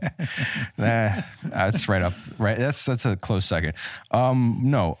 That's right up, right. That's a close second.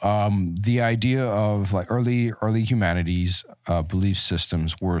 The idea of like early humanities belief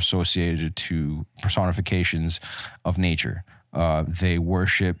systems were associated to personifications of nature. They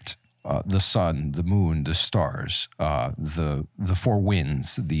worshipped the sun, the moon, the stars, the four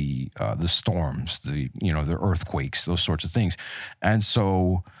winds, the storms, the earthquakes, those sorts of things. And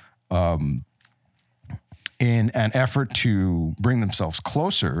so, in an effort to bring themselves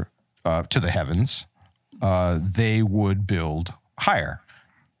closer to the heavens, they would build higher.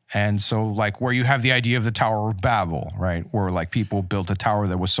 And so, like, where you have the idea of the Tower of Babel, right, where like people built a tower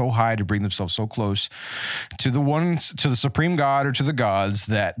that was so high to bring themselves so close to the supreme God or to the gods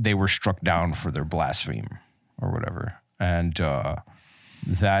that they were struck down for their blasphemy or whatever. And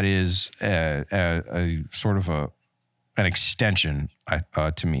that is a sort of an extension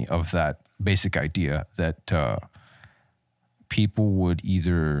to me of that basic idea that people would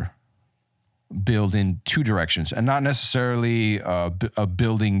either build in two directions, and not necessarily a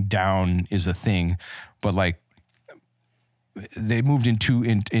building down is a thing, but like they moved into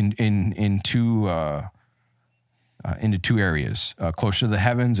two areas, closer to the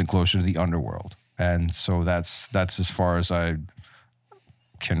heavens and closer to the underworld. And so that's as far as I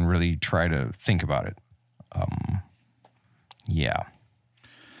can really try to think about it. Yeah.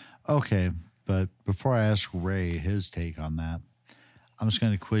 Okay, but before I ask Ray his take on that, I'm just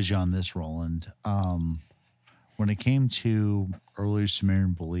going to quiz you on this, Roland. When it came to early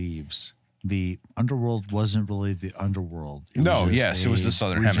Sumerian beliefs, the underworld wasn't really the underworld. It was the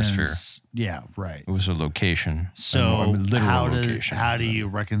southern hemisphere. Yeah, right. It was a location. So how do you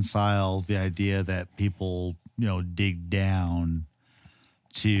reconcile the idea that people, dig down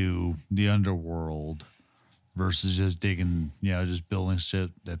to the underworld versus just digging, just building shit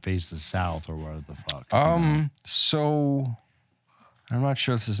that faces south or whatever the fuck? So I'm not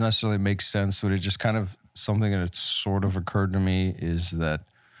sure if this necessarily makes sense, but it just kind of something that sort of occurred to me is that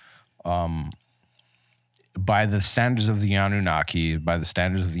by the standards of the Anunnaki, by the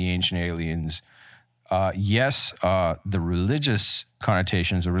standards of the ancient aliens, the religious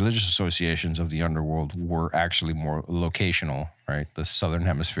connotations, the religious associations of the underworld were actually more locational, right? The southern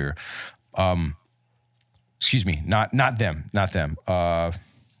hemisphere. Excuse me, not them.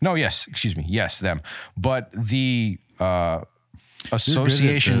 Yes, them. But the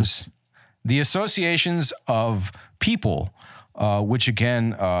associations of people, which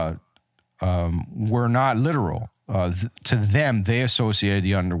again were not literal. To them, they associated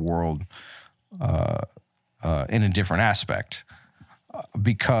the underworld in a different aspect,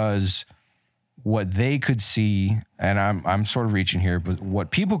 because what they could see, and I'm sort of reaching here, but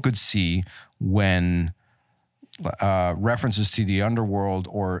what people could see when references to the underworld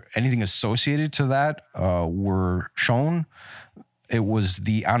or anything associated to that were shown, it was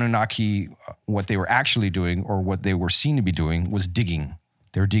the Anunnaki. What they were actually doing, or what they were seen to be doing, was digging.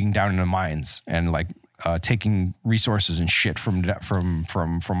 They were digging down into mines and like taking resources and shit from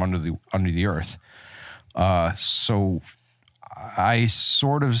under the earth. So I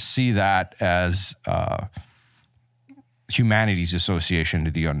sort of see that as humanity's association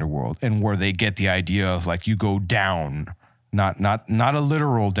to the underworld, and where they get the idea of like you go down, not a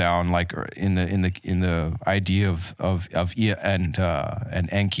literal down, like in the idea of Ea and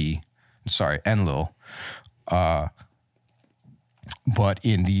Enki, Enlil, but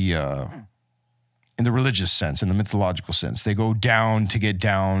in the religious sense, in the mythological sense, they go down to get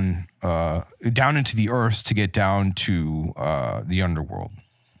down into the earth to get down to the underworld.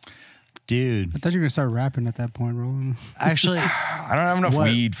 Dude, I thought you were gonna start rapping at that point, Roland. Actually, I don't have enough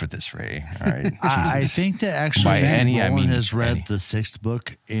weed for this, Ray. All right, I think that actually Roland has read the 6th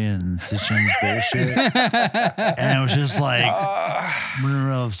book in Sitchin's bullshit, and it was just like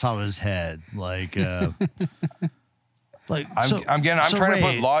running off the top of his head, like. I'm trying to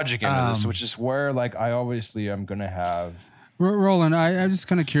put logic into this, which is where like I obviously am gonna have. Roland, I'm just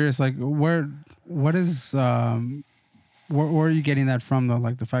kind of curious, like where are you getting that from though?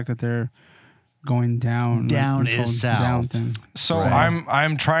 Like the fact that they're going down. Down like is south. Down thing. So right.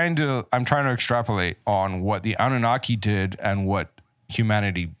 I'm trying to extrapolate on what the Anunnaki did and what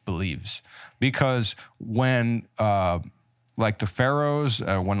humanity believes, because when like the pharaohs,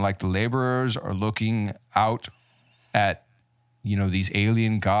 when like the laborers are looking out at these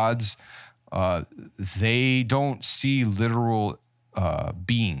alien gods, they don't see literal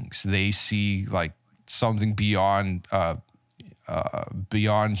beings. They see like something beyond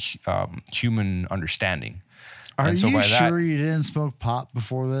human understanding. Are you sure you didn't smoke pot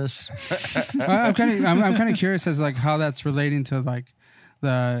before this? I'm kind of curious as like how that's relating to like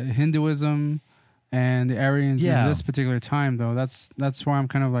the Hinduism and the Aryans in this particular time, though. That's where I'm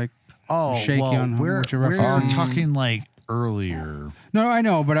kind of like shaky on what you're referencing. We're talking like earlier. No, I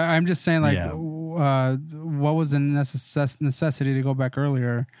know, but I'm just saying like what was the necessity to go back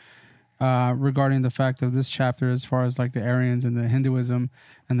earlier regarding the fact of this chapter as far as like the Aryans and the Hinduism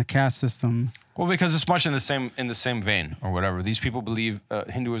and the caste system? Well, because it's much in the same vein or whatever. These people believe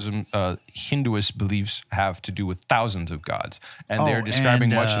Hinduist beliefs have to do with thousands of gods, and they're describing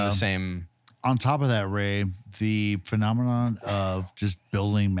much in the same. On top of that, Ray, the phenomenon of just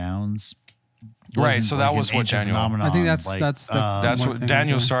building mounds. Right, so that was what Daniel. I think that's what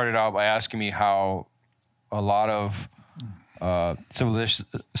Daniel started out by asking me how a lot of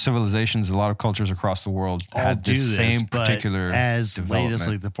civilizations, a lot of cultures across the world had the same particular as late as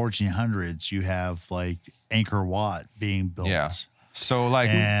like the 1400s. You have like Angkor Wat being built. Yeah. So like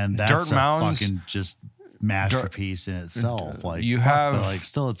and that's dirt a mounds, fucking just masterpiece in itself. Like you fuck, have but, like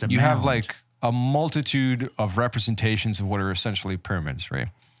still it's a you mound. have like a multitude of representations of what are essentially pyramids, right?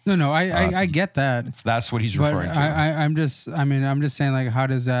 No, I get that. That's what he's But referring to. I'm just saying, like, how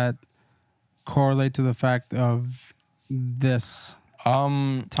does that correlate to the fact of this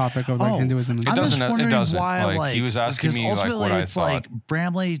topic of like Hinduism? And It stuff? doesn't. It doesn't. Why, Like, he was asking because me like ultimately what I it's thought. like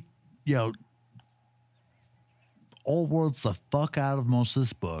Bramley, old world's the fuck out of most of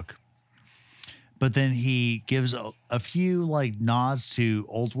this book. But then he gives a few like nods to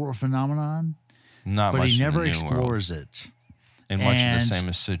old world phenomenon, Not but much he in never the New explores World. it. And much of the And same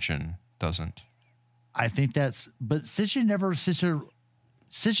as Sitchin doesn't. I think but Sitchin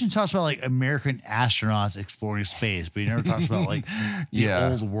talks about like American astronauts exploring space, but he never talks about like the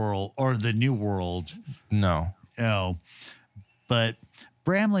old world or the new world. No. But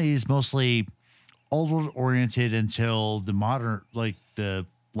Bramley is mostly old world oriented until the modern, like the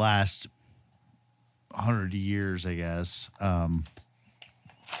last 100 years, I guess.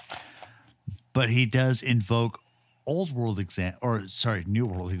 But he does invoke new world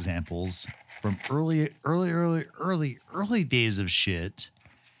examples from early days of shit.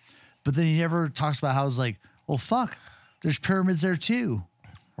 But then he never talks about how it's like, well, fuck, there's pyramids there too.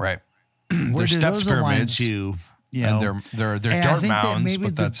 Right. Where They're do stepped those align pyramids. to? And they're And dirt I think that mounds, maybe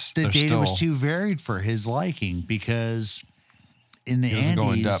but that's the they're data still was too varied for his liking, because in the He doesn't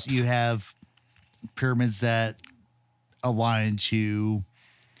go in Andes depth. you have pyramids that align to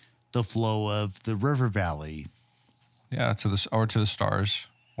the flow of the river valley to the stars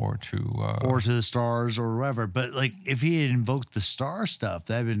or to the stars or whatever. But like if he had invoked the star stuff,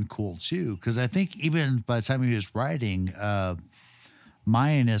 that'd been cool too. Because I think even by the time he was writing,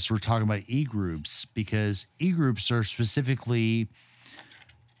 Mayanists were talking about e-groups, because e-groups are specifically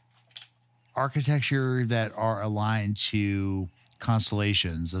architecture that are aligned to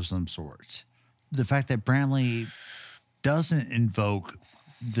constellations of some sort. The fact that Bramley doesn't invoke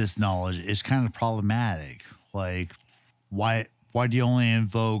this knowledge is kind of problematic. Like, why do you only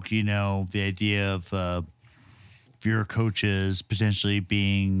invoke, the idea of Viracochas potentially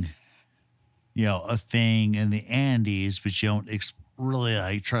being, a thing in the Andes, but you don't really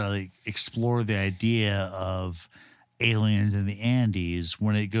like try to like explore the idea of aliens in the Andes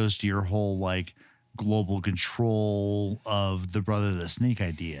when it goes to your whole like global control of the brother of the snake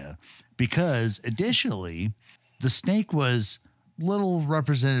idea? Because additionally, the snake was little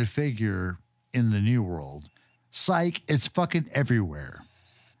representative figure in the New World. Psych, it's fucking everywhere.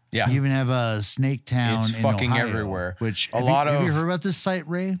 Yeah. You even have a Snake Town It's in fucking Ohio, everywhere. Which Have you heard about this site,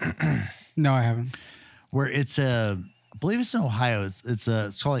 Ray? No, I haven't. Where it's I believe it's in Ohio. It's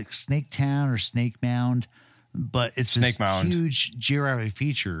called like Snake Town or Snake Mound, but it's Snake this Mound. huge geographic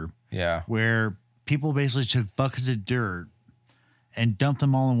feature. Yeah. Where people basically took buckets of dirt and dumped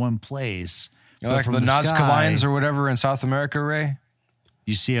them all in one place. Like the Nazca Lions or whatever in South America, Ray?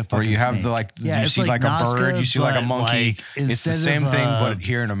 You see a fucking Where you have snake. you see like Nazca, a bird, you see like a monkey. like, It's the instead same of, thing, but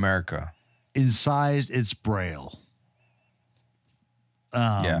here in America. Incised, it's Braille.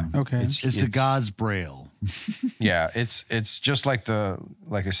 Okay. It's the God's Braille. Yeah, it's just like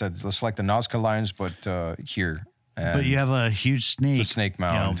like I said, it's like the Nazca Lions, but here. And But you have a huge snake. It's a snake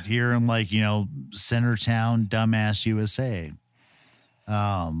mound. Here in like, center town, dumbass USA.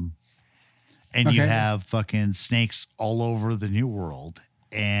 And you have fucking snakes all over the New World.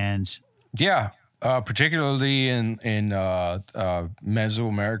 And yeah, particularly in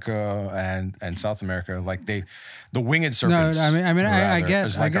Mesoamerica and South America, like the winged serpents. No, I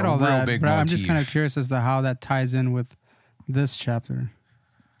get all that, but I'm just kind of motif. curious as to how that ties in with this chapter.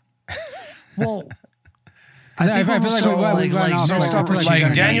 well, I feel like we went off.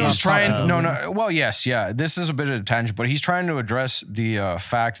 Like Daniel's trying. of- No. Well, yes, yeah. This is a bit of a tangent, but he's trying to address the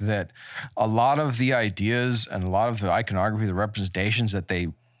fact that a lot of the ideas and a lot of the iconography, the representations that they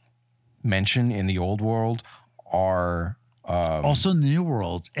mention in the old world are also in the New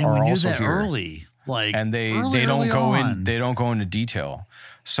World. And are we knew also that here. early. Like, and they early don't go on. in. They don't go into detail.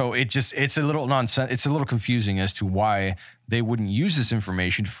 So it's a little nonsense. It's a little confusing as to why they wouldn't use this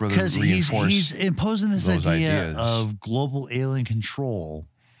information to further Because reinforce. he's imposing this those idea ideas. of global alien control.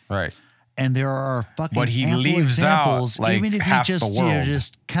 Right. And there are fucking But he ample leaves out, examples, like, even if half he the just world.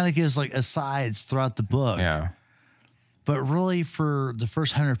 just kind of gives like asides throughout the book. Yeah. But really, for the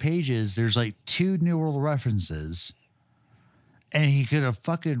first 100 pages, there's like 2 New World references, and he could have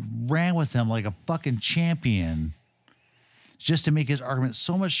fucking ran with them like a fucking champion, just to make his argument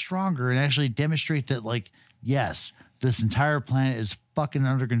so much stronger and actually demonstrate that, like, yes, this entire planet is fucking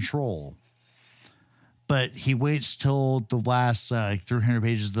under control. But he waits till the last 300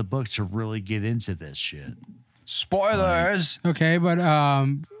 pages of the book to really get into this shit. Spoilers. Okay, but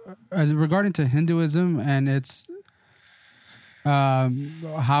as regarding to Hinduism and its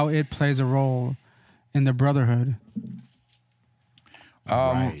how it plays a role in the Brotherhood.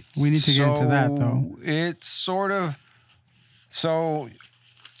 Right. We need to get into that, though. It's sort of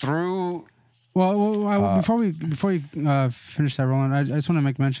through. Well, before we finish that, Roland, I just want to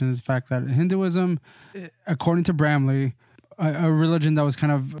make mention of the fact that Hinduism, according to Bramley, a religion that was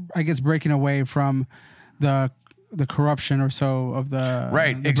kind of, I guess, breaking away from the corruption or so of the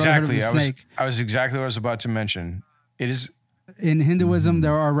Right, the exactly. Brotherhood of the Snake. I was exactly what I was about to mention. It is In Hinduism,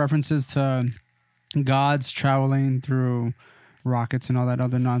 there are references to gods traveling through rockets and all that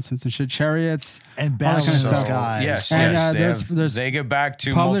other nonsense and shit, chariots and all that kind of battling the stuff. skies. Yes, And yes. there's they get back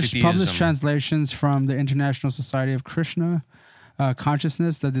to published multitheism. translations from the International Society of Krishna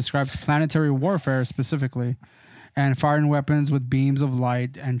Consciousness that describes planetary warfare specifically, and firing weapons with beams of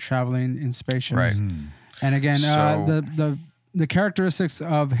light and traveling in spaceships. Right. And again, So- the characteristics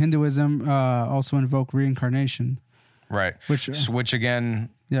of Hinduism also invoke reincarnation. Right. Which again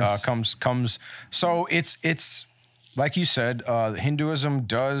Yes. comes. So it's like you said, Hinduism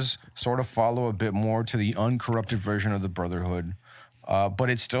does sort of follow a bit more to the uncorrupted version of the Brotherhood, but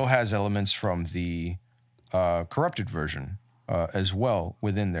it still has elements from the corrupted version as well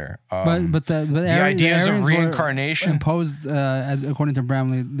within there. But the ideas of Aryans were reincarnation imposed, as according to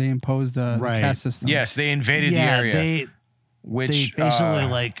Bramley, they imposed the caste system. Yes, they invaded the Yeah, area. they basically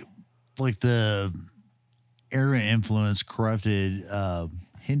like the Aryan influence corrupted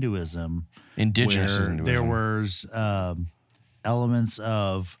Hinduism. Indigenous where Hinduism. there was elements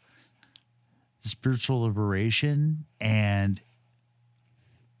of spiritual liberation and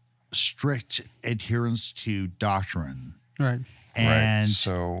strict adherence to doctrine. Right. And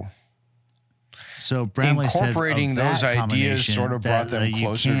right. so Bramley incorporating said of those that ideas sort of brought that, them you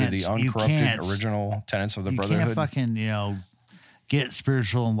closer to can't- the you uncorrupted can't- original tenets of the you Brotherhood. can't fucking, get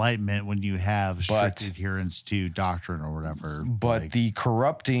spiritual enlightenment when you have strict But- adherence to doctrine or whatever. But Like, the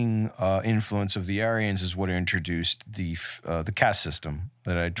corrupting influence of the Aryans is what introduced the caste system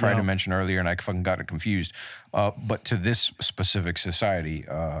that I tried to mention earlier, and I fucking got it confused. But to this specific society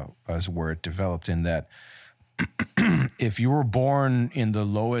is where it developed. In that, if you were born in the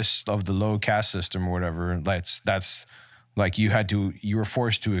lowest of the low caste system or whatever, that's like you were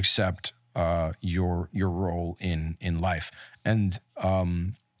forced to accept your role in life, and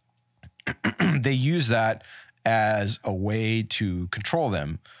they use that as a way to control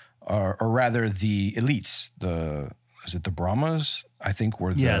them, or rather the elites. Is it the Brahmas? I think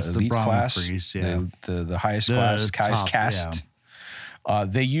were the Yes, the elite Brahmin class, priests, yeah. the highest The class, highest top, caste.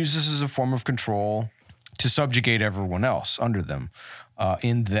 They use this as a form of control to subjugate everyone else under them.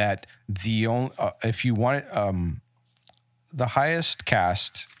 In that if you want the highest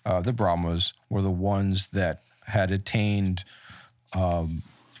caste, the Brahmas, were the ones that had attained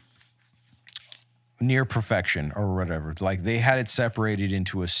near perfection or whatever. Like they had it separated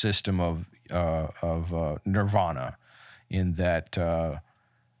into a system of nirvana, in that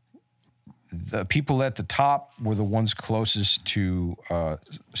the people at the top were the ones closest to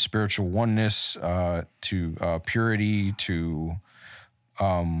spiritual oneness, to purity, to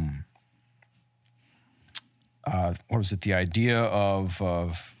what was it? The idea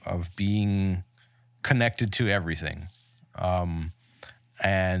of being connected to everything,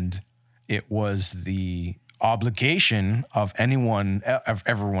 and it was the obligation of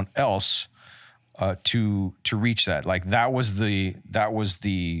everyone else to reach that. Like that was the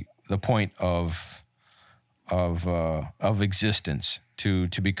point of existence, to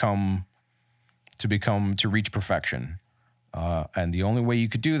reach perfection, and the only way you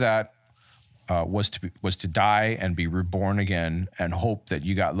could do that was to die and be reborn again, and hope that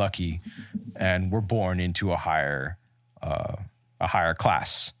you got lucky and were born into a higher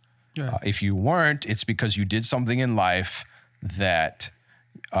class. Yeah. If you weren't, it's because you did something in life that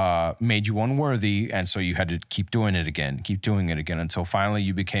made you unworthy, and so you had to keep doing it again until finally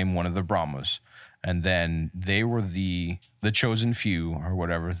you became one of the Brahmas, and then they were the chosen few or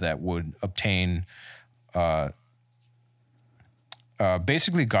whatever that would obtain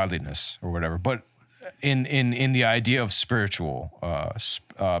basically godliness or whatever, but in the idea of spiritual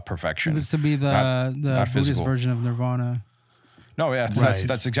perfection. It was to be the not Buddhist physical. version of Nirvana. No, yeah, Right.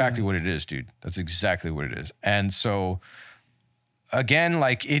 that's exactly what it is, dude. That's exactly what it is. And so, again,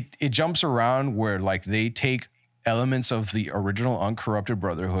 like it jumps around where like they take elements of the original uncorrupted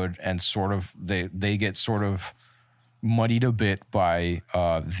Brotherhood and sort of they get sort of muddied a bit by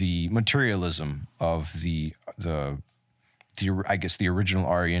the materialism of the I guess the original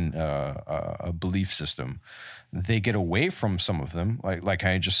Aryan belief system. They get away from some of them, like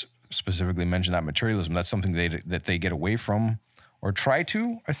I just specifically mention that materialism. That's something that they get away from or try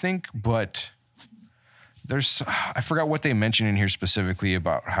to, I think. But I forgot what they mentioned in here specifically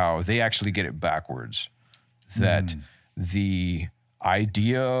about how they actually get it backwards. That the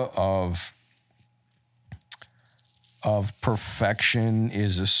idea of perfection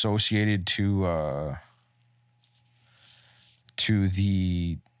is associated to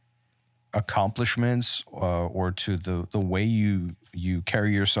the accomplishments or to the way you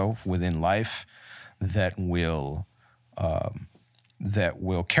carry yourself within life that will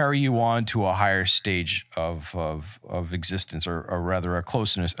carry you on to a higher stage of existence, or rather a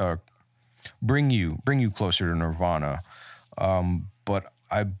closeness, bring you closer to nirvana. But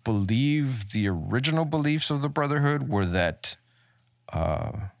I believe the original beliefs of the Brotherhood were that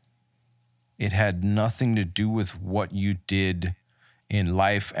it had nothing to do with what you did in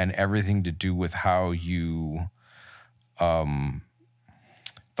life and everything to do with how you thought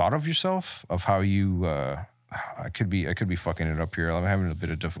of yourself, of how you. I could be fucking it up here. I'm having a bit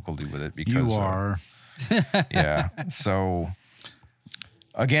of difficulty with it because you are. Yeah. So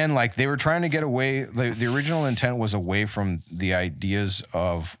again, like they were trying to get away. The original intent was away from the ideas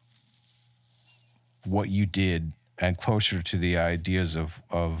of what you did and closer to the ideas of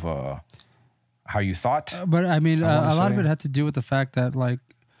how you thought. But I mean, a lot of it had to do with the fact that like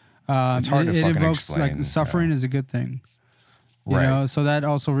it's hard to it fucking evokes explain. like suffering is a good thing. You know, so that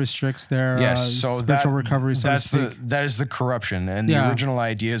also restricts their spiritual recovery. So that is the corruption, and the original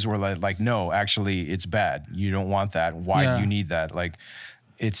ideas were like, no, actually, it's bad. You don't want that. Why do you need that? Like,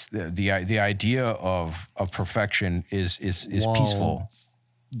 it's the idea of perfection is peaceful.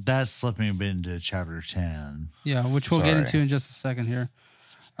 That slipped me a bit into chapter 10. Yeah, which we'll get into in just a second here.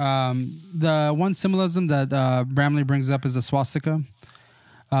 The one symbolism that Bramley brings up is the swastika.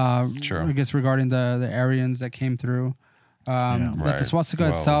 Sure. I guess regarding the Aryans that came through. But the swastika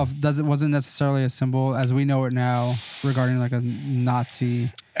itself wasn't necessarily a symbol as we know it now regarding like a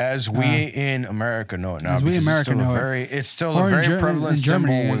Nazi. As we in America know it now. As we in America know it. It's still a very prevalent in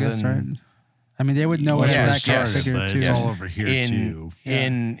Germany, symbol within. I guess, right? I mean, they would know what exact figure too. It's all over here too.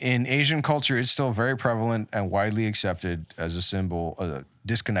 In Asian culture, it's still very prevalent and widely accepted as a symbol,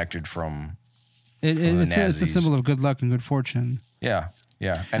 disconnected from. It's a symbol of good luck and good fortune. Yeah.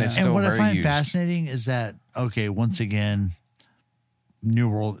 Yeah, and it's still very used. And what I find fascinating is that, okay, once again, New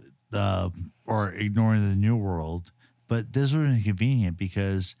World, or ignoring the New World, but this was inconvenient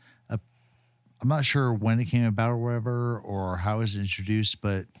because I'm not sure when it came about or whatever, or how it was introduced,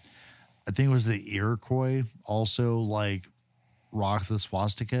 but I think it was the Iroquois also like rocked the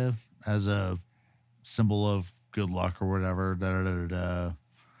swastika as a symbol of good luck or whatever.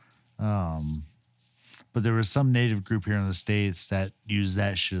 But there was some native group here in the States that used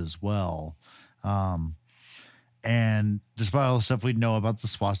that shit as well. And despite all the stuff we know about the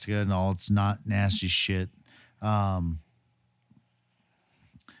swastika and all, it's not nasty shit. Bramley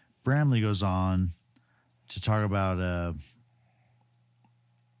goes on to talk about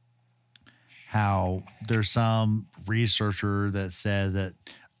how there's some researcher that said that,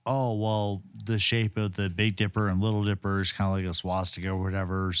 oh, well, the shape of the Big Dipper and Little Dipper is kind of like a swastika or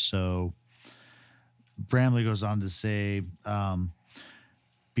whatever. So Bramley goes on to say,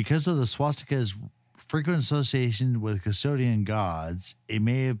 because of the swastika's frequent association with custodian gods, it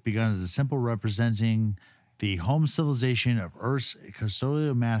may have begun as a symbol representing the home civilization of Earth's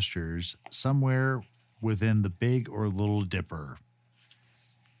custodial masters somewhere within the Big or Little Dipper.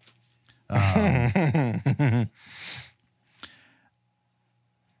 And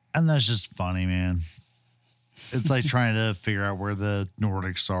that's just funny, man. It's like trying to figure out where the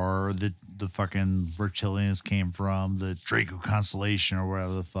Nordics are, or the fucking reptilians came from, the Draco constellation, or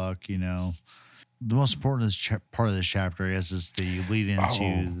whatever the fuck, you know. The most important part of this chapter, I guess, is the lead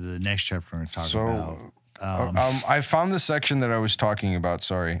into the next chapter we're going to talk about. I found the section that I was talking about,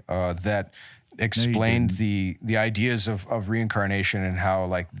 that explained the ideas of reincarnation and how,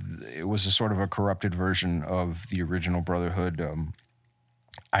 like, it was a sort of a corrupted version of the original Brotherhood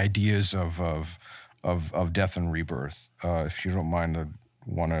ideas of death and rebirth. If you don't mind, I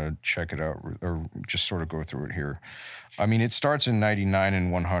want to check it out or just sort of go through it here. I mean, it starts in 99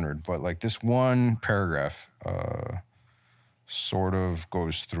 and 100, but like this one paragraph sort of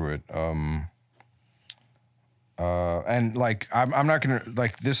goes through it. And like I'm not gonna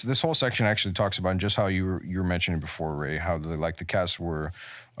like this whole section actually talks about just how you were mentioning before, Ray, how the castes were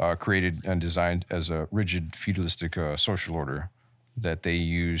created and designed as a rigid feudalistic social order that they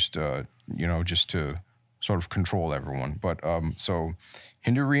used, just to sort of control everyone. But so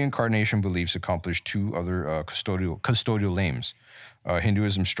Hindu reincarnation beliefs accomplish two other custodial aims.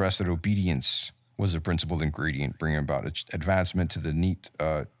 Hinduism stressed that obedience was the principal ingredient, bringing about advancement to the neat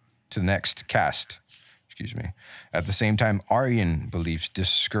to the next caste. Excuse me. At the same time, Aryan beliefs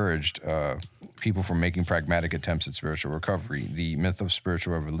discouraged people from making pragmatic attempts at spiritual recovery. The myth of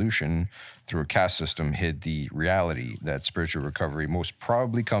spiritual evolution through a caste system hid the reality that spiritual recovery most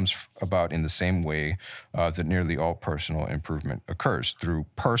probably comes about in the same way that nearly all personal improvement occurs, through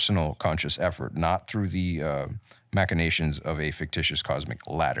personal conscious effort, not through the machinations of a fictitious cosmic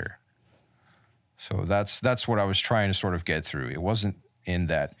ladder. So that's what I was trying to sort of get through. It wasn't in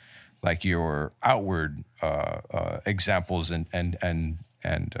that like your outward examples and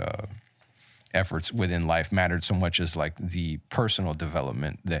efforts within life mattered so much as like the personal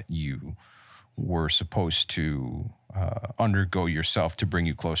development that you were supposed to undergo yourself to bring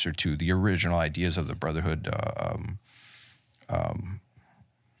you closer to the original ideas of the brotherhood,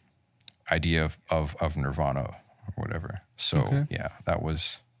 idea of nirvana or whatever. So yeah, that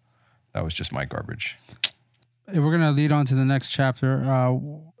was just my garbage. If we're gonna lead on to the next chapter,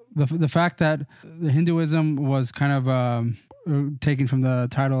 the fact that the Hinduism was kind of taken from the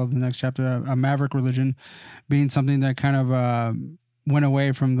title of the next chapter, a maverick religion, being something that kind of went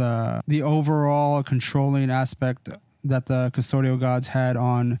away from the overall controlling aspect that the custodial gods had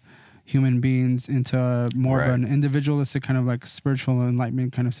on human beings into more of an individualistic kind of like spiritual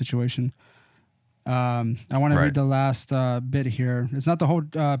enlightenment kind of situation. I want to read the last bit here. It's not the whole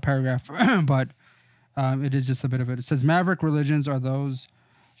paragraph, but it is just a bit of it. It says, maverick religions are those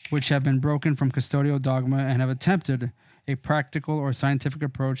which have been broken from custodial dogma and have attempted a practical or scientific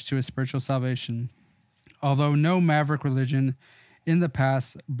approach to a spiritual salvation. Although no maverick religion in the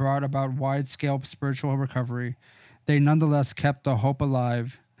past brought about wide-scale spiritual recovery, they nonetheless kept the hope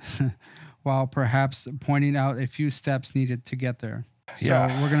alive while perhaps pointing out a few steps needed to get there. So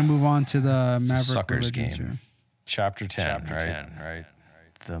we're going to move on to the maverick Sucker's religions game. here. Chapter 10, right?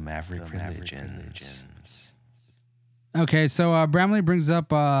 The Maverick Religions. Okay, so Bramley brings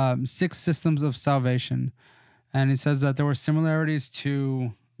up 6 systems of salvation, and he says that there were similarities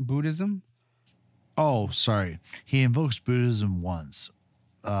to Buddhism. Oh, sorry. He invokes Buddhism once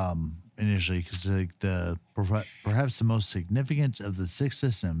initially because perhaps the most significant of the 6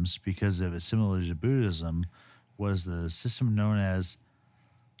 systems, because of its similarity to Buddhism, was the system known as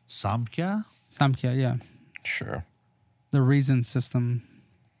Samkhya. Samkhya, yeah. Sure. The reason system.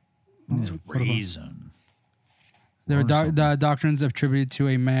 Reason. There were the doctrines attributed to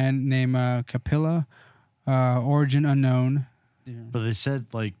a man named Kapila, origin unknown. Yeah. But they said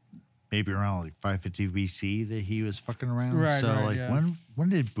like maybe around like 550 BC that he was fucking around. When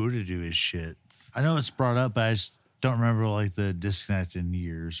did Buddha do his shit? I know it's brought up, but I just don't remember like the disconnect in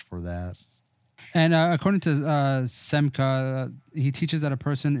years for that. And according to Semka, he teaches that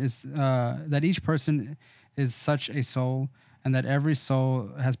that each person is such a soul, and that every soul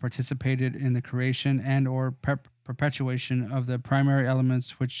has participated in the creation and or perpetuation of the primary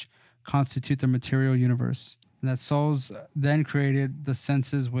elements which constitute the material universe. And that souls then created the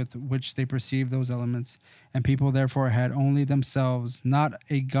senses with which they perceive those elements, and people therefore had only themselves, not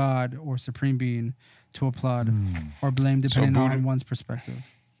a god or supreme being, to applaud or blame depending on one's perspective.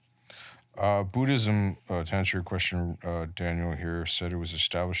 Buddhism, to answer your question, Daniel here said it was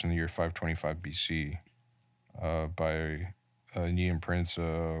established in the year 525 BC by Indian prince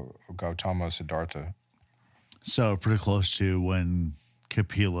Gautama Siddhartha. So pretty close to when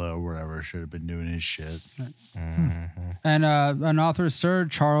Kapila or whatever should have been doing his shit. Mm-hmm. And an author, Sir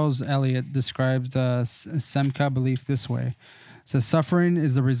Charles Eliot, describes Semka belief this way. It says, suffering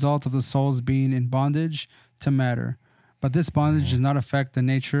is the result of the soul's being in bondage to matter. But this bondage does not affect the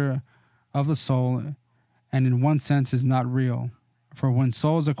nature of the soul, and in one sense is not real. For when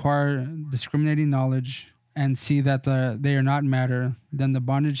souls acquire discriminating knowledge and see that they are not matter, then the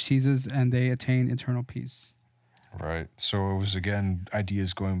bondage ceases and they attain eternal peace. Right. So it was, again,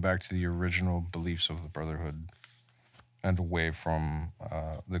 ideas going back to the original beliefs of the Brotherhood and away from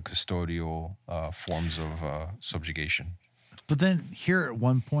the custodial forms of subjugation. But then here at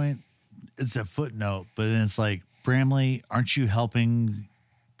one point, it's a footnote, but then it's like, Bramley, aren't you helping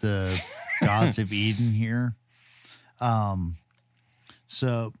the gods of Eden here?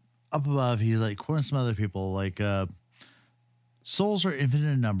 So up above, he's like quoting some other people, like souls are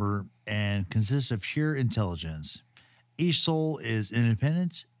infinite in number and consist of pure intelligence. Each soul is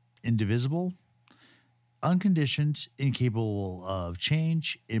independent, indivisible, unconditioned, incapable of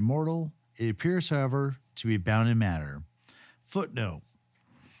change, immortal. It appears, however, to be bound in matter. Footnote.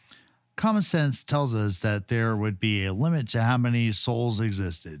 Common sense tells us that there would be a limit to how many souls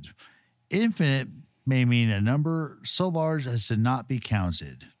existed. Infinite may mean a number so large as to not be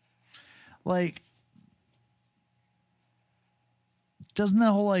counted. Like, doesn't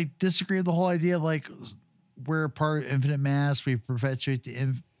that whole disagree with the whole idea of we're a part of infinite mass, we perpetuate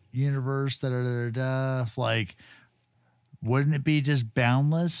the universe, like, wouldn't it be just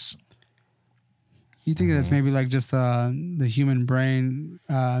boundless? You think that's maybe like just the human brain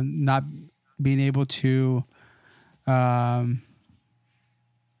not being able to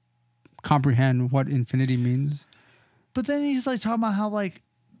comprehend what infinity means? But then he's like talking about how like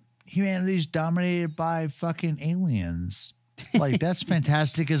humanity's dominated by fucking aliens. Like, that's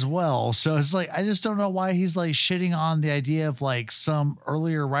fantastic as well. So it's like, I just don't know why he's like shitting on the idea of like some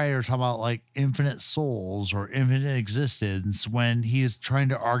earlier writer talking about like infinite souls or infinite existence when he's trying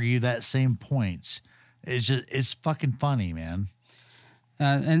to argue that same point. It's fucking funny, man.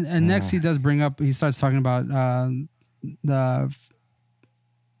 And next he does bring up, he starts talking about the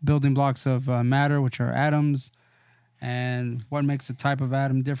building blocks of matter, which are atoms, and what makes a type of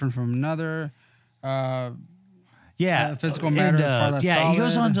atom different from another. Physical matter as far as solid. He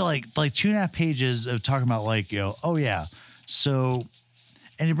goes on to like 2.5 pages of talking about like, so,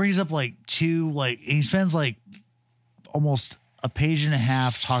 and he brings up like he spends like almost a page and a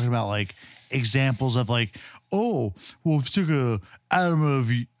half talking about like examples of like, oh, well, if you took a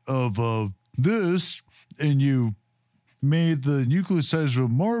atom of this and you made the nucleus size of a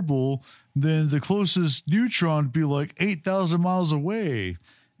marble, then the closest neutron would be like 8,000 miles away.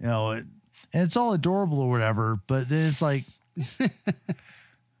 And it's all adorable or whatever, but then it's like, it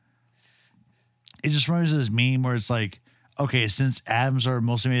just reminds me of this meme where it's like, okay, since atoms are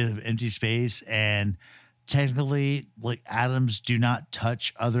mostly made of empty space and technically like atoms do not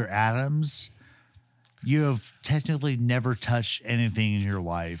touch other atoms, you have technically never touched anything in your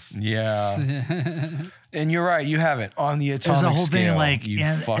life. Yeah. And you're right, you haven't on the atomic scale. There's a whole scale, thing like,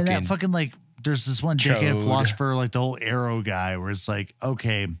 and that fucking like, there's this one dickhead philosopher, like the whole arrow guy, where it's like,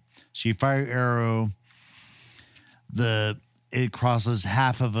 okay, so you fire arrow, it crosses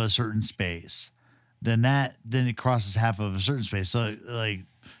half of a certain space. Then it crosses half of a certain space. So like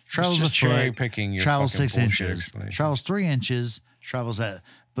travels a foot, travels 6 inches, travels 3 inches, travels that,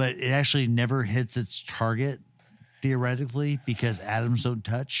 but it actually never hits its target theoretically because atoms don't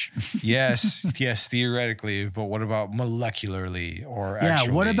touch. yes, theoretically, but what about molecularly or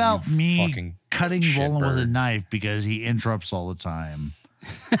actually? What about me cutting Roland with a knife because he interrupts all the time?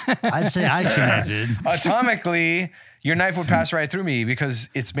 I'd say I connected. Atomically, your knife would pass right through me because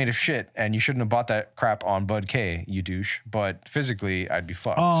it's made of shit, and you shouldn't have bought that crap on Bud K, you douche. But physically, I'd be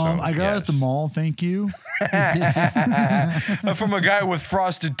fucked. I got it at the mall. Thank you. From a guy with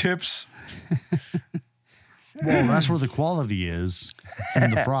frosted tips. Well, that's where the quality is. It's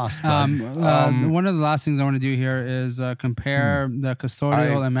in the frost. One of the last things I want to do here is compare the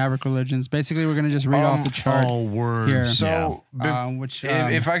custodial and maverick religions. Basically, we're going to just read off the chart here. So, which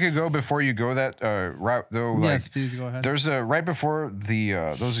if I could go before you go that route, though, yes, please go ahead. There's right before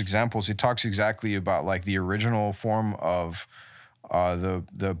the those examples, he talks exactly about like the original form of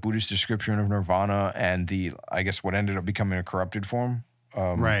the Buddhist description of nirvana and I guess what ended up becoming a corrupted form,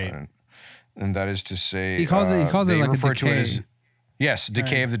 right? And that is to say, he calls it like a decay.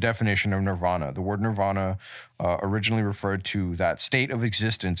 Decay of the definition of nirvana. The word nirvana originally referred to that state of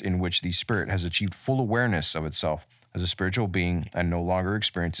existence in which the spirit has achieved full awareness of itself as a spiritual being and no longer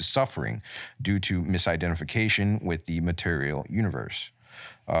experiences suffering due to misidentification with the material universe.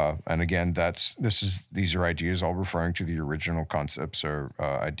 And again, these are ideas all referring to the original concepts or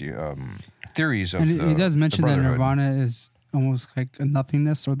theories of. And he does mention that nirvana is almost like a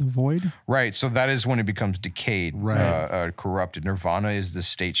nothingness or the void. Right. So that is when it becomes decayed, corrupted. Nirvana is the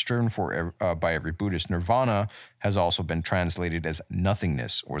state striven for by every Buddhist. Nirvana has also been translated as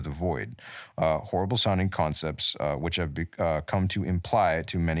nothingness or the void. Horrible sounding concepts which have come to imply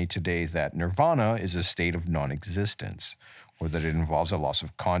to many today that nirvana is a state of non-existence, or that it involves a loss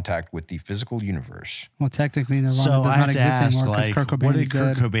of contact with the physical universe. Well, technically, nirvana does not exist anymore because Kurt Cobain is dead.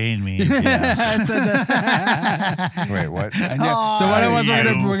 What did Kurt Cobain mean? Yeah. Wait, what? So what it was,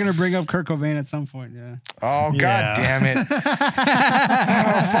 we're gonna bring up Kurt Cobain at some point. Yeah. Oh, God damn it!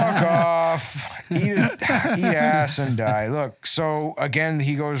 Fuck off! Eat ass and die. Look. So again,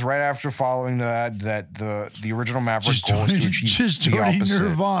 he goes right after following that the original Maverick goal is to achieve the opposite.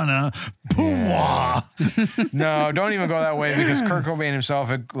 Nirvana. Yeah. No, don't even go that way. Because Kurt Cobain himself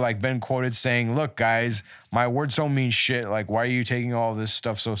had been quoted saying, "Look, guys, my words don't mean shit. Like, why are you taking all this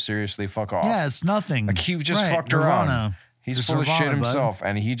stuff so seriously? Fuck off." Yeah, it's nothing. Like, he just fucked around. He's just full of shit himself,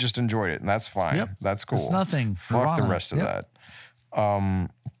 and he just enjoyed it, and that's fine. Yep. That's cool. It's nothing. Fuck the rest of that.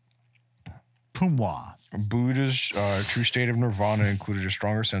 Pumbaa. Buddha's true state of nirvana included a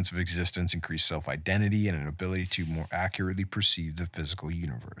stronger sense of existence, increased self-identity, and an ability to more accurately perceive the physical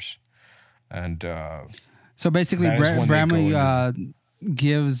universe. And so basically, Bramley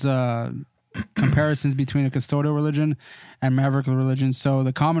gives comparisons between a custodial religion and maverick religion, so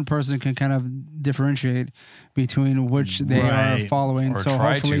the common person can kind of differentiate between which they are following. Or So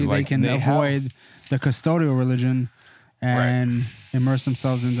try hopefully to. they Like, can they have- avoid the custodial religion and immerse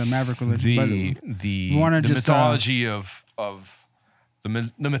themselves in the maverick religion. The wanna just, mythology of the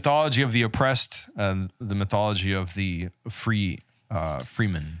mythology of the oppressed and the mythology of the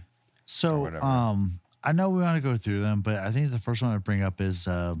freeman. So, whatever. I know we want to go through them, but I think the first one I bring up is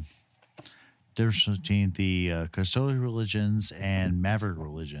difference between the custodial religions and maverick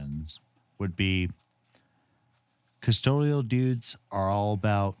religions would be custodial dudes are all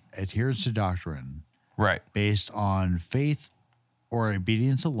about adherence to doctrine Right. based on faith or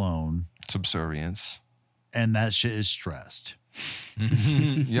obedience alone, Subservience. and that shit is stressed.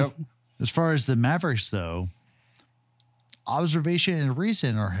 Yep. As far as the mavericks, though, observation and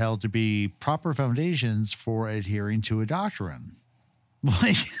reason are held to be proper foundations for adhering to a doctrine.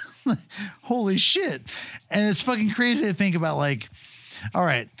 Like, holy shit. And it's fucking crazy to think about, like, all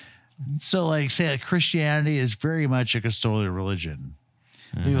right, so, like, say, like, Christianity is very much a custodial religion.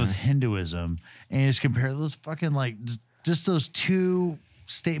 Think with Hinduism, and just compare those fucking, like, just those two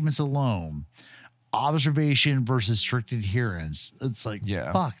statements alone. Observation versus strict adherence. It's like,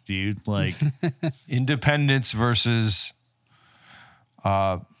 Yeah. fuck, dude. Like, Independence versus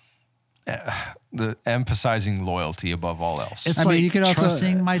the emphasizing loyalty above all else. it's I mean, like you could also-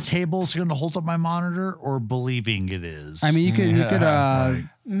 trusting my table's going to hold up my monitor or believing it is. I mean, you could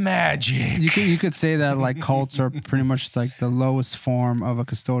Magic. you could say that like cults are pretty much like the lowest form of a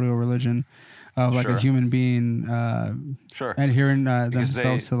custodial religion, of like Sure. a human being Sure. adhering Because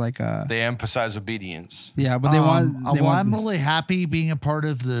themselves to like They emphasize obedience. yeah, but they want I'm really happy being a part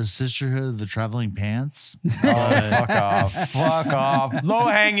of the Sisterhood of the Traveling Pants. Fuck off. Fuck off. Low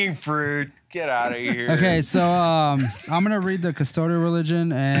hanging fruit. Get out of here. Okay, so I'm gonna read the custodial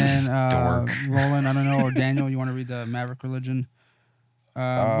religion, and Roland, I don't know, or Daniel, you want to read the maverick religion?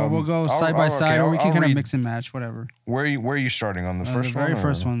 But we'll go side by side, or we can kind of mix and match, whatever. Where are you starting on the first the very one?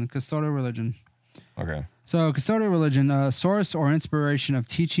 first one, custodial religion. Okay. So, custodial religion, source or inspiration of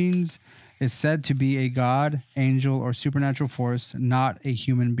teachings, is said to be a god, angel, or supernatural force, not a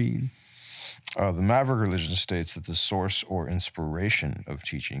human being. The Maverick religion states that the source or inspiration of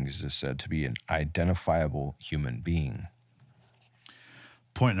teachings is said to be an identifiable human being.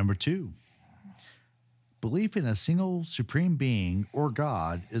 Point number 2. Belief in a single supreme being or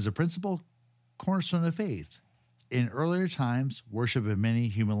God is a principal cornerstone of faith. In earlier times, worship of many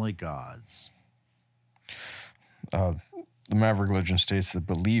human-like gods. The Maverick religion states that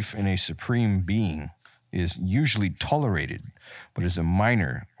belief in a supreme being is usually tolerated, but is a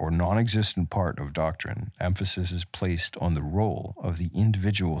minor or non-existent part of doctrine. Emphasis is placed on the role of the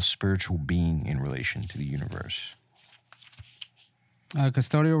individual spiritual being in relation to the universe.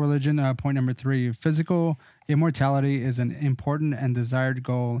 Custodial religion, point number 3. Physical immortality is an important and desired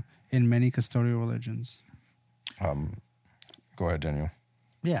goal in many custodial religions. Go ahead, Daniel.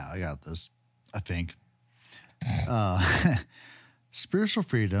 Yeah, I got this, I think. Spiritual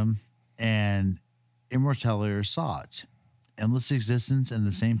freedom and immortality are sought. Endless existence in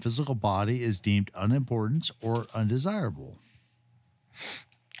the same physical body is deemed unimportant or undesirable.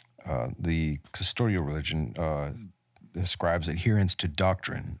 The custodial religion describes adherence to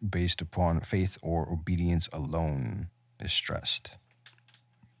doctrine based upon faith or obedience alone is stressed.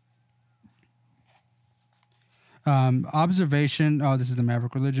 Observation, this is the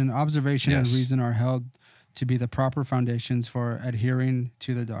Maverick religion. Observation and Yes. reason are held to be the proper foundations for adhering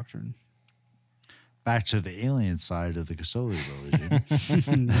to the doctrine. Back to the alien side of the custodial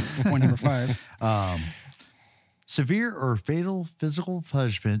religion. Point number 5. Severe or fatal physical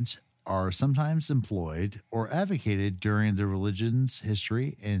punishment are sometimes employed or advocated during the religion's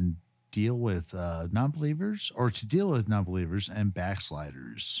history and deal with non-believers and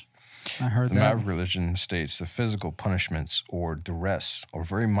backsliders. I heard The that. Maverick religion states the physical punishments or duress are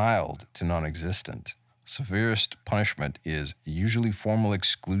very mild to non-existent. Severest punishment is usually formal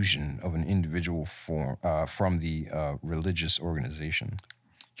exclusion of an individual from the religious organization.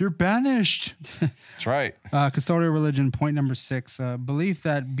 You're banished. That's right. Custodial religion, point number 6. Belief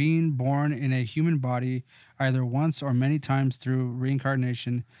that being born in a human body either once or many times through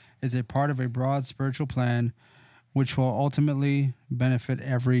reincarnation is a part of a broad spiritual plan which will ultimately benefit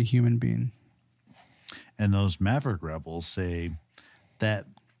every human being. And those Maverick rebels say that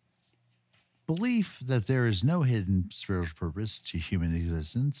belief that there is no hidden spiritual purpose to human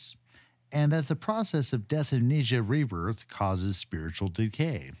existence and that the process of death, amnesia, rebirth causes spiritual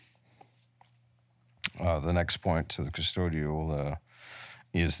decay. The next point to the custodial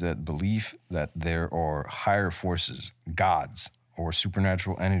is that belief that there are higher forces, gods, or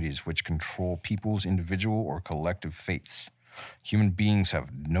supernatural entities which control people's individual or collective fates. Human beings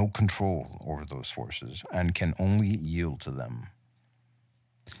have no control over those forces and can only yield to them.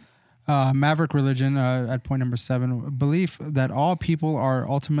 Maverick religion, at point number 7, belief that all people are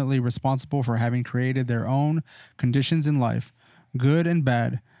ultimately responsible for having created their own conditions in life, good and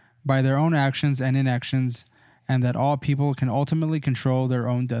bad, by their own actions and inactions, and that all people can ultimately control their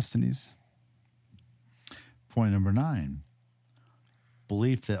own destinies. Point number 9,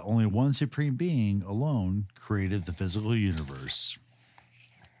 belief that only one supreme being alone created the physical universe.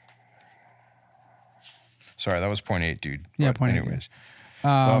 Sorry, that was point 8, dude. Yeah, But point 8, anyways.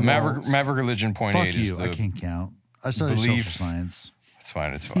 Maverick religion, point Fuck 8 is you, the I can't count. I studied belief- social science. It's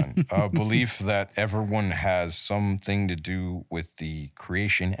fine. Belief that everyone has something to do with the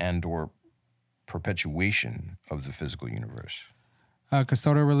creation and or perpetuation of the physical universe.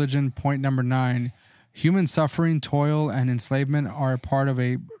 Custodial religion, point number 9. Human suffering, toil, and enslavement are a part of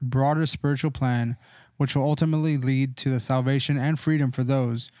a broader spiritual plan which will ultimately lead to the salvation and freedom for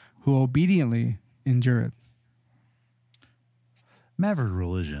those who obediently endure it. Maverick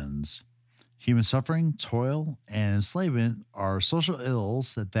religions. Human suffering, toil, and enslavement are social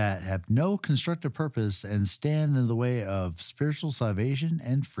ills that have no constructive purpose and stand in the way of spiritual salvation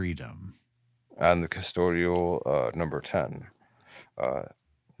and freedom. And the custodial, number 10.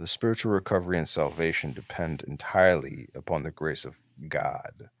 The spiritual recovery and salvation depend entirely upon the grace of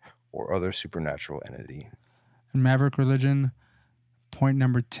God or other supernatural entity. And Maverick religion, point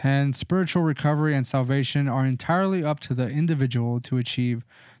number 10. Spiritual recovery and salvation are entirely up to the individual to achieve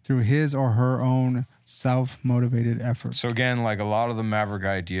through his or her own self-motivated effort. So again, like a lot of the Maverick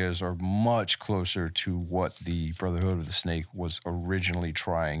ideas are much closer to what the Brotherhood of the Snake was originally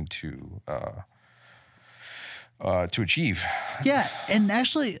trying to achieve. Yeah, and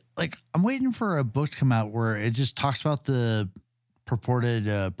actually, like, I'm waiting for a book to come out where it just talks about the purported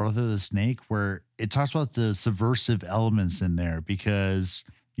Brotherhood of the Snake, where it talks about the subversive elements in there because,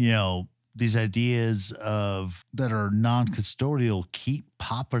 you know, these ideas of that are non-custodial keep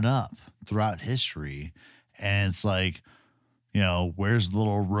popping up throughout history. And it's like, you know, where's the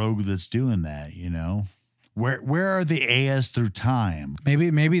little rogue that's doing that, you know? Where are the AS through time?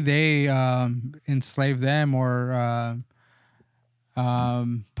 Maybe they enslave them or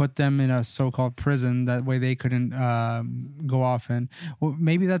put them in a so-called prison. That way they couldn't go off and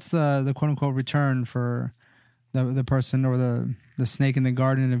maybe that's the quote-unquote return for the person or the snake in the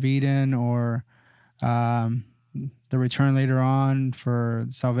Garden of Eden, or the return later on for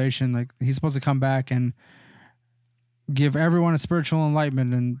salvation. Like, he's supposed to come back and give everyone a spiritual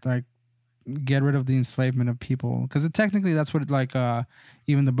enlightenment and like get rid of the enslavement of people, because technically that's what like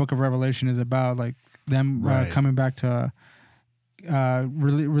even the Book of Revelation is about, like them coming back to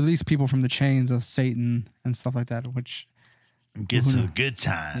release people from the chains of Satan and stuff like that, which Get to the good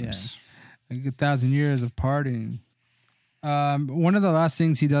times. Yeah, like 1,000 years of partying. One of the last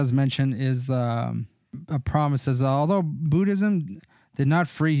things he does mention is a promise says, although Buddhism did not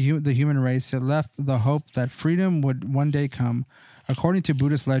free the human race, it left the hope that freedom would one day come. According to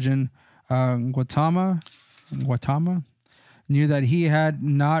Buddhist legend, Gautama knew that he had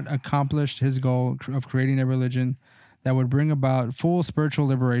not accomplished his goal of creating a religion that would bring about full spiritual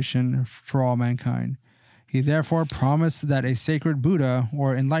liberation for all mankind. He therefore promised that a sacred Buddha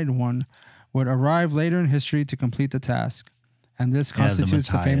or enlightened one would arrive later in history to complete the task. And this constitutes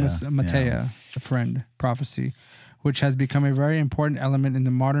the famous Maitreya, the friend prophecy, which has become a very important element in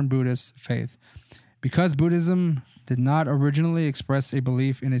the modern Buddhist faith. Because Buddhism did not originally express a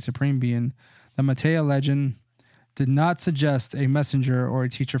belief in a supreme being, the Maitreya legend did not suggest a messenger or a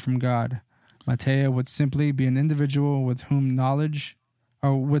teacher from God. Maitreya would simply be an individual with whom knowledge,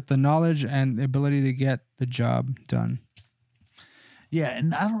 or with the knowledge and ability to get the job done. Yeah,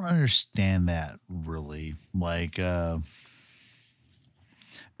 and I don't understand that really. Like,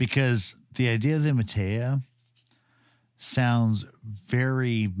 because the idea of the Maitreya sounds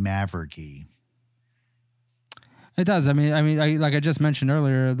very mavericky. It does. I mean, like I just mentioned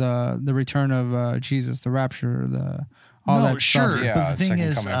earlier, the return of Jesus, the rapture, all that sure. stuff. Yeah, But the thing second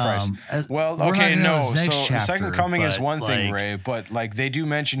is, coming of Christ. Well, we're okay, not gonna no. go to the next So chapter, second coming is but, one thing, like, Ray, but like they do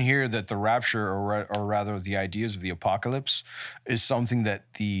mention here that the rapture, or rather the ideas of the apocalypse, is something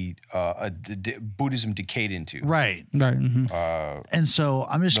that the Buddhism decayed into. Right. Right. Mm-hmm. And so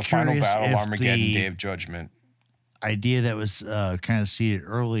I'm just The final curious battle, if Armageddon, the Day of Judgment. idea that was kind of seeded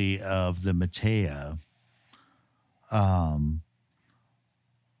early of the Maitreya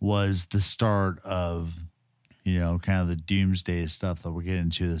was the start of, you know, kind of the doomsday stuff that we'll get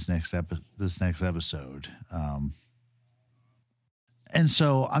into this next episode. And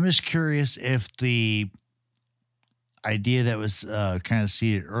so I'm just curious if idea that was kind of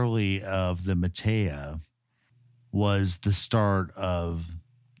seeded early of the Matea was the start of,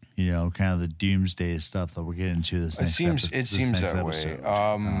 kind of the doomsday stuff that we'll get into this next episode. It seems that way.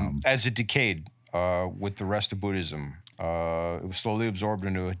 As it decayed with the rest of Buddhism, it was slowly absorbed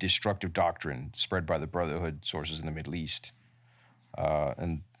into a destructive doctrine spread by the Brotherhood sources in the Middle East.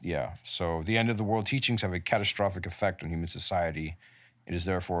 So the end of the world teachings have a catastrophic effect on human society. It is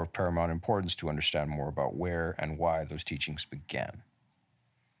therefore of paramount importance to understand more about where and why those teachings began.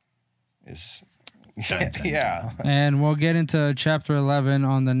 Yeah. And we'll get into chapter 11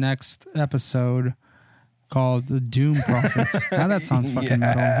 on the next episode called The Doom Prophets. Now that sounds fucking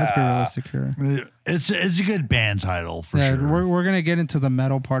metal. Let's be realistic here. It's a good band title for sure. We're going to get into the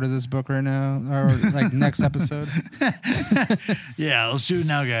metal part of this book right now, or like next episode. Yeah, let's do it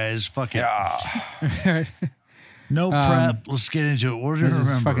now, guys. Fuck it. Yeah. No prep. Let's get into it. We're going to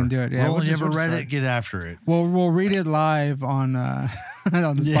remember. Fucking do it. Yeah, Roland, you ever read it? Get after it. We'll read it live on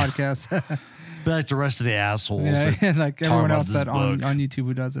this podcast. Be like the rest of the assholes. Yeah, like everyone else that on book. YouTube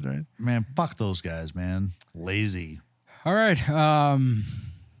who does it, right? Man, fuck those guys, man. Lazy. All right.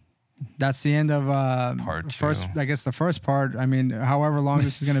 That's the end of part two. First, I guess the first part. I mean, however long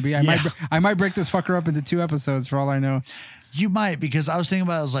this is going to be, I might break this fucker up into 2 episodes for all I know. You might, because I was thinking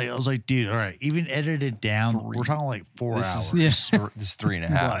about it. I was like, dude, all right, even edited down, we're talking like 4 hours. This is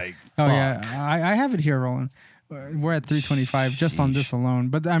 3.5. Like, oh yeah, I have it here, Roland. We're at 3:25 just on this alone.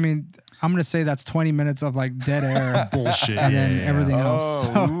 But I mean, I'm gonna say that's 20 minutes of like dead air bullshit, and then everything else.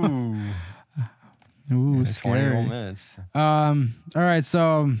 Oh, Ooh, 20 scary. more minutes. All right,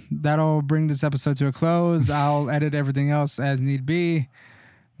 so that'll bring this episode to a close. I'll edit everything else as need be.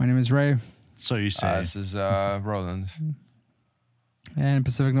 My name is Ray. So you say. This is Roland. And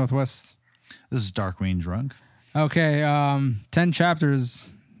Pacific Northwest. This is Darkwing Drunk. Okay, 10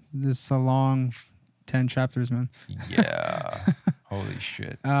 chapters. This is a long 10 chapters, man. Yeah. Holy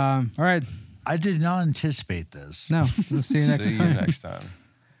shit. All right. I did not anticipate this. No, we'll see you next time.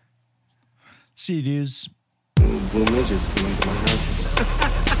 See you, dudes. Blue midgets come into my house.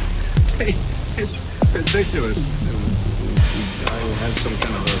 Hey, it's ridiculous. The guy had some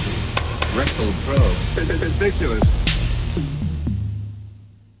kind of a rectal probe. Ridiculous.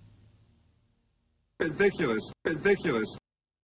 Ridiculous. Ridiculous.